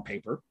USF on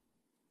paper,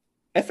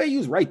 FAU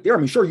is right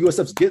there. Sure,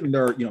 USF's getting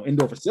their,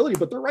 indoor facility,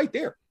 but they're right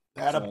there.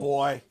 That a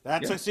boy.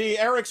 See,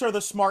 Eric's are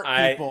the smart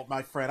people,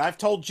 my friend. I've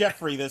told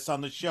Jeffrey this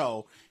on the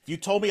show. If you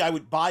told me I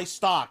would buy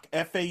stock,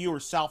 FAU or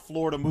South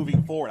Florida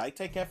moving forward, I'd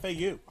take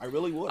FAU. I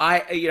really would.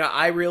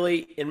 I really,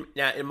 in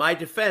my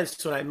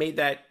defense,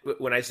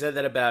 when I said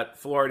that about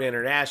Florida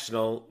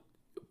International,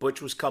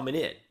 Butch was coming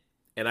in.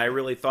 And I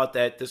really thought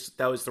that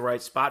was the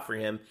right spot for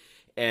him.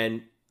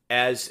 And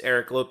as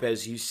Eric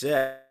Lopez, you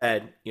said,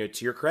 to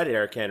your credit,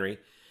 Eric Henry,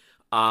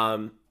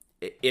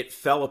 it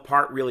fell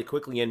apart really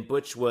quickly, and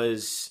Butch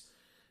was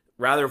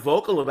rather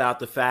vocal about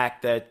the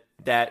fact that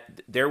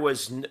there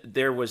was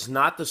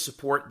not the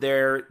support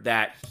there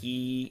that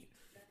he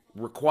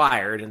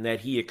required and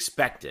that he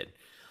expected.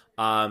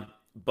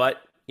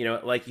 But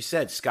like you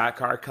said, Scott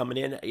Carr coming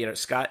in,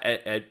 Scott,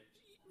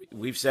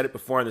 we've said it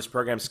before in this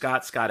program,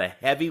 Scott's got a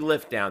heavy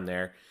lift down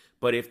there.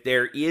 But if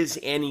there is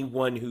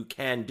anyone who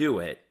can do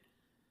it,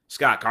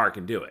 Scott Carr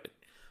can do it.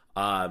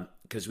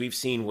 Because we've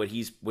seen what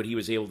he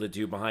was able to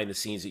do behind the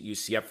scenes at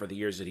UCF for the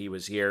years that he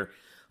was here.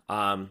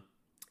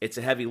 It's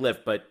a heavy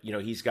lift, but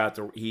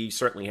he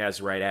certainly has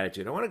the right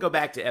attitude. I want to go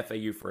back to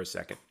FAU for a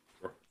second,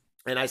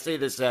 and I say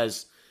this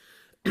as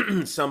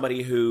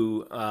somebody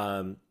who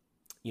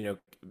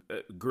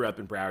grew up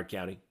in Broward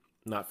County,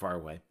 not far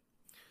away.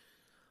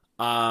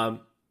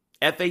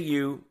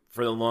 FAU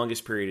for the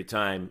longest period of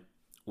time,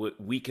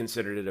 we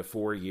considered it a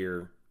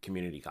 4-year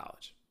community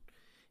college,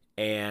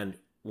 and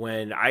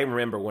when I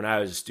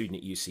was a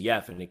student at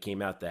UCF and it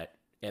came out that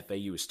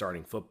FAU was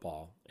starting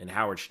football and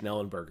Howard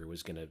Schnellenberger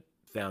was going to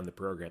found the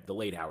program, the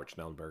late Howard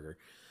Schnellenberger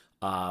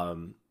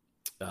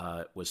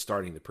was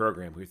starting the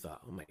program, we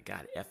thought, oh my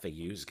God,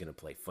 FAU is going to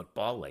play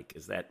football? Like,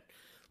 is that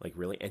like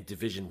really? And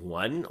Division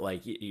I?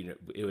 Like,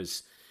 it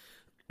was,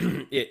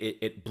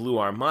 it blew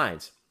our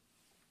minds.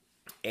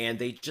 And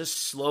they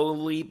just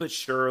slowly but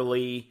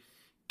surely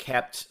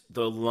kept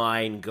the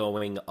line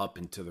going up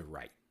and to the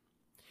right.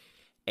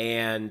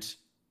 And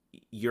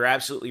you're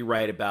absolutely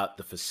right about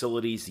the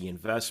facilities, the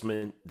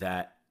investment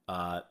that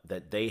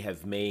they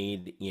have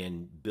made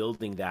in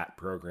building that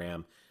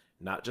program,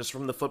 not just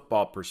from the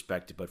football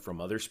perspective, but from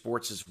other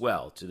sports as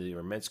well, to their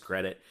immense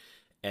credit.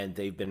 And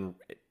they've been,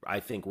 I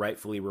think,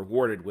 rightfully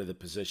rewarded with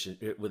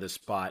a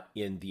spot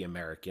in the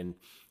American,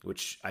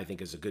 which I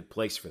think is a good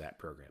place for that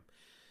program.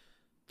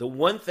 The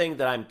one thing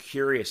that I'm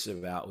curious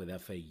about with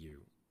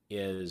FAU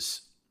is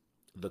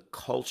the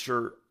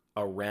culture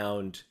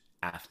around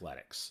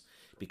athletics,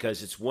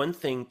 because it's one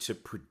thing to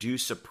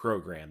produce a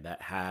program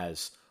that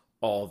has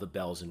all the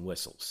bells and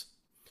whistles,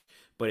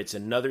 but it's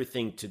another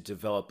thing to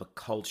develop a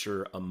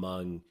culture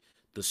among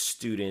the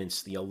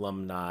students, the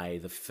alumni,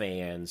 the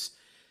fans.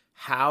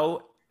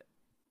 How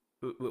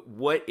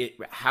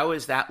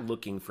is that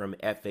looking from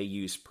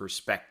FAU's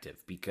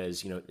perspective?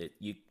 Because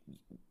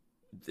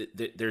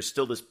there's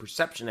still this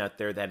perception out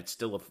there that it's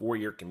still a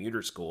 4-year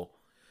commuter school,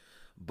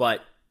 but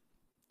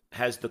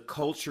has the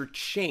culture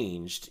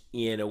changed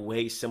in a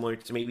way similar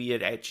to maybe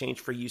it had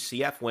changed for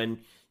UCF when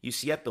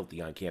UCF built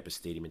the on-campus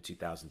stadium in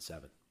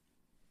 2007?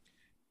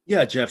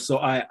 Yeah, Jeff. So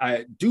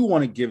I do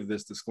want to give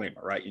this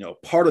disclaimer, right?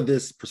 Part of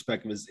this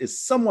perspective is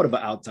somewhat of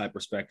an outside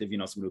perspective.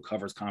 Someone who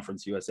covers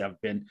Conference USA.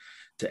 I've been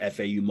to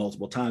FAU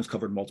multiple times,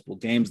 covered multiple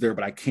games there,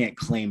 but I can't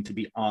claim to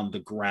be on the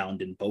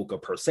ground in Boca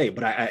per se.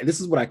 But this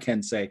is what I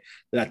can say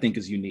that I think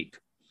is unique.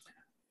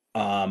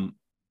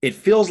 It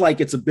feels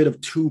like it's a bit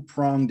of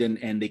two-pronged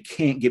and they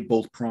can't get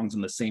both prongs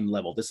on the same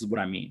level. This is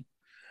what I mean.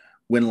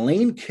 When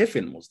Lane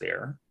Kiffin was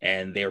there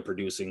and they were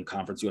producing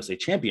Conference USA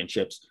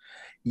championships,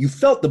 you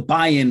felt the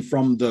buy-in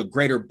from the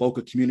greater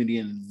Boca community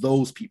and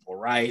those people,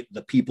 right?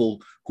 The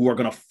people who are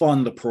going to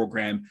fund the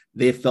program.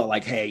 They felt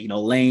like, hey,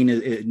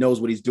 Lane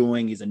knows what he's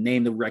doing. He's a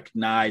name to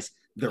recognize.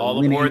 They're all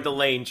winning. Aboard the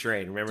Lane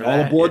train. Remember all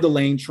that? Aboard the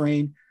Lane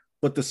train.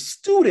 But the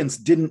students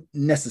didn't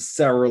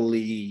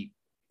necessarily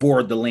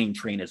board the Lane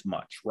train as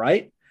much,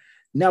 right?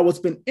 Now, what's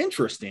been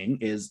interesting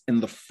is in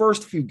the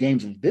first few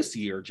games of this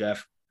year,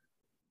 Jeff,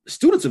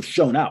 students have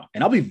shown out,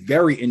 and I'll be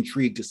very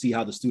intrigued to see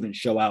how the students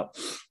show out,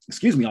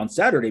 on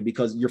Saturday,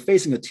 because you're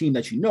facing a team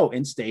that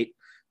in-state.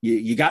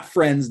 You got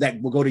friends that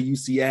will go to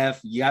UCF.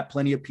 You got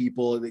plenty of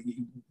people.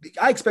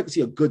 I expect to see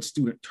a good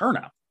student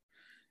turnout.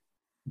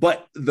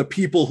 But the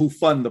people who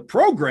fund the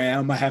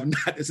program have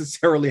not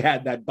necessarily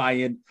had that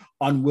buy-in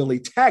on Willie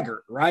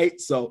Taggart, right?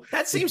 So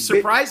that seems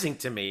surprising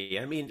to me.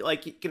 I mean,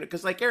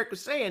 because like Eric was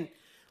saying,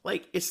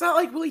 it's not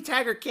like Willie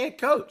Taggart can't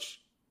coach.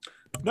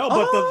 No,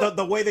 but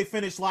the way they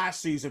finished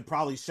last season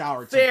probably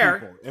soured some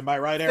people. Am I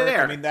right, Eric?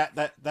 Fair. I mean,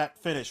 that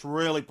finish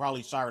really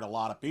probably soured a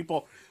lot of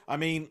people. I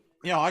mean,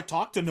 I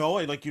talked to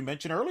Noah, like you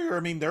mentioned earlier. I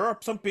mean, there are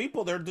some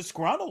people, they're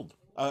disgruntled,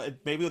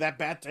 maybe with that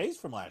bad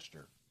taste from last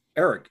year.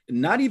 Eric,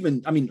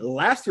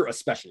 last year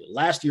especially.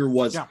 Last year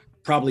was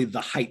probably the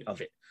height of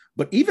it.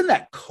 But even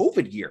that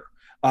COVID year,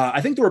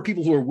 I think there were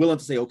people who were willing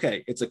to say,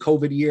 okay, it's a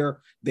COVID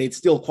year. They'd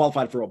still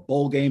qualified for a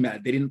bowl game.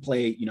 They didn't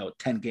play,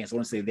 10 games. I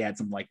want to say they had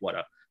something like,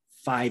 a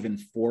 5-4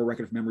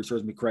 record, if memory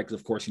serves me correct.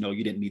 Because of course,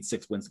 you didn't need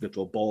 6 wins to get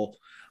to a bowl.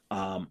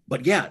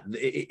 But yeah,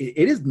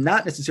 it has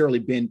not necessarily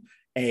been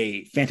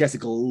a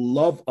fantastic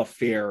love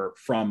affair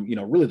from,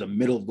 really the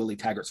middle of Willie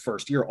Taggart's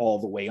first year all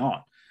the way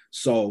on.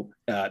 So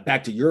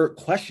back to your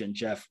question,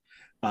 Jeff,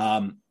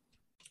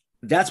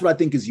 that's what I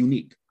think is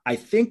unique. I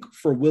think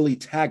for Willie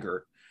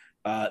Taggart,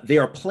 they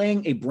are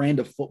playing a brand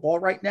of football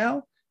right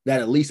now that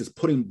at least is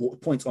putting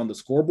points on the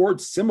scoreboard,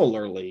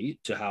 similarly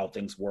to how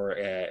things were,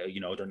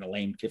 during the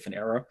Lane Kiffin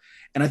era.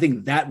 And I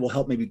think that will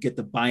help maybe get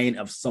the buy-in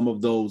of some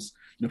of those,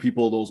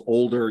 people, those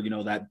older,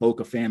 that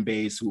Boca fan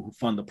base who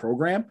fund the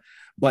program.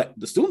 But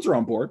the students are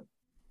on board.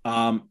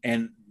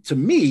 And to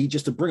me,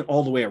 just to bring it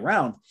all the way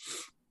around,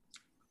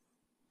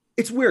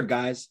 it's weird,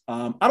 guys.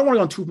 I don't want to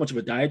go on too much of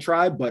a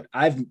diatribe, but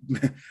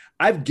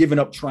I've given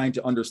up trying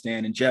to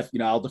understand. And Jeff,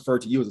 I'll defer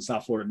to you as a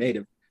South Florida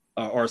native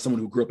or someone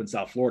who grew up in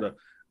South Florida.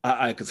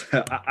 And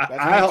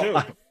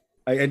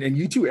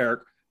you too,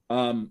 Eric.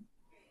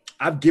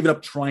 I've given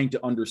up trying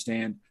to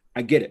understand.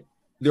 I get it.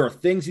 There are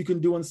things you can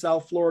do in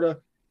South Florida.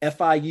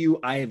 FIU,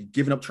 I have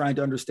given up trying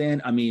to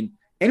understand. I mean,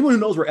 anyone who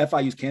knows where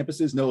FIU's campus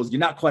is knows you're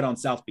not quite on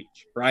South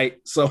Beach, right?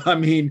 So,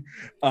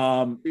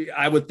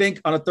 I would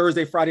think on a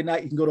Thursday, Friday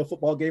night, you can go to a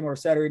football game or a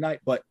Saturday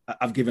night, but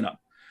I've given up.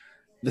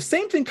 The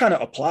same thing kind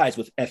of applies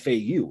with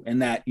FAU in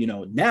that,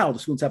 now the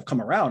students have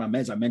come around,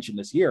 as I mentioned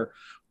this year,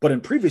 but in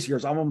previous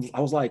years, I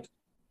was like,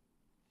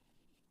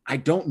 I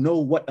don't know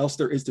what else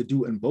there is to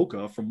do in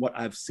Boca from what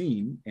I've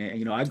seen.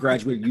 And, I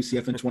graduated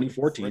UCF in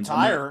 2014.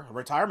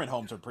 Retirement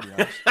homes are pretty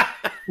nice.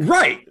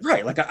 Right.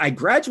 Like I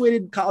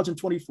graduated college in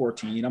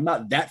 2014. I'm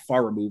not that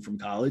far removed from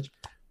college.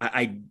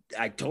 I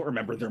don't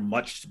remember there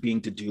much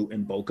being to do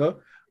in Boca.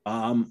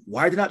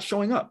 Why are they not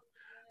showing up?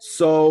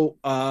 So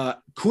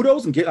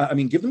kudos and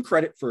give them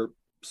credit for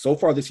so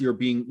far this year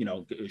being,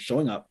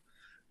 showing up.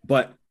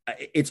 But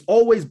it's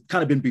always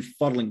kind of been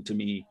befuddling to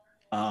me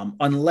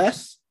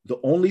unless the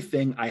only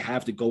thing I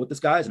have to go with this,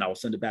 guys, and I will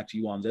send it back to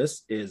you on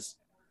this, is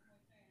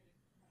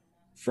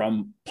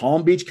from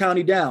Palm Beach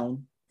County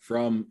down,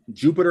 from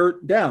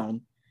Jupiter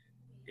down,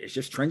 it's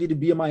just trendy to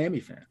be a Miami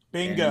fan.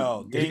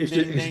 Bingo. Ding.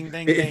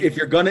 If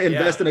you're going to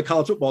invest in a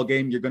college football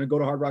game, you're going to go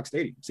to Hard Rock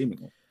Stadium,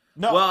 seemingly.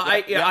 No, well,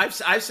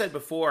 I've said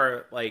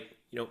before,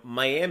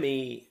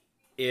 Miami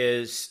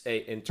is,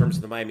 in terms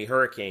of the Miami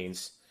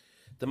Hurricanes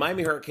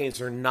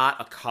are not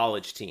a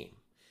college team.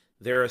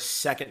 They're a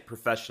second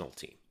professional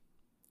team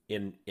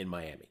in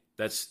Miami.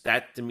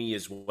 That to me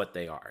is what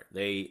they are.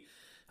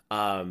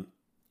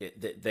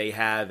 they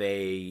have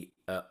a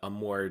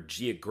more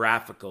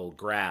geographical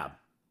grab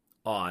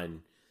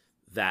on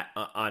that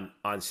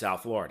on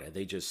South Florida.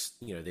 They just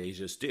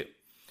do.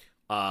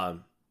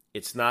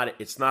 It's not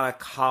a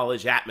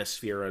college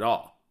atmosphere at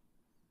all.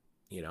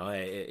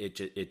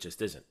 It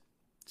just isn't.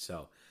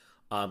 So,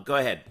 go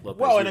ahead. Lopez,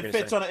 well, and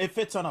it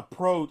fits on a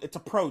pro. It's a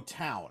pro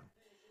town.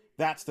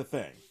 That's the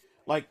thing.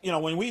 Like,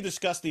 when we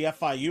discussed the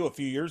FIU a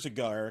few years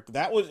ago, Eric,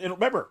 that was, and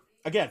remember,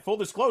 again, full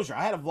disclosure,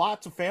 I had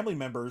lots of family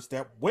members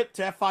that went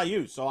to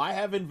FIU, so I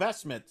have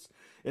investments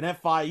in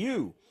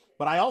FIU,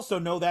 but I also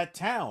know that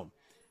town.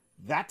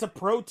 That's a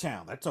pro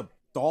town. That's a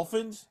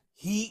Dolphins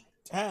Heat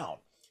town.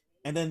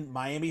 And then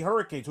Miami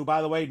Hurricanes, who,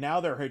 by the way, now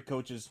their head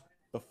coach is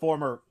the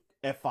former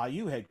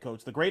FIU head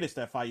coach, the greatest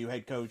FIU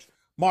head coach,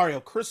 Mario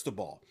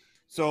Cristobal.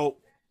 So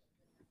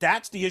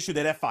that's the issue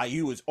that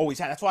FIU has always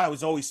had. That's why I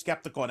was always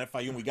skeptical on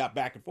FIU when we got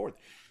back and forth.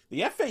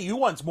 The FAU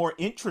one's more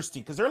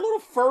interesting because they're a little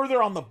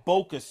further on the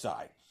Boca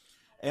side.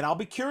 And I'll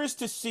be curious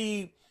to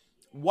see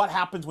what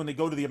happens when they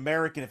go to the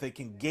American, if they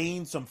can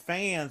gain some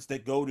fans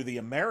that go to the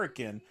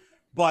American.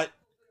 But,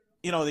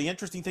 the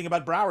interesting thing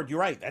about Broward, you're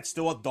right, that's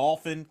still a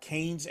Dolphin,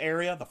 Canes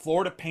area. The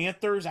Florida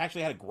Panthers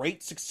actually had a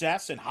great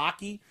success in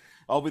hockey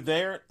over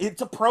there.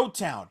 It's a pro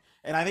town.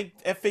 And I think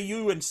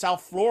FAU and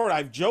South Florida,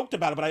 I've joked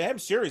about it, but I am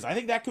serious. I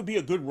think that could be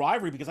a good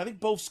rivalry because I think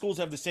both schools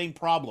have the same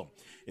problem.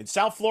 In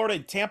South Florida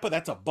and Tampa,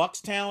 that's a Bucks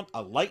town,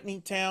 a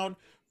Lightning town,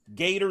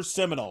 Gators,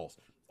 Seminoles.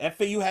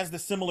 FAU has the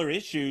similar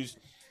issues,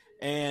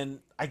 and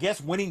I guess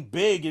winning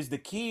big is the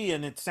key,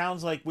 and it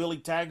sounds like Willie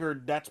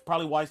Taggart, that's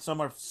probably why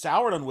some are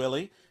soured on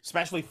Willie,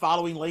 especially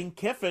following Lane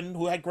Kiffin,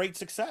 who had great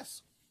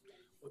success.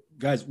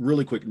 Guys,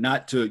 really quick,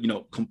 not to,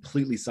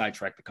 completely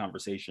sidetrack the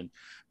conversation,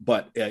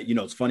 but,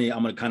 it's funny.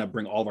 I'm going to kind of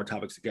bring all of our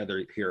topics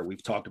together here.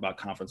 We've talked about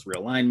conference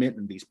realignment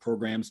and these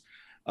programs.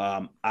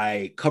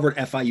 I covered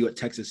FIU at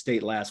Texas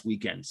State last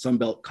weekend.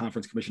 Sunbelt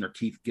Conference Commissioner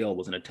Keith Gill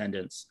was in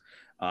attendance.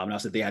 And I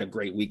said they had a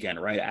great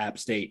weekend, right? App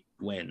State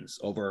wins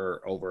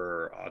over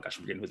I'm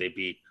forgetting who they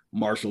beat.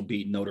 Marshall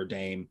beat Notre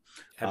Dame.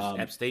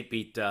 App State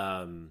beat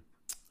Texas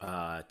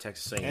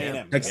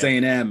A&M. Texas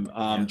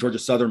A&M. Georgia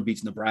Southern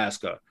beats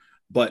Nebraska.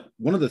 But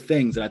one of the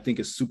things that I think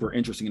is super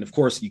interesting, and of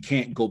course you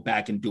can't go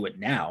back and do it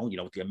now,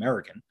 with the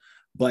American,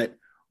 but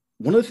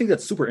one of the things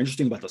that's super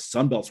interesting about the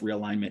Sun Belt's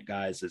realignment,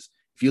 guys, is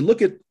if you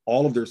look at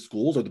all of their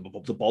schools or the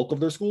bulk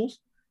of their schools,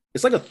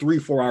 it's like a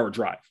 3-4 hour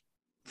drive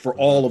for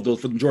all of those,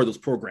 for the majority of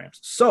those programs.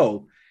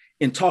 So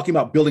in talking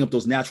about building up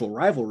those natural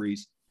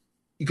rivalries,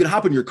 you can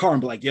hop in your car and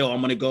be like, yo,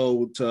 I'm going to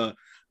go to,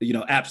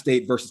 App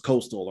State versus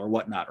Coastal or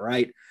whatnot,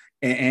 right?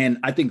 And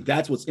I think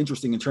that's what's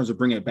interesting in terms of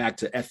bringing it back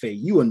to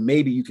FAU. And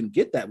maybe you can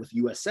get that with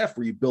USF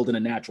where you build in a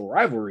natural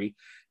rivalry,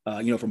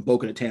 from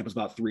Boca to Tampa is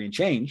about 3 and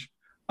change.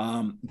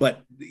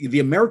 But the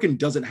American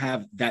doesn't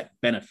have that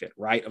benefit,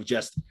 right, of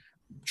just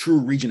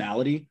true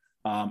regionality.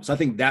 So I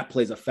think that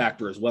plays a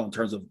factor as well in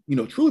terms of,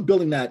 truly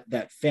building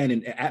that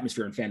fan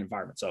atmosphere and fan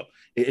environment. So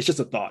it's just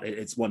a thought.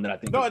 It's one that I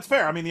think. No, it's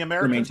fair. I mean, the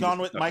American's gone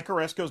with Mike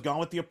Oresco's gone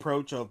with the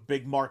approach of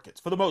big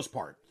markets for the most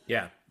part.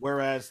 Yeah.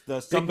 Whereas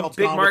the Sun Belt's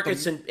big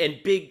markets and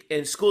big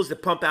and schools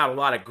that pump out a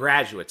lot of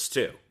graduates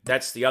too.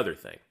 That's the other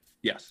thing.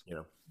 Yes.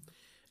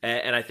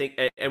 And I think,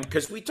 and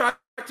because we talked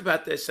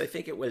about this, I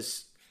think it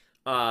was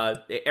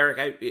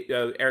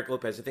Eric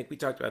Lopez. I think we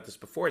talked about this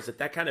before. Is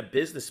that kind of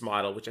business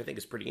model, which I think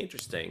is pretty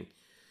interesting.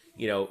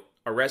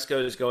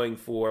 Oresco is going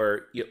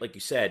for, like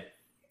you said,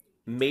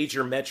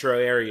 major metro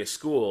area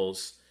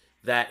schools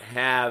that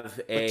have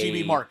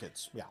TV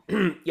markets. Yeah.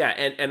 Yeah.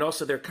 And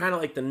also they're kind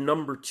of like the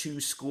number 2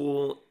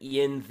 school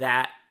in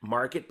that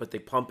market, but they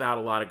pump out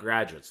a lot of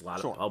graduates, a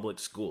lot of public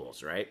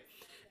schools, right?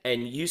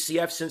 And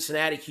UCF,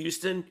 Cincinnati,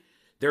 Houston,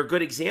 they're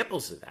good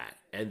examples of that.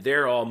 And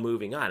they're all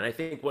moving on. And I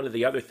think one of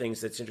the other things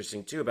that's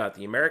interesting too about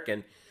the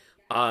American,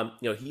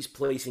 he's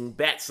placing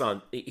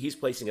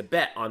a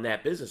bet on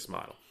that business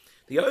model.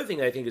 The other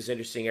thing I think is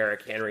interesting,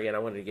 Eric Henry, and I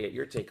wanted to get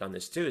your take on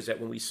this too, is that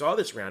when we saw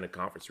this round of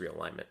conference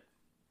realignment,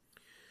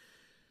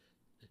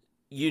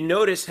 you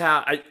notice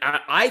how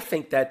I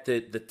think that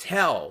the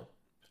tell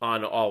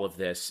on all of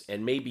this,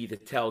 and maybe the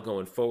tell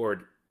going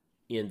forward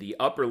in the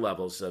upper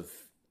levels of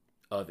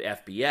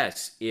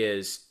FBS,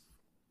 is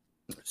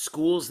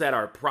schools that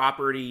are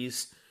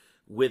properties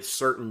with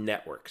certain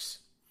networks.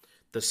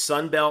 The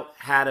Sun Belt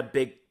had a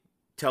big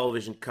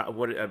television,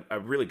 a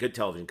really good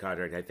television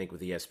contract, I think, with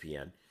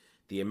ESPN.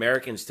 The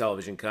Americans'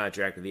 television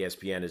contract with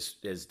ESPN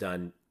has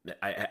done,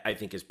 I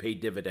think, has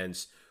paid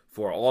dividends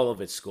for all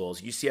of its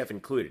schools, UCF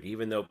included,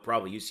 even though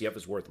probably UCF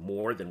is worth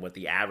more than what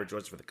the average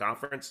was for the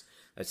conference.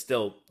 That's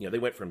still, they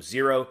went from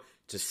 $0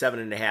 to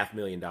 $7.5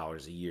 million a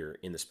year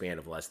in the span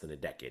of less than a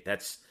decade.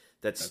 That's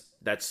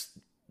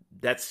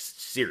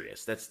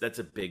serious. That's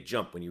a big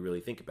jump when you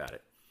really think about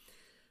it.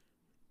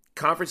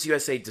 Conference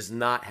USA does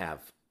not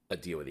have a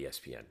deal with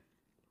ESPN.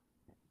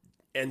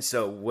 And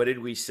so what did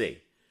we see?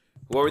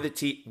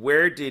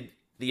 Where did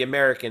the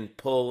American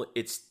pull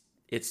its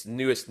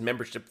newest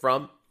membership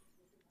from?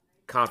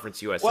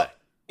 Conference USA.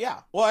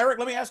 Well, Eric,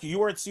 let me ask you. You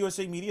were at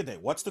CUSA Media Day.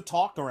 What's the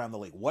talk around the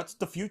league? What's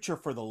the future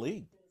for the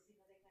league?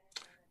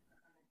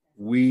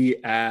 We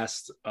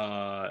asked,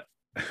 guys,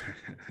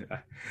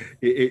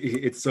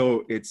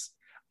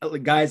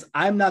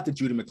 I'm not the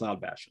Judy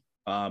McLeod basher.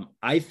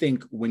 I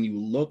think when you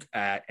look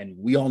at, and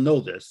we all know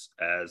this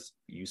as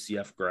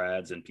UCF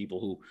grads and people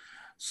who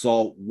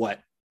saw what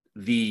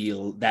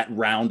that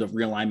round of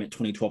realignment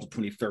 2012 to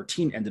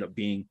 2013 ended up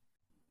being,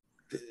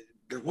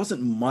 there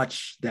wasn't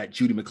much that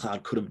Judy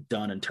McLeod could have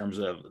done in terms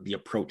of the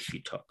approach she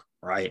took,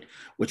 right?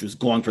 Which was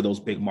going for those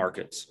big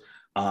markets.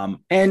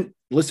 And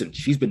listen,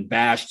 she's been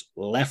bashed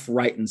left,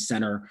 right, and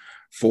center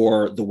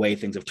for the way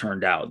things have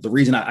turned out. The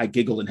reason I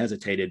giggled and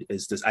hesitated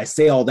is this. I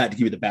say all that to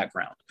give you the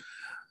background.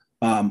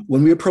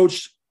 When we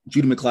approached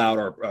Judy McLeod,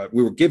 or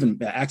we were given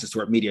access to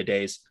her at Media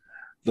Days,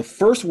 the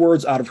first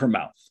words out of her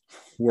mouth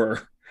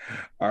were,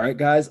 all right,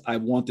 guys, I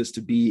want this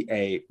to be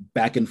a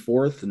back and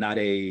forth, not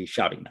a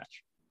shouting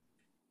match.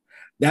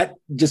 That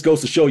just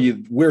goes to show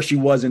you where she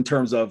was in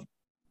terms of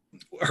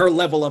her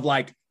level of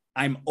like,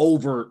 I'm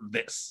over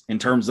this in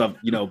terms of,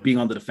 being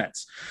on the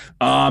defense.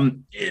 To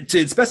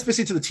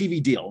specificity to the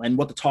TV deal and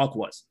what the talk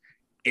was,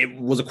 it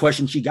was a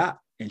question she got.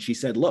 And she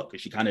said, look,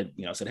 she kind of,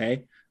 said,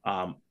 hey,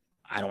 I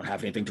don't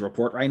have anything to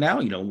report right now.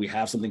 We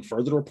have something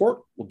further to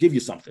report. We'll give you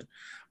something.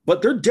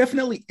 But there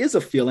definitely is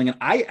a feeling. And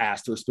I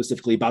asked her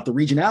specifically about the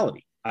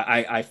regionality.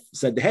 I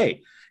said,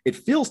 hey, it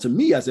feels to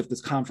me as if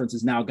this conference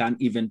has now gotten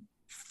even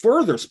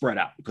further spread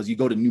out because you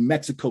go to New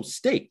Mexico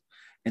State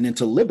and then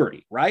to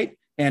Liberty, right?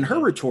 And her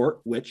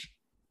retort, which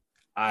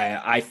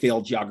I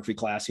failed geography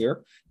class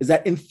here, is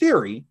that in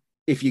theory,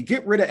 if you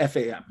get rid of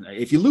FAM,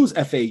 if you lose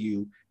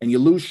FAU and you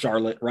lose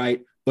Charlotte,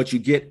 right, but you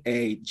get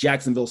a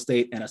Jacksonville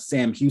State and a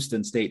Sam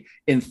Houston State,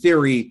 in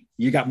theory,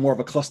 you got more of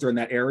a cluster in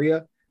that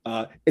area.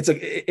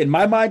 In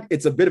my mind,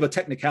 it's a bit of a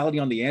technicality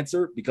on the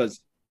answer because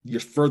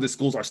your furthest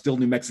schools are still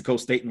New Mexico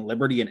State and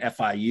Liberty and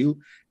FIU.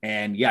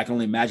 And yeah, I can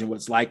only imagine what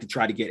it's like to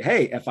try to get,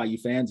 hey, FIU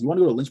fans, you want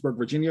to go to Lynchburg,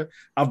 Virginia?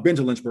 I've been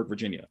to Lynchburg,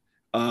 Virginia.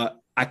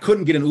 I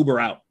couldn't get an Uber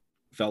out,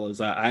 fellas.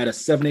 I had a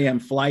 7 a.m.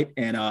 flight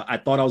and I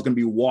thought I was going to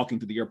be walking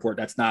to the airport.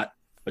 That's not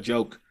a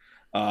joke.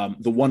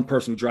 The one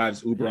person who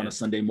drives Uber on a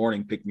Sunday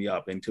morning picked me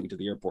up and took me to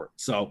the airport.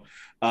 So,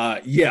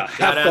 shout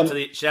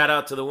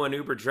out to the one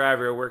Uber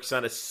driver who works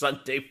on a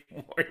Sunday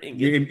morning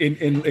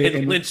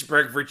in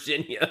Lynchburg,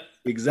 Virginia.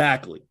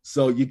 Exactly.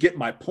 So you get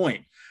my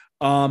point.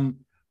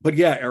 But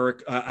yeah,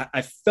 Eric,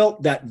 I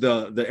felt that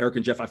the Eric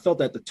and Jeff, I felt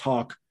that the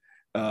talk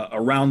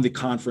around the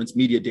conference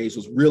Media Days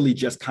was really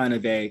just kind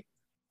of a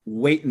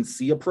wait and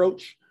see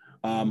approach.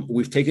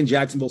 We've taken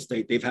Jacksonville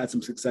State. They've had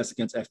some success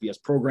against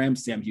FBS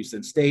programs. Sam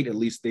Houston State, at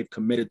least they've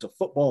committed to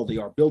football. They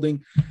are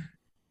building.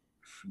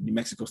 New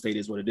Mexico State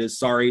is what it is.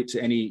 Sorry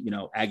to any,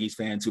 Aggies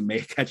fans who may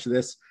catch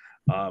this.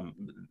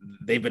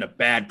 They've been a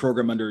bad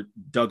program under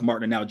Doug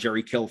Martin and now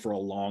Jerry Kill for a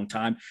long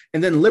time.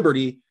 And then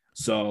Liberty.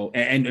 So,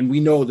 and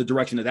we know the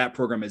direction that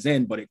program is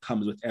in, but it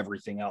comes with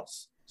everything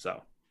else.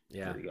 So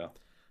there you go.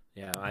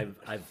 Yeah, I've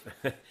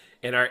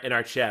in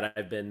our chat,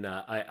 I've been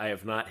I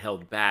have not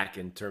held back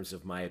in terms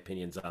of my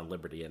opinions on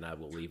Liberty, and I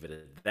will leave it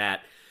at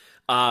that.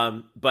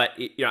 But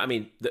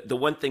the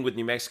one thing with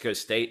New Mexico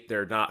State,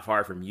 they're not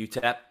far from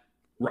UTEP,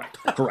 right?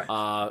 Correct.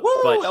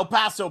 But El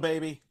Paso,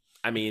 baby.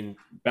 I mean,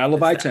 Battle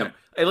of I-10.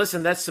 Hey,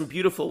 listen, that's some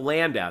beautiful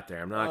land out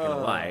there. I'm not going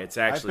to lie. It's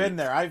actually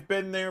I've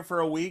been there for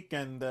a week,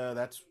 and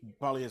that's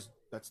probably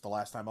that's the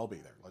last time I'll be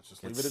there. Let's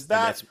just leave it at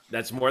that.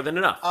 That's more than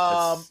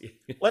enough.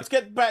 Let's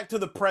get back to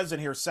the present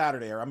here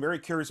Saturday. I'm very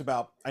curious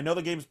about, I know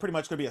the game is pretty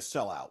much going to be a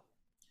sellout.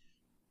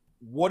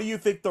 What do you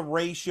think the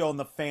ratio in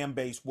the fan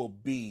base will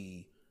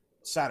be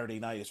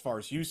Saturday night as far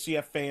as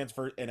UCF fans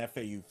and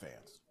FAU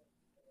fans?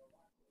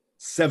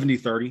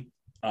 70-30.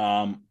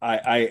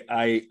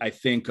 I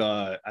think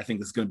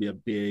this is going to be a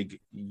big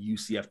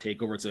UCF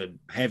takeover. It's a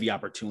heavy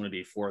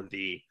opportunity for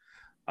the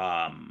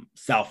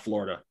South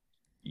Florida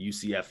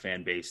UCF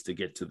fan base to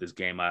get to this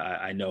game.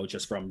 I know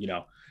just from,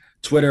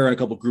 Twitter and a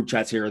couple of group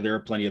chats here, there are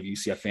plenty of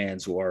UCF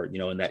fans who are,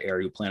 in that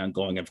area who plan on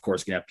going. And of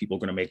course, have people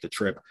going to make the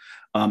trip.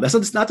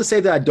 That's not to say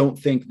that I don't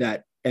think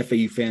that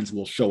FAU fans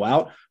will show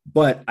out,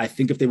 but I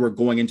think if they were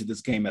going into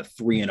this game at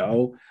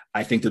 3-0,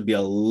 I think there'd be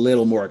a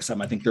little more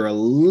excitement. I think they're a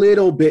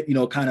little bit,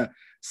 kind of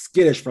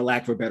skittish, for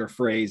lack of a better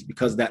phrase,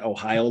 because of that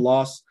Ohio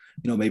loss.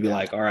 Maybe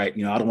like, all right,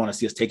 I don't want to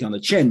see us taking on the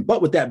chin.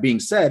 But with that being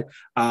said,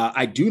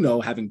 I do know,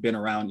 having been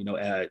around,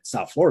 at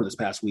South Florida this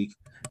past week,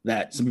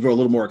 that some people are a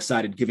little more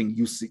excited given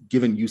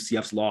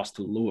UCF's loss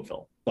to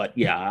Louisville. But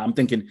yeah, I'm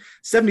thinking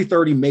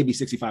 70-30, maybe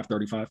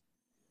 65-35.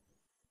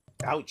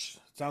 Ouch.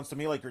 Sounds to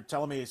me like you're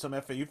telling me some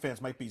FAU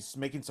fans might be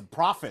making some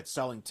profit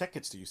selling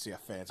tickets to UCF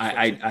fans.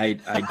 I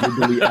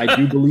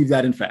do believe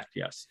that, in fact,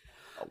 yes.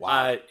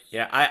 Wow.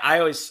 I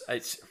always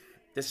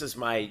this is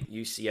my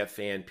UCF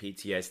fan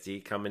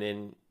PTSD coming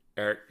in,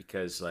 Eric,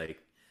 because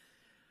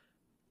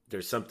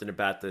there's something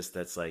about this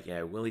that's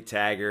Willie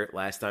Taggart,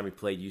 last time he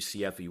played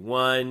UCF, he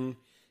won.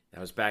 That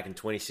was back in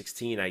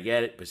 2016. I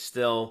get it, but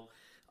still.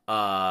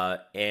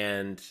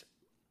 And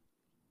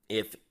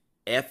if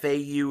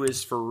FAU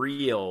is for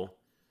real,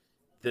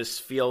 this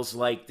feels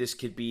like this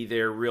could be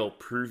their real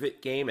prove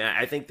it game.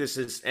 I think this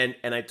is, and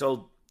I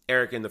told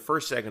Eric in the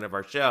first segment of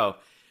our show,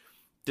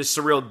 this is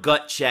a real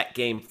gut check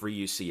game for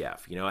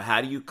UCF. You know,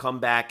 how do you come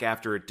back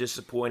after a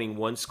disappointing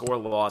one-score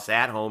loss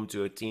at home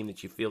to a team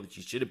that you feel that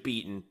you should have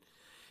beaten,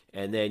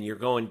 and then you're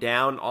going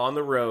down on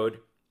the road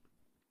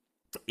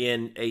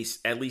in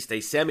at least a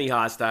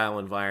semi-hostile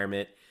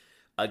environment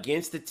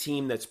against a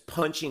team that's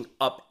punching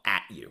up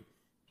at you.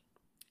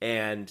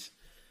 And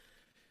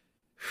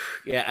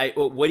yeah,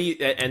 what do you?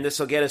 And this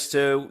will get us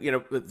to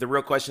the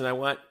real question I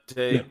want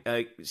to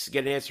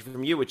get an answer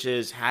from you, which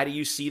is, how do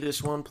you see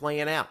this one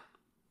playing out?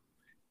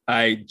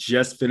 I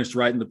just finished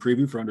writing the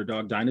preview for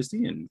Underdog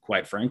Dynasty, and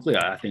quite frankly,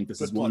 I think this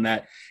is one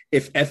that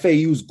if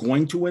FAU is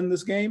going to win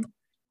this game,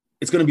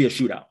 it's going to be a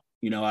shootout.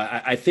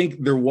 I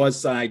think there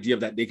was an idea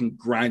of that they can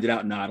grind it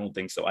out. No, I don't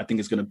think so. I think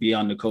it's going to be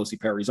on N'Kosi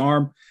Perry's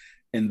arm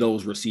and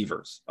those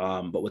receivers.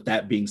 But with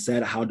that being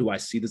said, how do I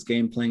see this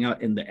game playing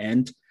out in the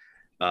end?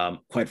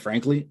 Quite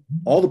frankly,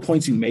 all the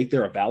points you make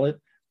there are valid.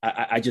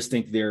 I just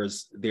think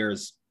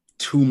there's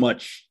too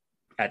much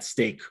at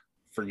stake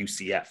for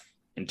UCF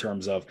in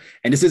terms of,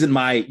 and this isn't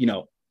my,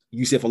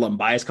 UCF alum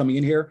bias coming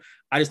in here.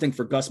 I just think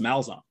for Gus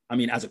Malzahn, I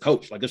mean, as a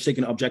coach, like, let's take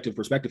an objective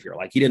perspective here.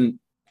 Like, he didn't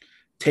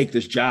take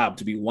this job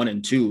to be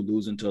 1-2,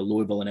 losing to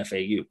Louisville and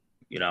FAU.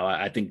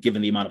 I think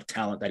given the amount of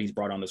talent that he's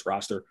brought on this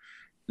roster,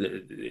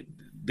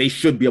 they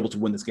should be able to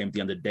win this game at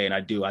the end of the day. And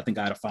I do. I think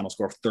I had a final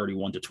score of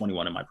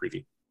 31-21 in my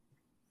preview.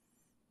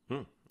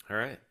 All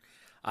right.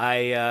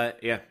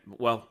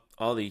 Well,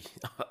 all of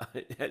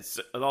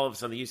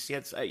us on the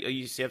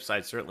UCF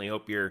side certainly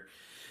hope you're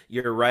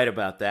right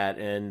about that.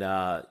 And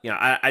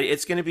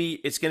it's going to be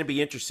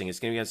interesting. It's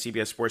going to be on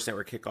CBS Sports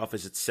Network. Kickoff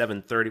is at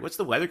 7:30. What's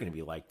the weather going to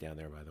be like down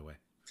there, by the way?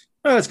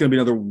 It's going to be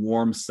another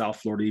warm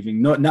South Florida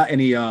evening. Not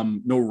any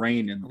no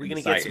rain. Are we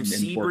going to get some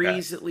sea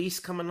breeze at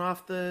least coming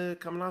off the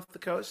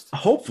coast?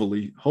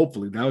 Hopefully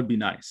that would be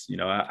nice.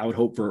 I would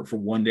hope for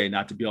one day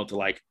not to be able to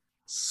like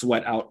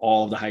sweat out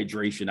all of the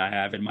hydration I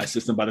have in my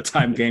system by the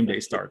time game day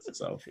starts.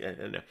 So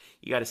no.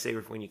 You got to save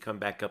it for when you come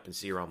back up and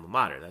see your alma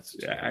mater. That's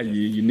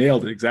you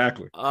nailed it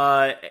exactly.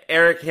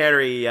 Eric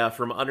Henry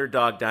from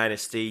Underdog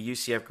Dynasty,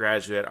 UCF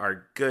graduate,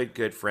 our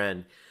good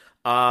friend.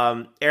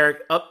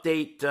 Eric,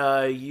 update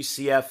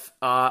UCF,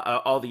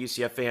 all the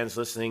UCF fans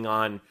listening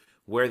on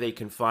where they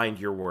can find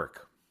your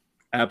work.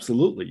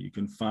 Absolutely. You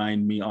can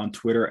find me on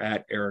Twitter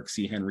at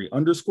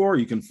 @EricCHenry_.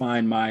 You can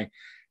find my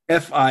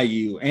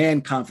FIU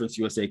and Conference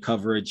USA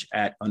coverage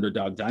at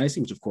Underdog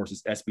Dynasty, which of course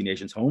is SB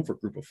Nation's home for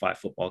Group of 5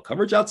 football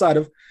coverage outside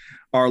of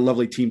our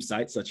lovely team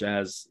sites, such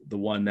as the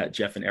one that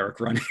Jeff and Eric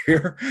run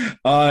here.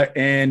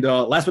 And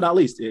last but not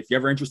least, if you're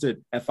ever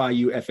interested,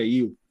 FIU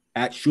FAU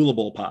at Shula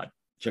Bowl Pod.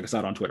 Check us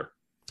out on Twitter.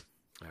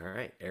 All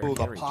right. Eric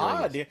Henry,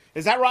 pod.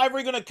 Is that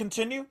rivalry going to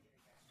continue?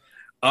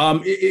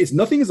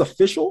 Nothing is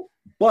official,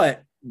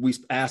 but we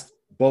asked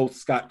both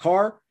Scott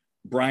Carr,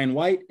 Brian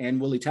White,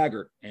 and Willie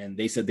Taggart, and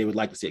they said they would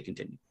like to see it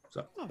continue.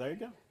 So, there you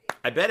go.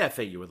 I bet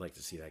FAU would like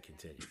to see that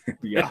continue.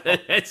 Yeah,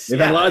 they've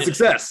had a lot of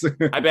success.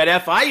 I bet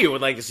FIU would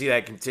like to see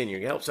that continue.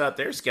 It helps out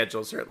their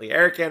schedule, certainly.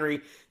 Eric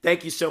Henry,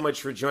 thank you so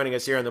much for joining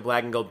us here on the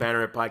Black and Gold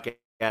Banneret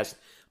podcast.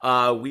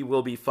 We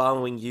will be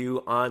following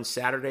you on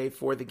Saturday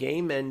for the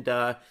game,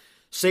 and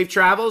safe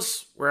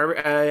travels wherever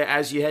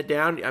as you head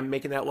down. I'm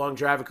making that long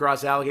drive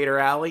across Alligator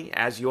Alley,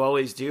 as you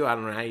always do. I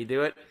don't know how you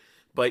do it,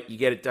 but you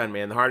get it done,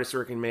 man. The hardest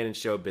working man in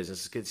show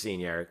business. It's good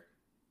seeing you, Eric.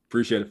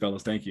 Appreciate it,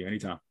 fellas. Thank you.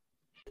 Anytime.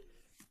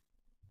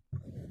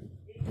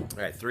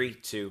 All right, 3,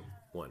 2,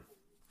 1.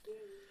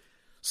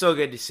 So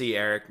good to see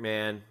Eric,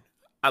 man.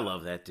 I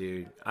love that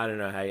dude. I don't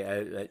know how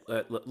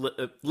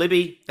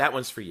Libby, that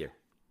one's for you.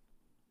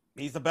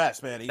 He's the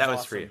best, man. That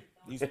was for you.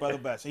 He's by the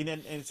best. He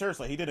did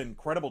an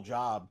incredible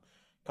job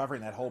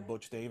covering that whole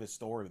Butch Davis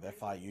story with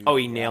FIU. Oh,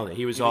 he nailed it.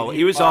 He was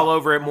all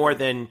over it more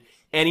than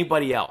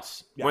anybody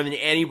else. Yeah. More than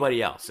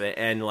anybody else.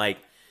 And like,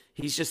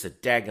 he's just a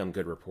daggum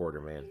good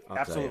reporter, man.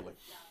 Absolutely.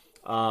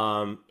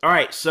 All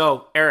right,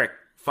 so Eric,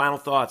 final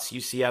thoughts.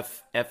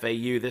 UCF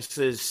FAU. This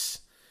is,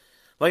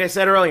 like I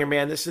said earlier,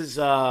 man. This is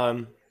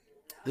a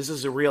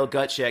real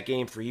gut check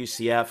game for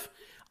UCF.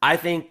 I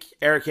think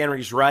Eric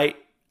Henry's right.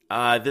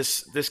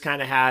 This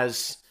kind of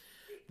has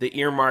the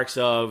earmarks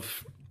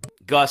of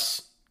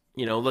Gus,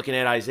 looking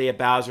at Isaiah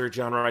Bowser,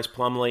 John Rice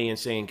Plumlee, and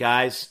saying,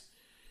 guys,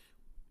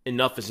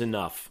 enough is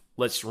enough.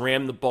 Let's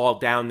ram the ball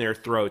down their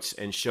throats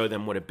and show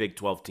them what a Big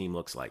 12 team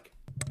looks like.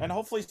 And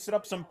hopefully set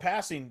up some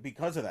passing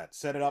because of that.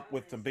 Set it up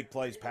with some big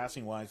plays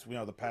passing-wise,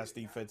 the pass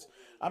defense.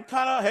 I'm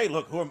kind of, hey,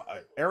 look, who am I?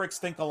 Eric's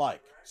think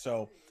alike.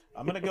 So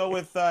I'm going to go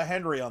with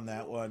Henry on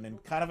that one,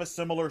 and kind of a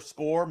similar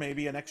score,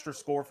 maybe an extra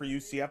score for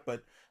UCF,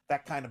 but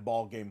that kind of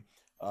ball game.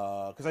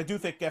 Because I do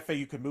think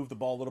FAU could move the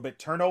ball a little bit.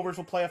 Turnovers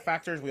will play a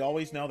factor, as we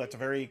always know. That's a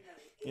very,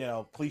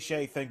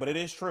 cliche thing, but it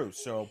is true.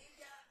 So,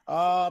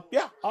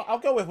 I'll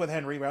go with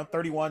Henry, around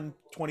 31-21,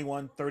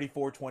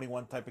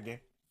 34-21 type of game.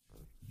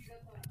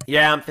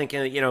 Yeah, I'm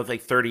thinking,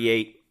 like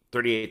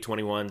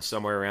 38-21,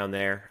 somewhere around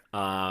there.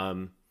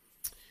 But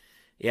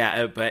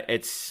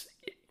it's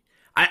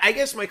 – I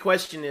guess my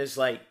question is,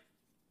 like,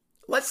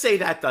 let's say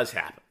that does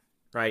happen,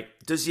 right?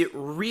 Does it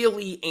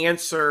really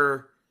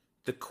answer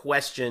the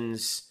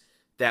questions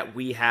that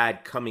we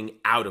had coming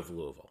out of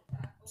Louisville?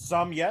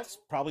 Some yes,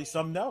 probably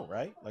some no,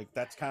 right? Like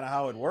that's kind of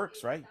how it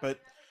works, right? But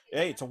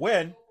hey, it's a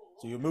win,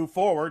 so you move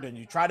forward and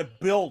you try to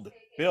build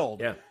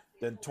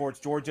then towards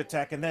Georgia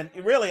Tech, and then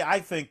really, I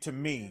think to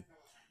me,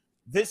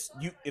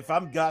 if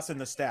I'm Gus and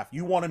the staff,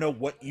 you want to know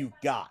what you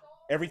got.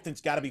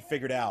 Everything's got to be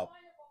figured out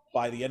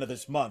by the end of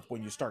this month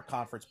when you start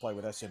conference play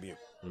with SMU.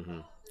 Mm-hmm.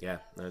 Yeah,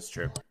 that's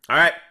true.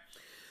 All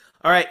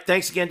right.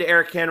 Thanks again to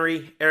Eric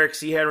Henry, Eric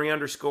C. Henry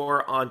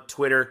 _ on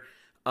Twitter,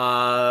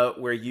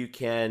 where you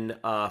can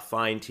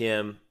find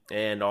him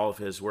and all of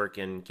his work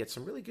and get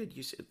some really good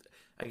use.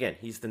 Again,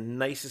 he's the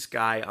nicest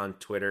guy on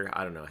Twitter.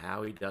 I don't know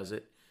how he does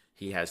it.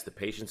 He has the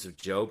patience of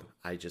Job.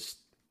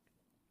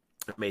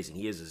 Amazing.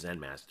 He is a Zen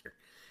master.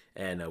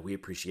 And we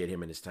appreciate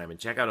him and his time. And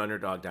check out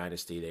Underdog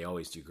Dynasty. They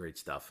always do great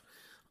stuff,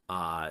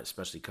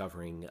 especially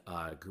covering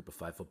Group of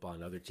Five football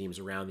and other teams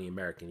around the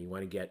American. You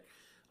want to get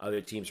other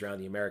teams around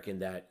the American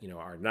that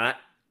are not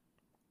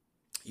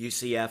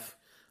UCF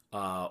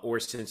or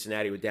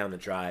Cincinnati with Down the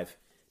Drive.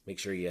 Make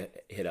sure you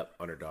hit up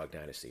Underdog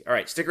Dynasty. All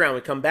right, stick around.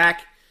 When we come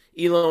back,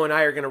 Elo and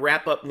I are going to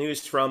wrap up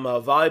news from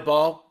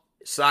volleyball,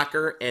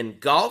 soccer, and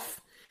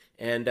golf,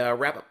 and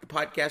wrap up the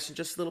podcast in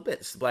just a little bit.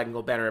 This is the Black and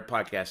Gold Banneret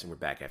Podcast, and we're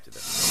back after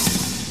this.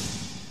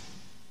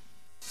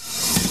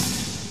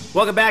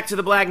 Welcome back to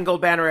the Black and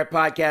Gold Banneret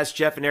Podcast.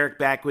 Jeff and Eric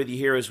back with you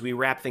here as we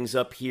wrap things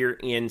up here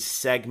in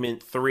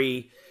segment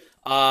 3.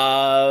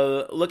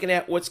 Looking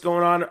at what's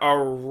going on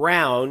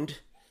around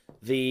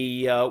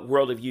the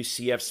world of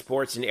UCF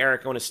sports. And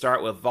Eric, I want to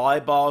start with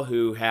volleyball,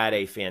 who had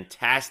a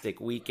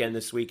fantastic weekend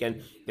this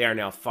weekend. They are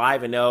now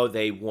 5-0.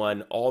 They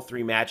won all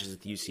 3 matches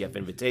at the UCF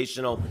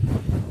Invitational.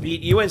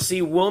 Beat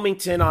UNC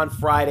Wilmington on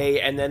Friday,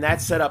 and then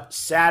that set up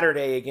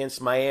Saturday against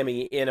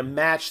Miami in a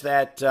match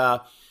that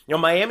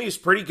Miami is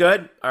pretty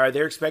good.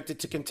 They're expected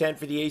to contend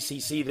for the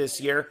ACC this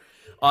year,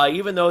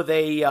 even though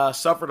they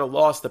suffered a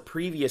loss the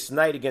previous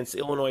night against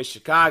Illinois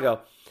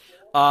Chicago.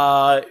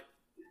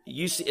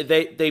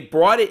 They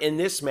brought it in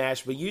this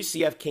match, but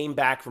UCF came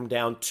back from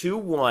down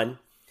 2-1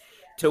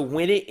 to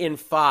win it in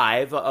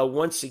 5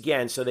 once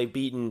again. So they've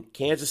beaten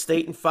Kansas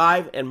State in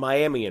 5 and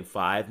Miami in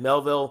 5.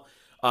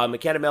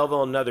 McKenna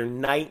Melville, another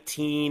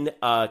 19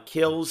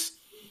 kills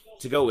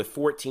to go with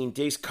 14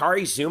 days.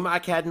 Kari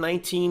Zumak had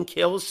 19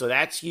 kills, so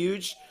that's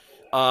huge.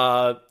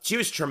 She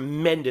was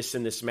tremendous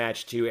in this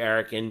match too,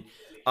 Eric. And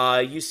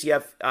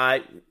UCF,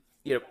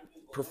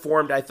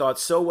 performed, I thought,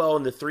 so well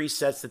in the 3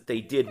 sets that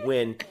they did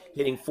win,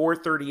 hitting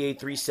 438,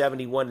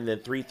 371, and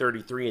then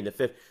 333 in the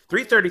 5th.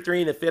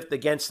 333 in the 5th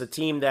against the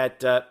team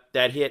that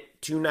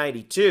hit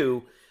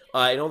 292.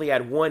 It only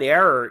had 1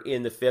 error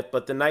in the 5th,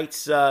 but the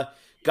Knights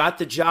got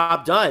the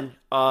job done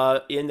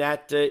in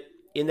that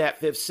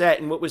 5th set,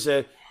 and what was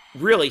a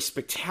really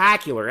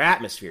spectacular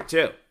atmosphere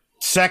too.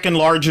 Second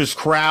largest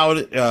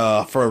crowd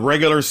for a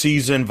regular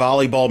season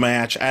volleyball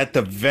match at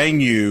the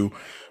venue,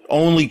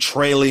 only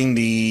trailing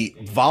the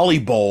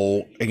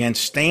volleyball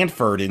against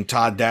Stanford in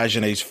Todd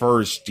Dagenet's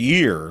first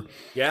year.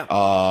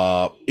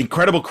 Yeah.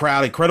 Incredible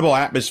crowd, incredible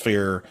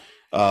atmosphere.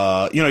 You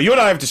and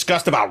I have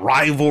discussed about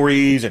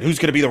rivalries and who's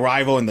going to be the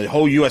rival and the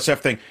whole USF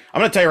thing.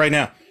 I'm going to tell you right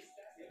now,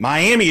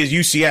 Miami is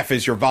UCF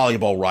is your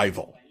volleyball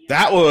rival.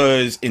 That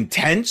was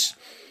intense.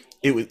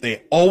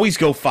 They always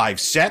go 5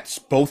 sets.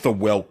 Both are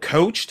well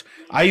coached.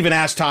 I even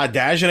asked Todd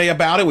Dagenet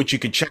about it, which you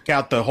can check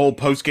out the whole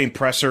post-game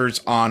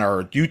pressers on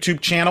our YouTube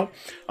channel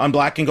on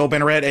Black and Gold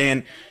Banneret,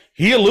 and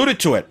he alluded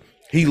to it.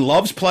 He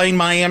loves playing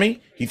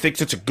Miami. He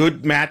thinks it's a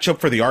good matchup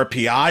for the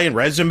RPI and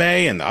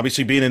resume, and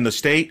obviously being in the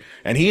state,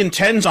 and he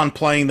intends on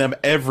playing them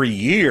every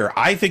year.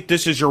 I think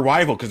this is your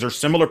rival because they're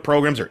similar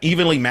programs. They're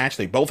evenly matched.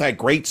 They both had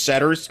great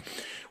setters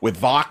with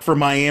Vach for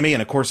Miami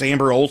and, of course,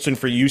 Amber Olsen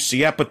for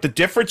UCF, but the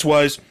difference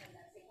was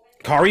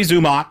Kari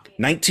Zumak,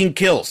 19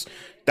 kills.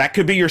 That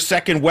could be your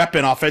second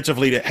weapon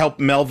offensively to help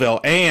Melville,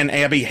 and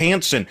Abby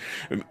Hansen.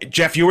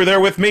 Jeff, you were there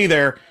with me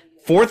there.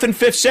 4th and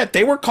 5th set,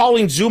 they were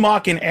calling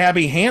Zumak and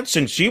Abby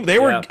Hansen. They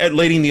were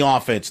leading the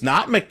offense,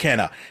 not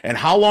McKenna. And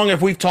how long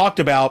have we talked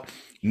about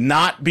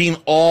not being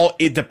all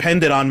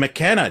dependent on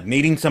McKenna,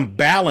 needing some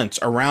balance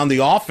around the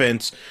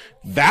offense?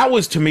 That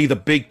was, to me, the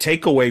big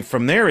takeaway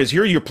from there is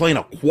here you're playing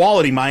a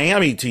quality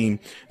Miami team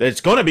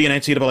that's going to be an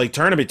NCAA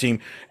tournament team,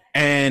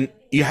 and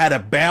you had a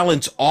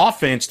balanced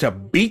offense to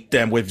beat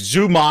them with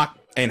Zumak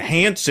and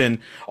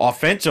Hansen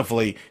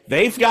offensively.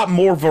 They've got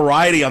more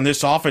variety on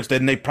this offense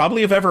than they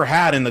probably have ever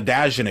had in the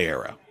Dagenet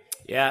era.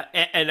 Yeah,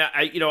 and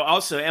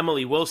also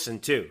Emily Wilson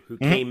too, who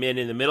came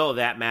in the middle of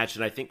that match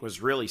and I think was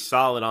really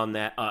solid on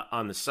that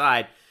on the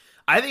side.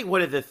 I think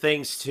one of the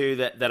things too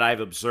that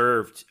I've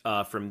observed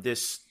from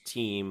this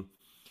team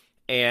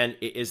and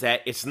is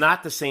that it's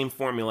not the same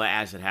formula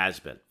as it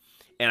has been.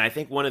 And I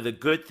think one of the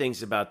good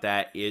things about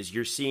that is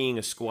you're seeing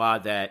a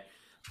squad that,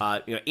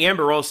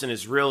 Amber Olsen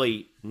is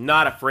really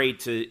not afraid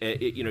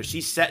to,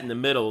 she's setting the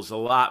middles a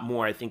lot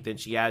more, I think, than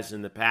she has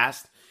in the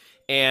past.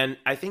 And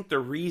I think the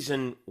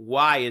reason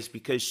why is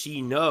because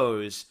she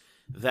knows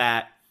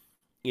that,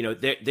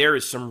 there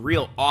is some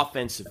real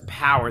offensive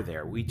power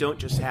there. We don't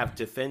just have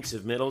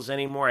defensive middles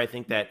anymore. I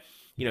think that,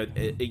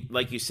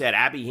 like you said,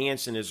 Abby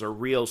Hansen is a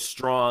real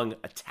strong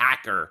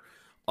attacker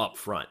up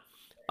front.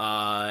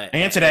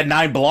 Hansen had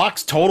 9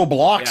 blocks, total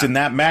blocks in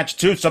that match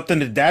too. Something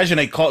that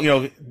Dagenet called.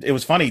 It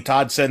was funny.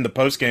 Todd said in the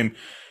postgame,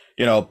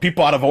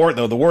 people out of Oregon,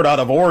 though the word out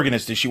of Oregon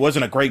is that she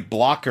wasn't a great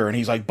blocker, and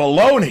he's like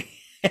baloney.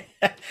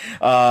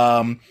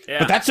 But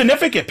that's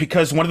significant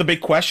because one of the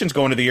big questions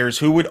going into the year is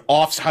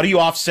how do you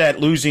offset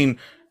losing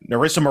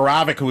Narissa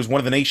Moravec, who is one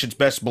of the nation's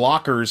best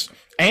blockers,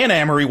 and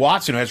Anne-Marie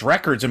Watson, who has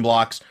records in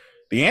blocks?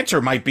 The answer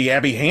might be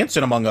Abby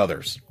Hansen, among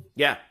others.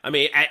 Yeah, I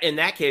mean, in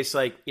that case,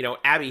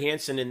 Abby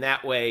Hansen in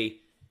that way,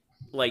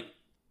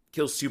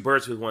 kills 2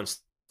 birds with 1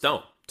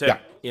 stone, too,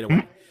 in a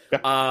way.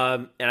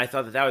 Yeah. And I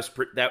thought that was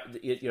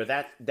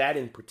that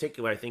in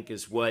particular, I think,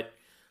 is what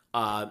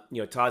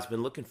Todd's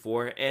been looking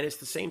for, and it's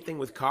the same thing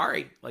with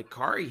Kari.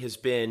 Kari has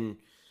been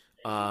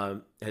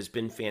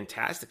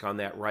fantastic on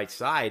that right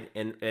side,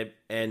 and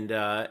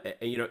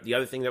the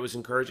other thing that was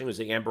encouraging was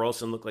that Amber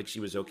Olsen looked like she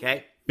was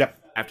okay. Yep.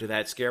 After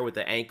that scare with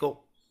the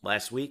ankle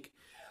last week,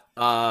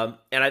 and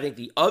I think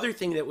the other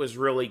thing that was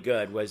really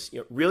good was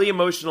really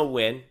emotional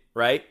win,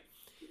 right?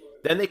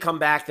 Then they come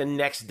back the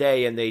next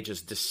day and they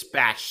just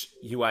dispatch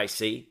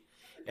UIC.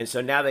 And so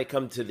now they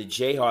come to the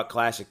Jayhawk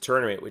Classic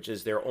tournament, which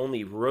is their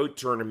only road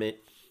tournament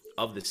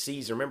of the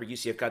season. Remember,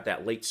 UCF got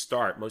that late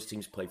start. Most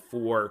teams play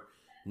 4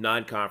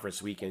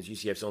 non-conference weekends.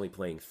 UCF's only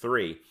playing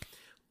 3.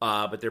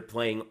 But they're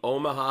playing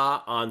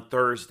Omaha on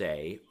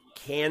Thursday,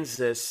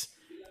 Kansas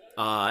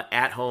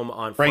at home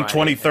on Friday. Ranked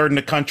 23rd in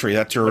the country.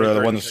 That's your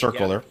the one in the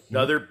circle there.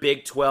 Another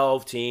Big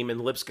 12 team in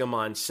Lipscomb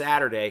on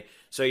Saturday.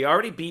 So you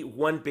already beat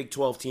one Big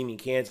 12 team in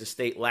Kansas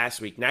State last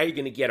week. Now you're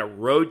going to get a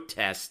road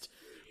test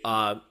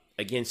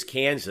against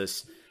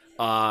Kansas.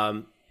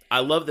 I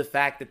love the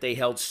fact that they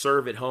held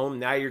serve at home.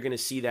 Now you're going to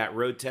see that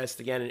road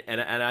test again,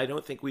 and I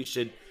don't think we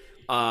should.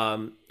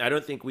 I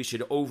don't think we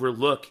should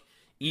overlook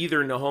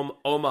either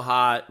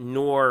Omaha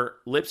nor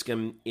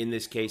Lipscomb in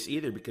this case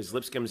either, because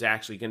Lipscomb's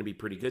actually going to be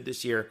pretty good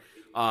this year.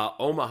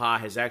 Omaha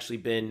has actually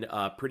been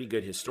pretty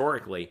good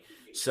historically.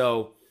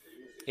 So,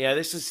 yeah,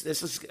 this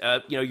is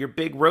your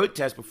big road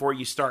test before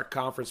you start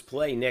conference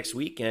play next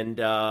weekend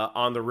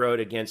on the road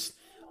against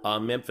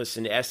Memphis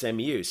and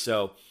SMU.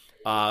 So,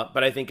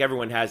 but I think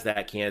everyone has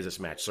that Kansas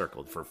match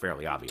circled for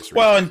fairly obvious reasons.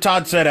 Well, and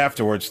Todd said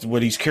afterwards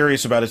what he's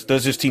curious about is,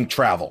 does this team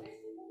travel?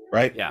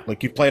 Right? Yeah.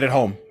 Like, you played at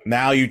home.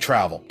 Now you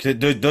travel.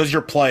 Does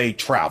your play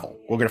travel?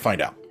 We're going to find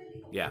out.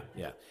 Yeah,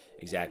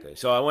 exactly.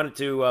 So I wanted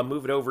to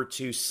move it over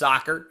to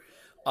soccer.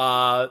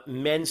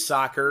 Men's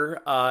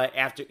soccer,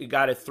 after it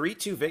got a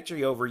 3-2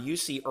 victory over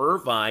UC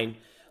Irvine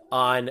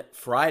on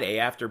Friday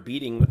after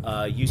beating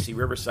UC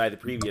Riverside the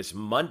previous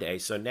Monday.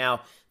 So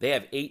now they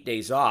have 8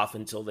 days off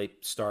until they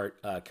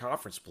start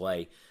conference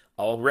play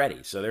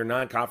already. So their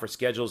non-conference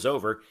schedule is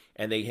over,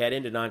 and they head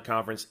into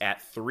non-conference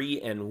at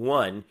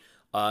 3-1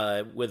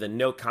 with a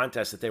no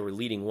contest that they were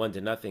leading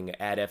 1-0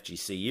 at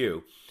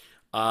FGCU.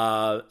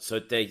 So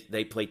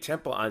they play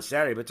Temple on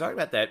Saturday. But talking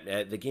about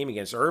that, the game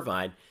against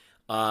Irvine,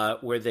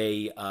 where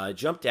they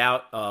jumped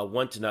out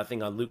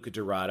 1-0 on Luca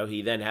Dorado.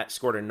 He then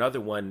scored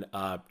another one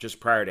just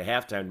prior to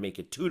halftime to make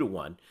it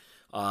 2-1.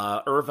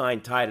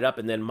 Irvine tied it up,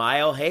 and then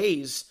Mile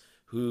Hayes,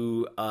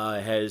 who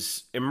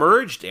has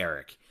emerged,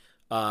 Eric,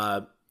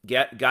 got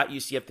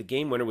UCF the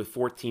game winner with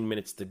 14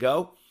 minutes to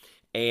go.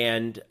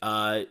 And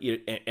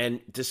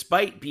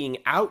despite being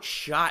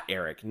outshot,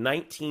 Eric,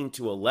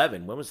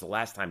 19-11, when was the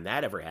last time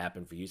that ever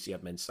happened for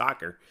UCF men's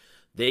soccer?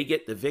 They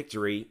get the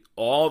victory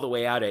all the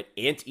way out at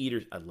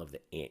Anteaters. I love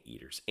the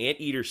Anteaters.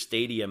 Anteater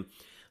Stadium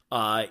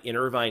in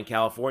Irvine,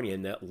 California,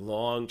 and that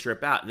long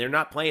trip out. And they're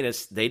not playing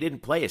they didn't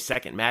play a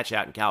second match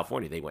out in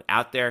California. They went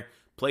out there,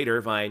 played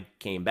Irvine,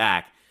 came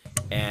back,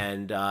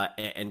 and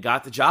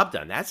got the job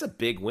done. That's a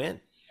big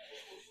win.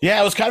 Yeah,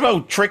 it was kind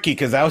of tricky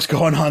because that was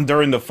going on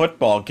during the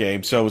football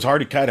game, so it was hard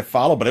to kind of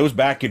follow, but it was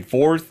back and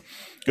forth.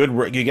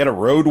 Good, you get a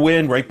road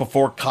win right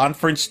before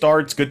conference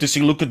starts. Good to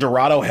see Luca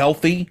Dorado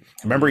healthy.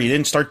 Remember, he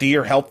didn't start the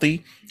year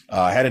healthy.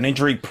 Had an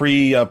injury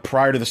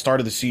prior to the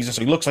start of the season,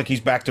 so he looks like he's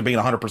back to being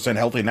 100%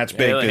 healthy, and that's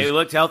big. He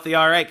looked healthy,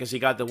 all right, because he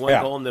got the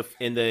one goal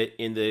in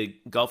the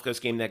Gulf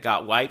Coast game that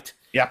got wiped.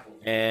 Yeah,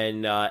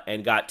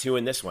 and got 2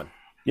 in this one.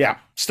 Yeah,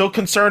 still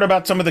concerned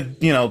about some of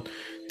the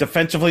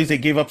defensively, they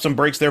gave up some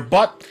breaks there,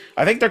 but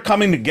I think they're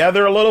coming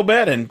together a little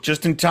bit, and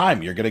just in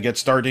time. You're going to get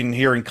started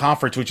here in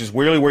conference, which is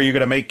really where you're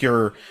going to make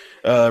your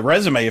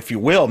resume, if you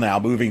will, now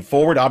moving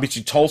forward.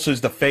 Obviously,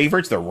 Tulsa's the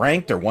favorites. They're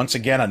ranked. They're once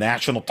again a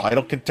national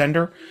title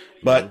contender.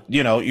 But,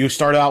 you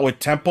start out with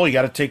Temple. You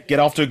got to get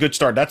off to a good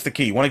start. That's the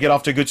key. You want to get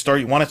off to a good start.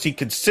 You want to see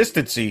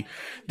consistency.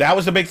 That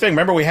was the big thing.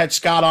 Remember, we had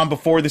Scott on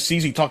before the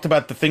season. He talked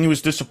about the thing he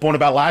was disappointed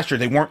about last year.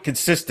 They weren't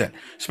consistent,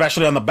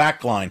 especially on the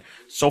back line.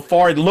 So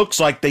far, it looks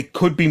like they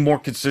could be more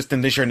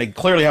consistent this year, and they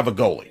clearly have a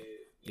goalie.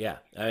 Yeah,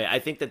 I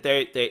think that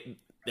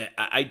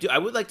I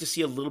would like to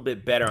see a little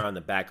bit better on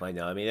the back line,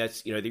 though. I mean,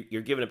 that's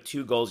you're giving up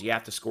 2 goals. You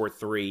have to score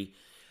 3.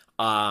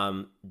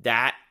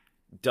 That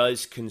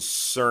does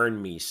concern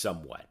me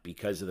somewhat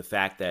because of the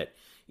fact that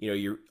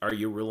you're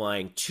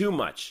relying too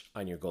much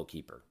on your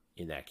goalkeeper.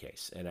 in that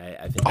case. And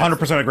I think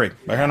 100% agree.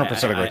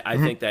 100% agree. I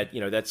think that,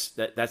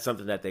 that's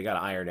something that they got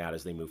to iron out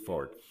as they move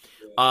forward.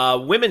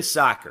 Women's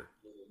soccer,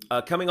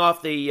 coming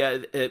off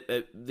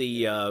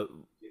the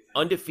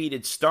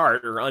undefeated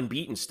start or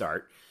unbeaten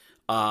start,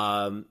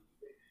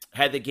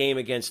 had the game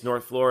against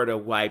North Florida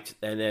wiped,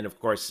 and then, of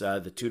course,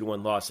 the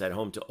 2-1 loss at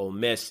home to Ole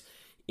Miss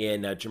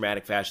in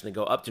dramatic fashion. They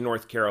go up to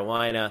North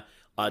Carolina,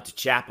 to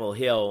Chapel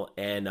Hill,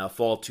 and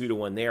fall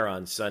 2-1 there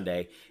on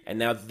Sunday. And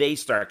now they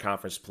start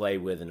conference play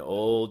with an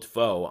old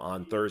foe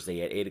on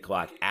Thursday at 8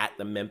 o'clock at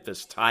the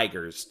Memphis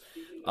Tigers.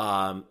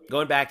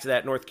 Going back to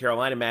that North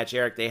Carolina match,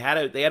 Eric, they had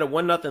a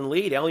 1-0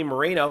 lead. Ellie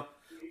Moreno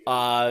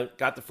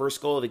got the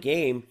first goal of the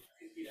game,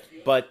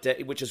 but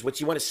which is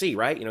what you want to see,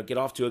 right? Get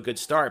off to a good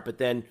start, but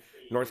then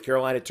North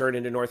Carolina turned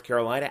into North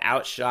Carolina,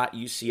 outshot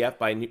UCF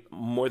by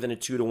more than a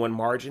 2-1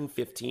 margin,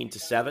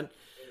 15-7.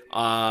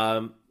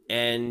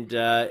 And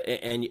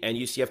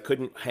UCF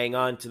couldn't hang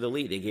on to the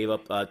lead. They gave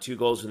up 2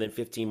 goals within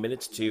 15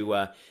 minutes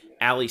to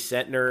Allie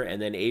Sentner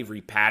and then Avery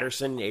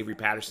Patterson. Avery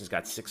Patterson's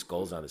got 6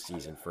 goals on the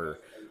season for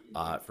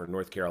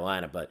North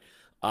Carolina, but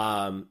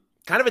kind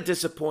of a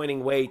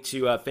disappointing way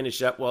to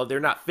finish up. Well, they're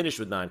not finished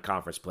with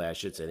non-conference play, I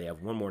should say. They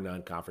have one more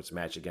non-conference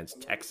match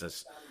against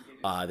Texas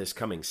this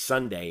coming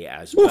Sunday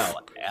as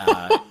well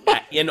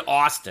in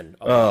Austin.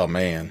 Oh,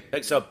 man.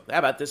 So how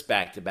about this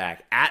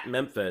back-to-back? At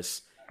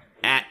Memphis,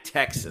 at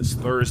Texas,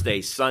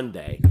 Thursday,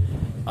 Sunday.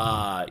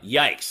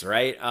 Yikes,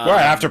 right?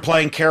 Right, after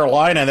playing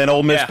Carolina and then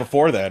Ole Miss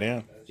before that,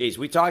 yeah. Geez,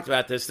 we talked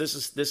about this. This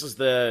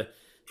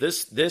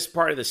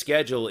part of the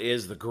schedule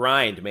is the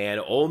grind, man.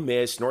 Ole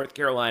Miss, North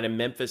Carolina,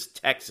 Memphis,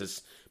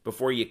 Texas,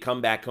 before you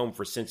come back home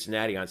for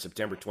Cincinnati on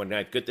September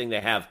 29th. Good thing they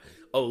have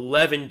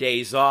 11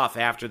 days off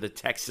after the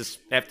Texas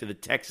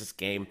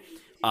game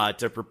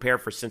to prepare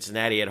for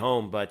Cincinnati at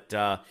home. But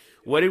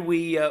what did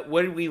we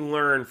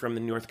learn from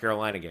the North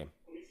Carolina game?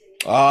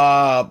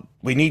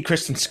 We need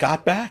Kristen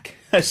Scott back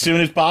as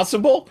soon as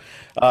possible.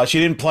 She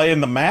didn't play in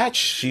the match.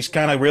 She's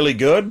kind of really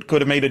good.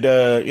 Could have made it.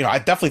 I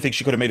definitely think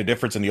she could have made a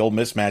difference in the Ole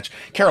Miss match.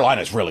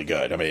 Carolina's really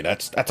good. I mean,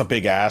 that's a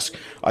big ask.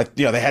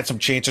 They had some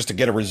chances to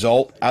get a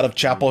result out of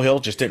Chapel Hill,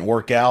 just didn't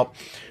work out.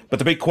 But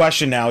the big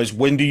question now is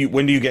do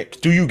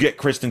you get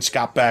Kristen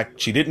Scott back?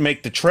 She didn't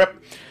make the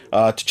trip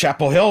to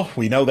Chapel Hill.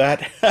 We know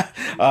that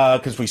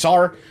because we saw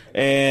her.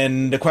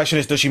 And the question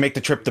is, does she make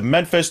the trip to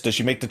Memphis? Does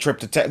she make the trip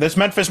to this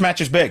Memphis match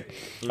is big.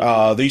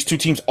 These two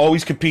teams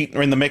always compete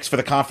or in the mix for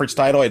the conference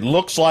title. It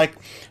looks like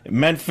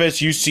Memphis,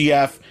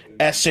 UCF,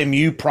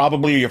 SMU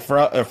probably your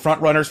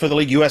front runners for the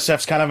league.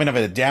 USF's kind of in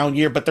a down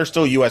year, but they're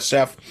still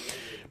USF.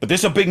 But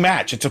this is a big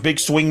match. It's a big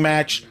swing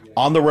match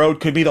on the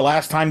road. Could be the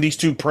last time these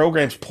two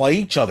programs play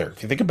each other.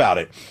 If you think about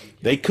it,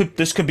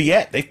 this could be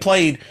it.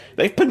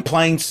 They've been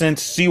playing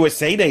since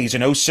CUSA days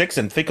in 06,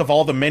 and think of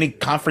all the many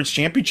conference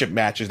championship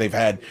matches they've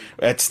had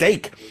at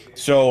stake.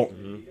 So,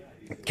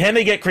 can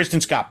they get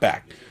Kristen Scott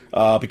back?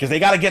 Because they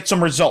got to get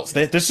some results.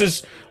 This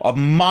is a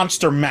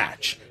monster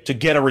match to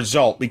get a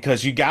result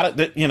because you got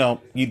it.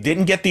 You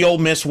didn't get the Ole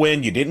Miss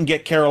win, you didn't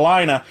get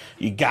Carolina.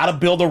 You got to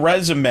build a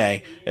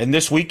resume, and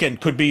this weekend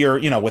could be your,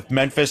 with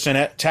Memphis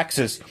and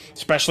Texas,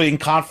 especially in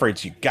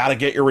conference. You got to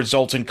get your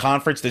results in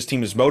conference. This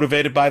team is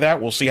motivated by that.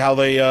 We'll see how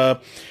they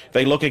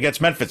look against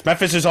Memphis.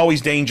 Memphis is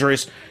always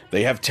dangerous.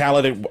 They have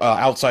talented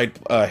outside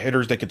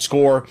hitters that could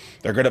score.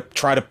 They're going to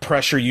try to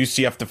pressure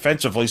UCF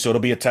defensively, so it'll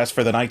be a test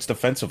for the Knights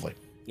defensively.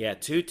 Yeah,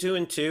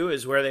 2-2-2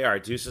 is where they are.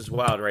 Deuce is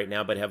Wild right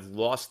now, but have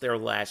lost their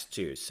last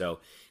 2. So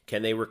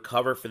can they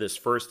recover for this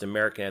first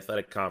American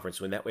Athletic Conference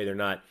when that way they're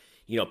not,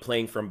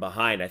 playing from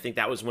behind? I think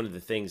that was one of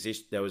the things,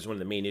 that was one of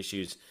the main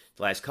issues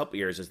the last couple of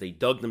years is they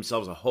dug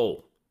themselves a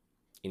hole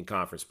in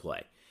conference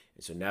play.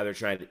 And so now they're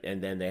trying to,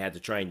 and then they had to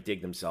try and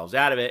dig themselves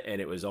out of it, and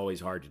it was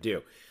always hard to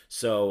do.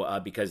 So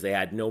because they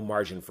had no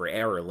margin for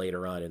error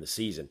later on in the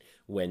season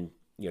when,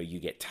 you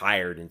get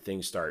tired and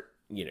things start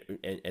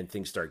and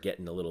things start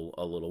getting a little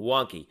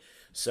wonky.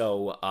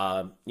 So,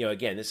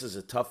 again, this is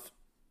a tough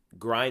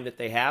grind that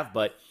they have,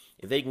 but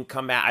if they can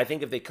come out, I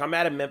think if they come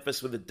out of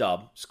Memphis with a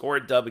dub, score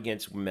a dub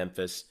against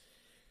Memphis,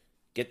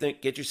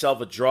 get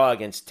yourself a draw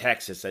against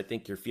Texas, I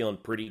think you're feeling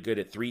pretty good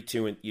at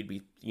 3-2, and you'd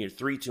be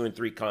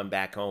 3-2-3 coming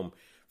back home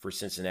for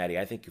Cincinnati.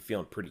 I think you're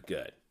feeling pretty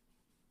good.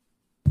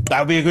 That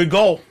would be a good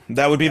goal.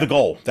 That would be the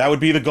goal. That would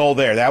be the goal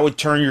there. That would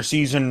turn your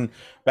season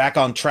back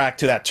on track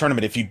to that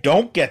tournament. If you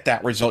don't get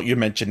that result you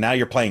mentioned, now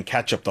you're playing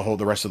catch up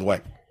the rest of the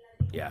way.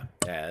 Yeah,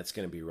 that's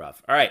going to be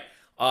rough. All right,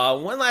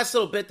 one last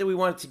little bit that we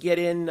wanted to get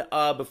in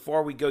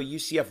before we go.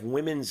 UCF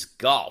women's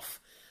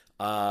golf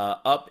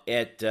up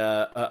at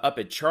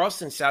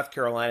Charleston, South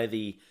Carolina.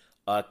 The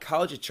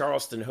College of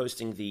Charleston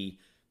hosting the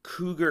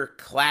Cougar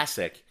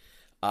Classic.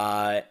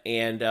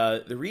 And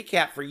the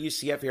recap for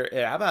UCF here,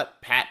 how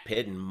about Pat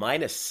Pidden,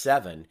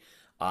 -7,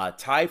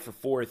 tied for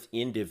 4th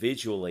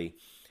individually,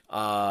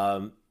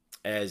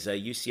 as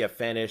UCF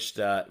finished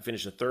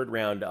the third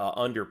round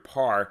under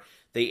par.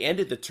 They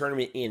ended the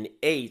tournament in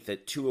 8th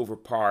at 2 over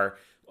par,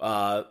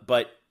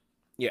 but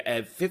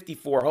at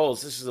 54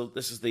 holes, this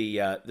is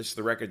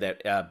the record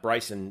that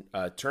Bryson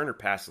Turner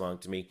passed along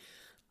to me.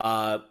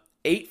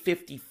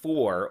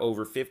 854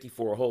 over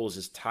 54 holes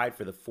is tied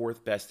for the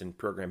fourth best in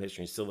program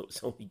history. Still, it was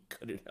only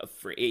good enough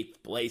for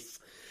 8th place.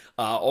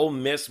 Ole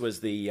Miss was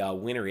the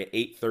winner at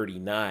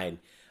 839.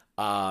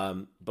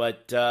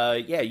 But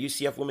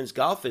UCF women's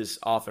golf is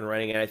off and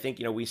running, and I think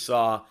we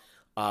saw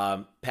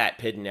Pat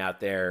Pidden out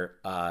there.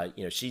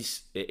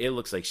 It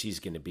looks like she's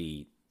going to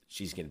be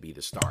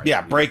the star.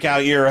 Yeah,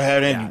 breakout year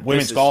ahead in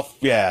women's golf.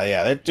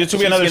 Yeah. It's going to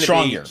be another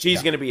strong year.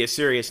 She's going to be a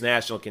serious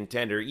national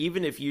contender,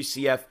 even if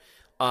UCF.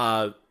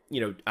 I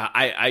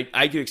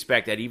do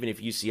expect that even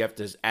if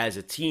UCF as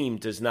a team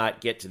does not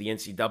get to the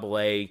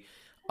NCAA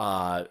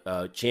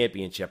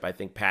championship, I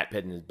think Pat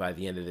Pidden by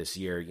the end of this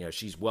year,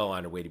 she's well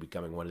on her way to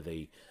becoming one of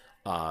the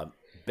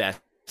best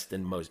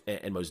and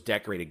most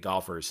decorated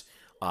golfers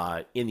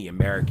in the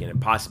American and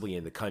possibly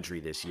in the country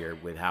this year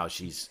with how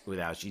she's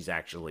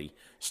actually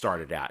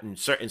started out and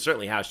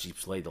certainly how she's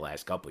played the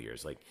last couple of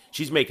years. Like,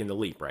 she's making the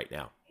leap right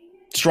now.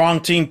 Strong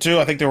team too.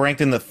 I think they're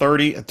ranked in the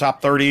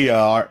top 30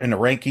 in the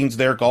rankings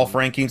there, golf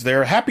rankings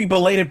there. Happy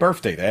belated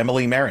birthday to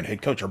Emily Marin,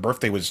 head coach. Her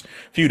birthday was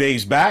a few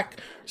days back,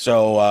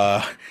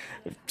 so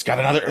it's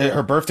got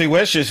her birthday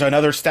wish is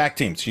another stacked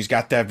team. She's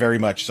got that very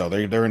much. So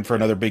they're in for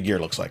another big year.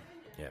 Looks like.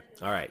 Yeah.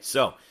 All right.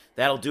 So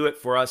that'll do it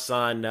for us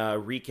on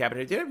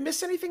recapping. Did I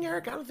miss anything,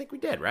 Eric? I don't think we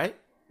did. Right?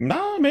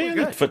 No,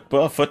 man.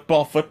 Football's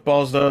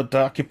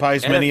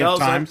occupies many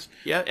times.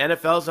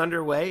 NFL's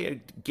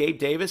underway. Gabe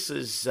Davis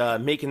is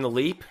making the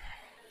leap.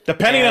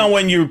 Depending on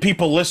when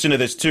people listen to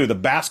this too, the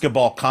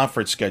basketball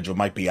conference schedule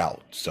might be out.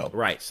 So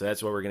right, so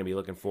that's what we're going to be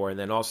looking for, and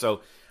then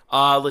also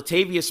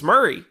Latavius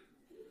Murray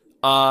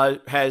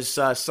has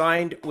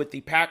signed with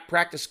the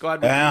practice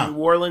squad with the New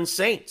Orleans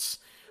Saints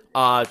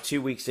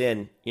 2 weeks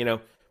in.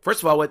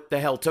 First of all, what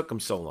the hell took him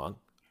so long?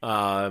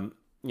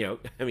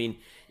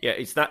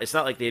 It's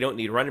not like they don't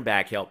need running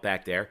back help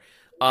back there,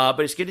 but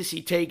it's good to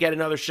see Tay get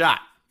another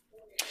shot.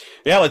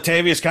 Yeah,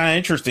 Latavius kind of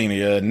interesting.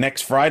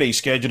 Next Friday, he's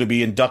scheduled to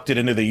be inducted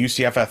into the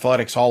UCF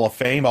Athletics Hall of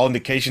Fame. All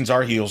indications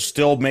are he'll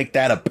still make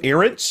that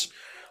appearance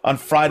on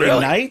Friday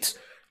night.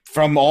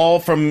 From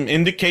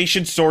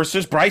indication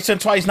sources, Bryce,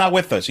 that's why he's not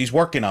with us. He's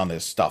working on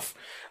this stuff.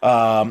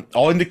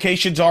 All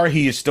indications are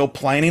he is still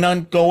planning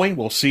on going.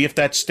 We'll see if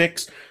that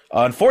sticks.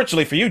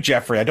 Unfortunately for you,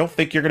 Jeffrey, I don't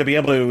think you're going to be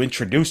able to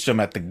introduce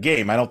him at the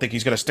game. I don't think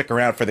he's going to stick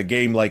around for the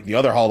game like the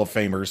other Hall of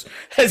Famers,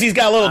 as he's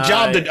got a little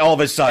job to all of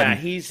a sudden. Yeah,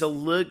 he's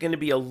going to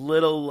be a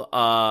little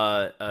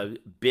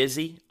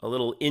busy, a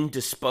little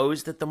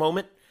indisposed at the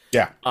moment.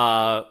 Yeah.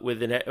 But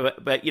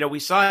we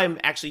saw him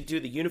actually do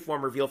the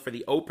uniform reveal for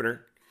the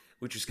opener,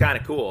 which was kind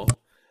of cool.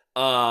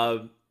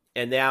 And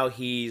now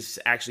he's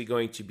actually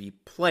going to be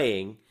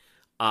playing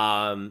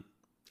again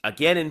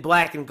in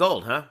black and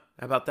gold, huh?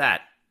 How about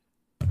that?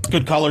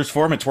 Good colors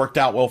for him. It's worked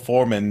out well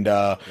for him. And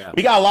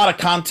we got a lot of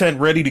content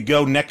ready to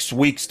go next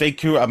week. Stay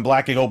tuned on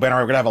Black and Gold Banner.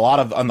 We're going to have a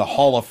lot on the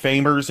Hall of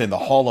Famers and the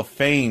Hall of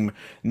Fame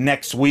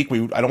next week.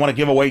 I don't want to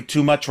give away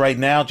too much right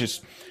now.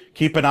 Just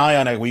keep an eye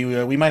on it.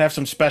 We might have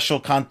some special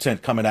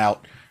content coming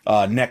out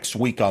next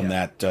week on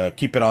that.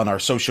 Keep it on our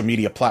social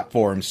media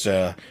platforms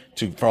for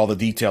all the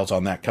details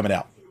on that coming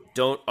out.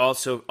 Don't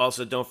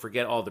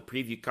forget all the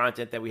preview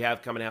content that we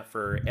have coming out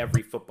for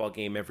every football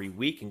game every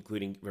week,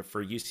 including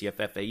for UCF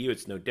FAU.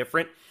 It's no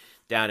different.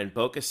 Down in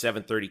Boca,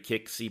 7:30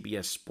 kick,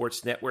 CBS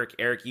Sports Network.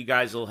 Eric, you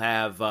guys will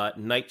have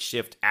night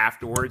shift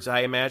afterwards, I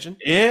imagine.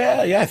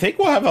 Yeah. I think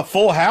we'll have a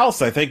full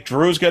house. I think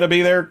Drew's going to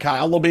be there.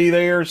 Kyle will be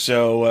there.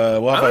 So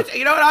we'll have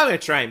you know what? I'm going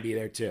to try and be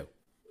there too.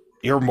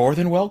 You're more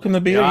than welcome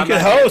to be there. You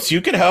can host.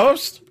 You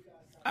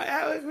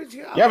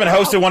haven't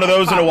hosted one of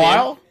those in a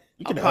while.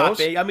 You can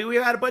host. I mean, we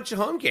had a bunch of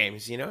home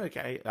games.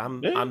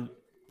 I'm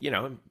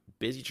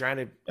busy trying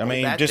to.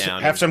 Just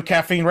have some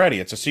caffeine ready.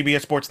 It's a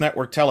CBS Sports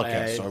Network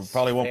telecast, so it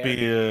probably won't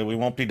be. We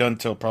won't be done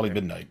till probably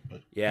midnight.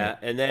 But,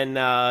 and then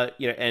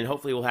and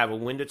hopefully we'll have a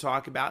win to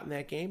talk about in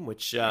that game,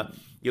 which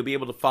you'll be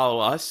able to follow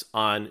us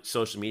on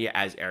social media,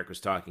 as Eric was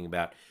talking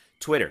about.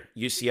 Twitter,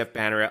 UCF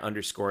Banneret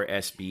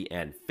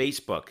 _SBN.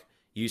 Facebook,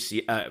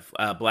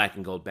 Black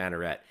and Gold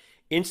Banneret.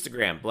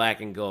 Instagram, Black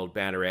and Gold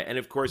Banneret, and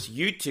of course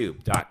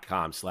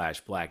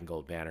YouTube.com/Black and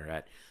Gold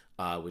Banneret,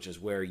 which is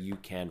where you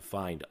can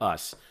find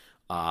us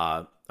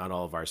on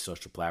all of our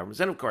social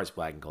platforms, and of course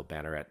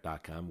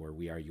blackandgoldbanneret.com, where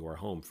we are your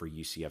home for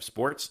UCF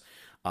sports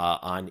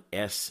on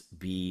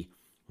SB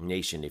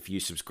Nation. If you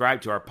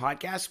subscribe to our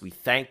podcast, we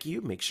thank you.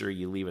 Make sure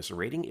you leave us a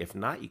rating. If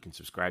not, you can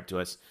subscribe to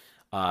us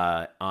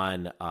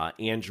on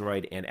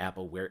Android and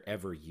Apple,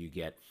 wherever you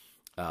get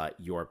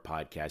your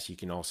podcast. You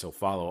can also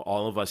follow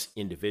all of us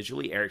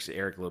individually. Eric's at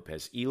Eric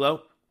Lopez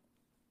Elo.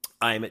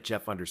 I'm at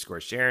Jeff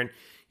 _Sharon.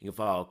 You can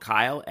follow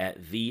Kyle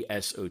at the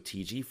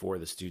SOTG for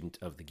the student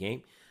of the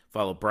game.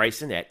 Follow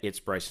Bryson at It's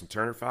Bryson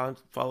Turner.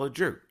 Follow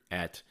Drew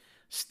at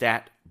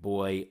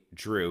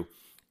StatBoyDrew.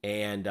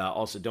 And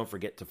also don't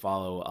forget to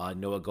follow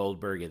Noah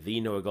Goldberg at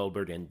the Noah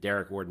Goldberg and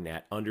Derek Warden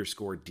at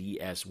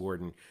 _DS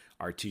Warden.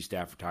 Our two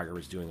staff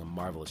photographers doing a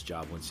marvelous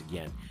job once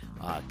again,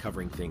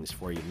 covering things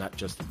for you, not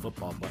just in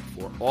football, but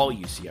for all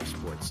UCF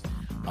sports,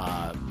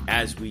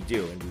 as we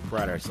do. And we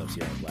pride ourselves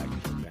here on Black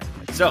and Gold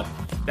Banneret. So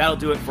that'll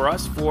do it for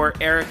us. For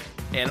Eric,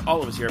 and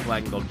all of us here at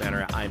Black and Gold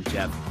Banner, I'm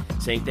Jeff,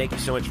 saying thank you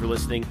so much for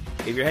listening.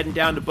 If you're heading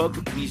down to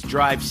Boca, please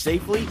drive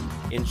safely.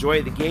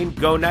 Enjoy the game.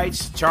 Go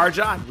Knights. Charge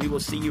on. We will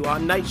see you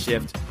on night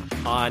shift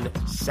on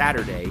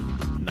Saturday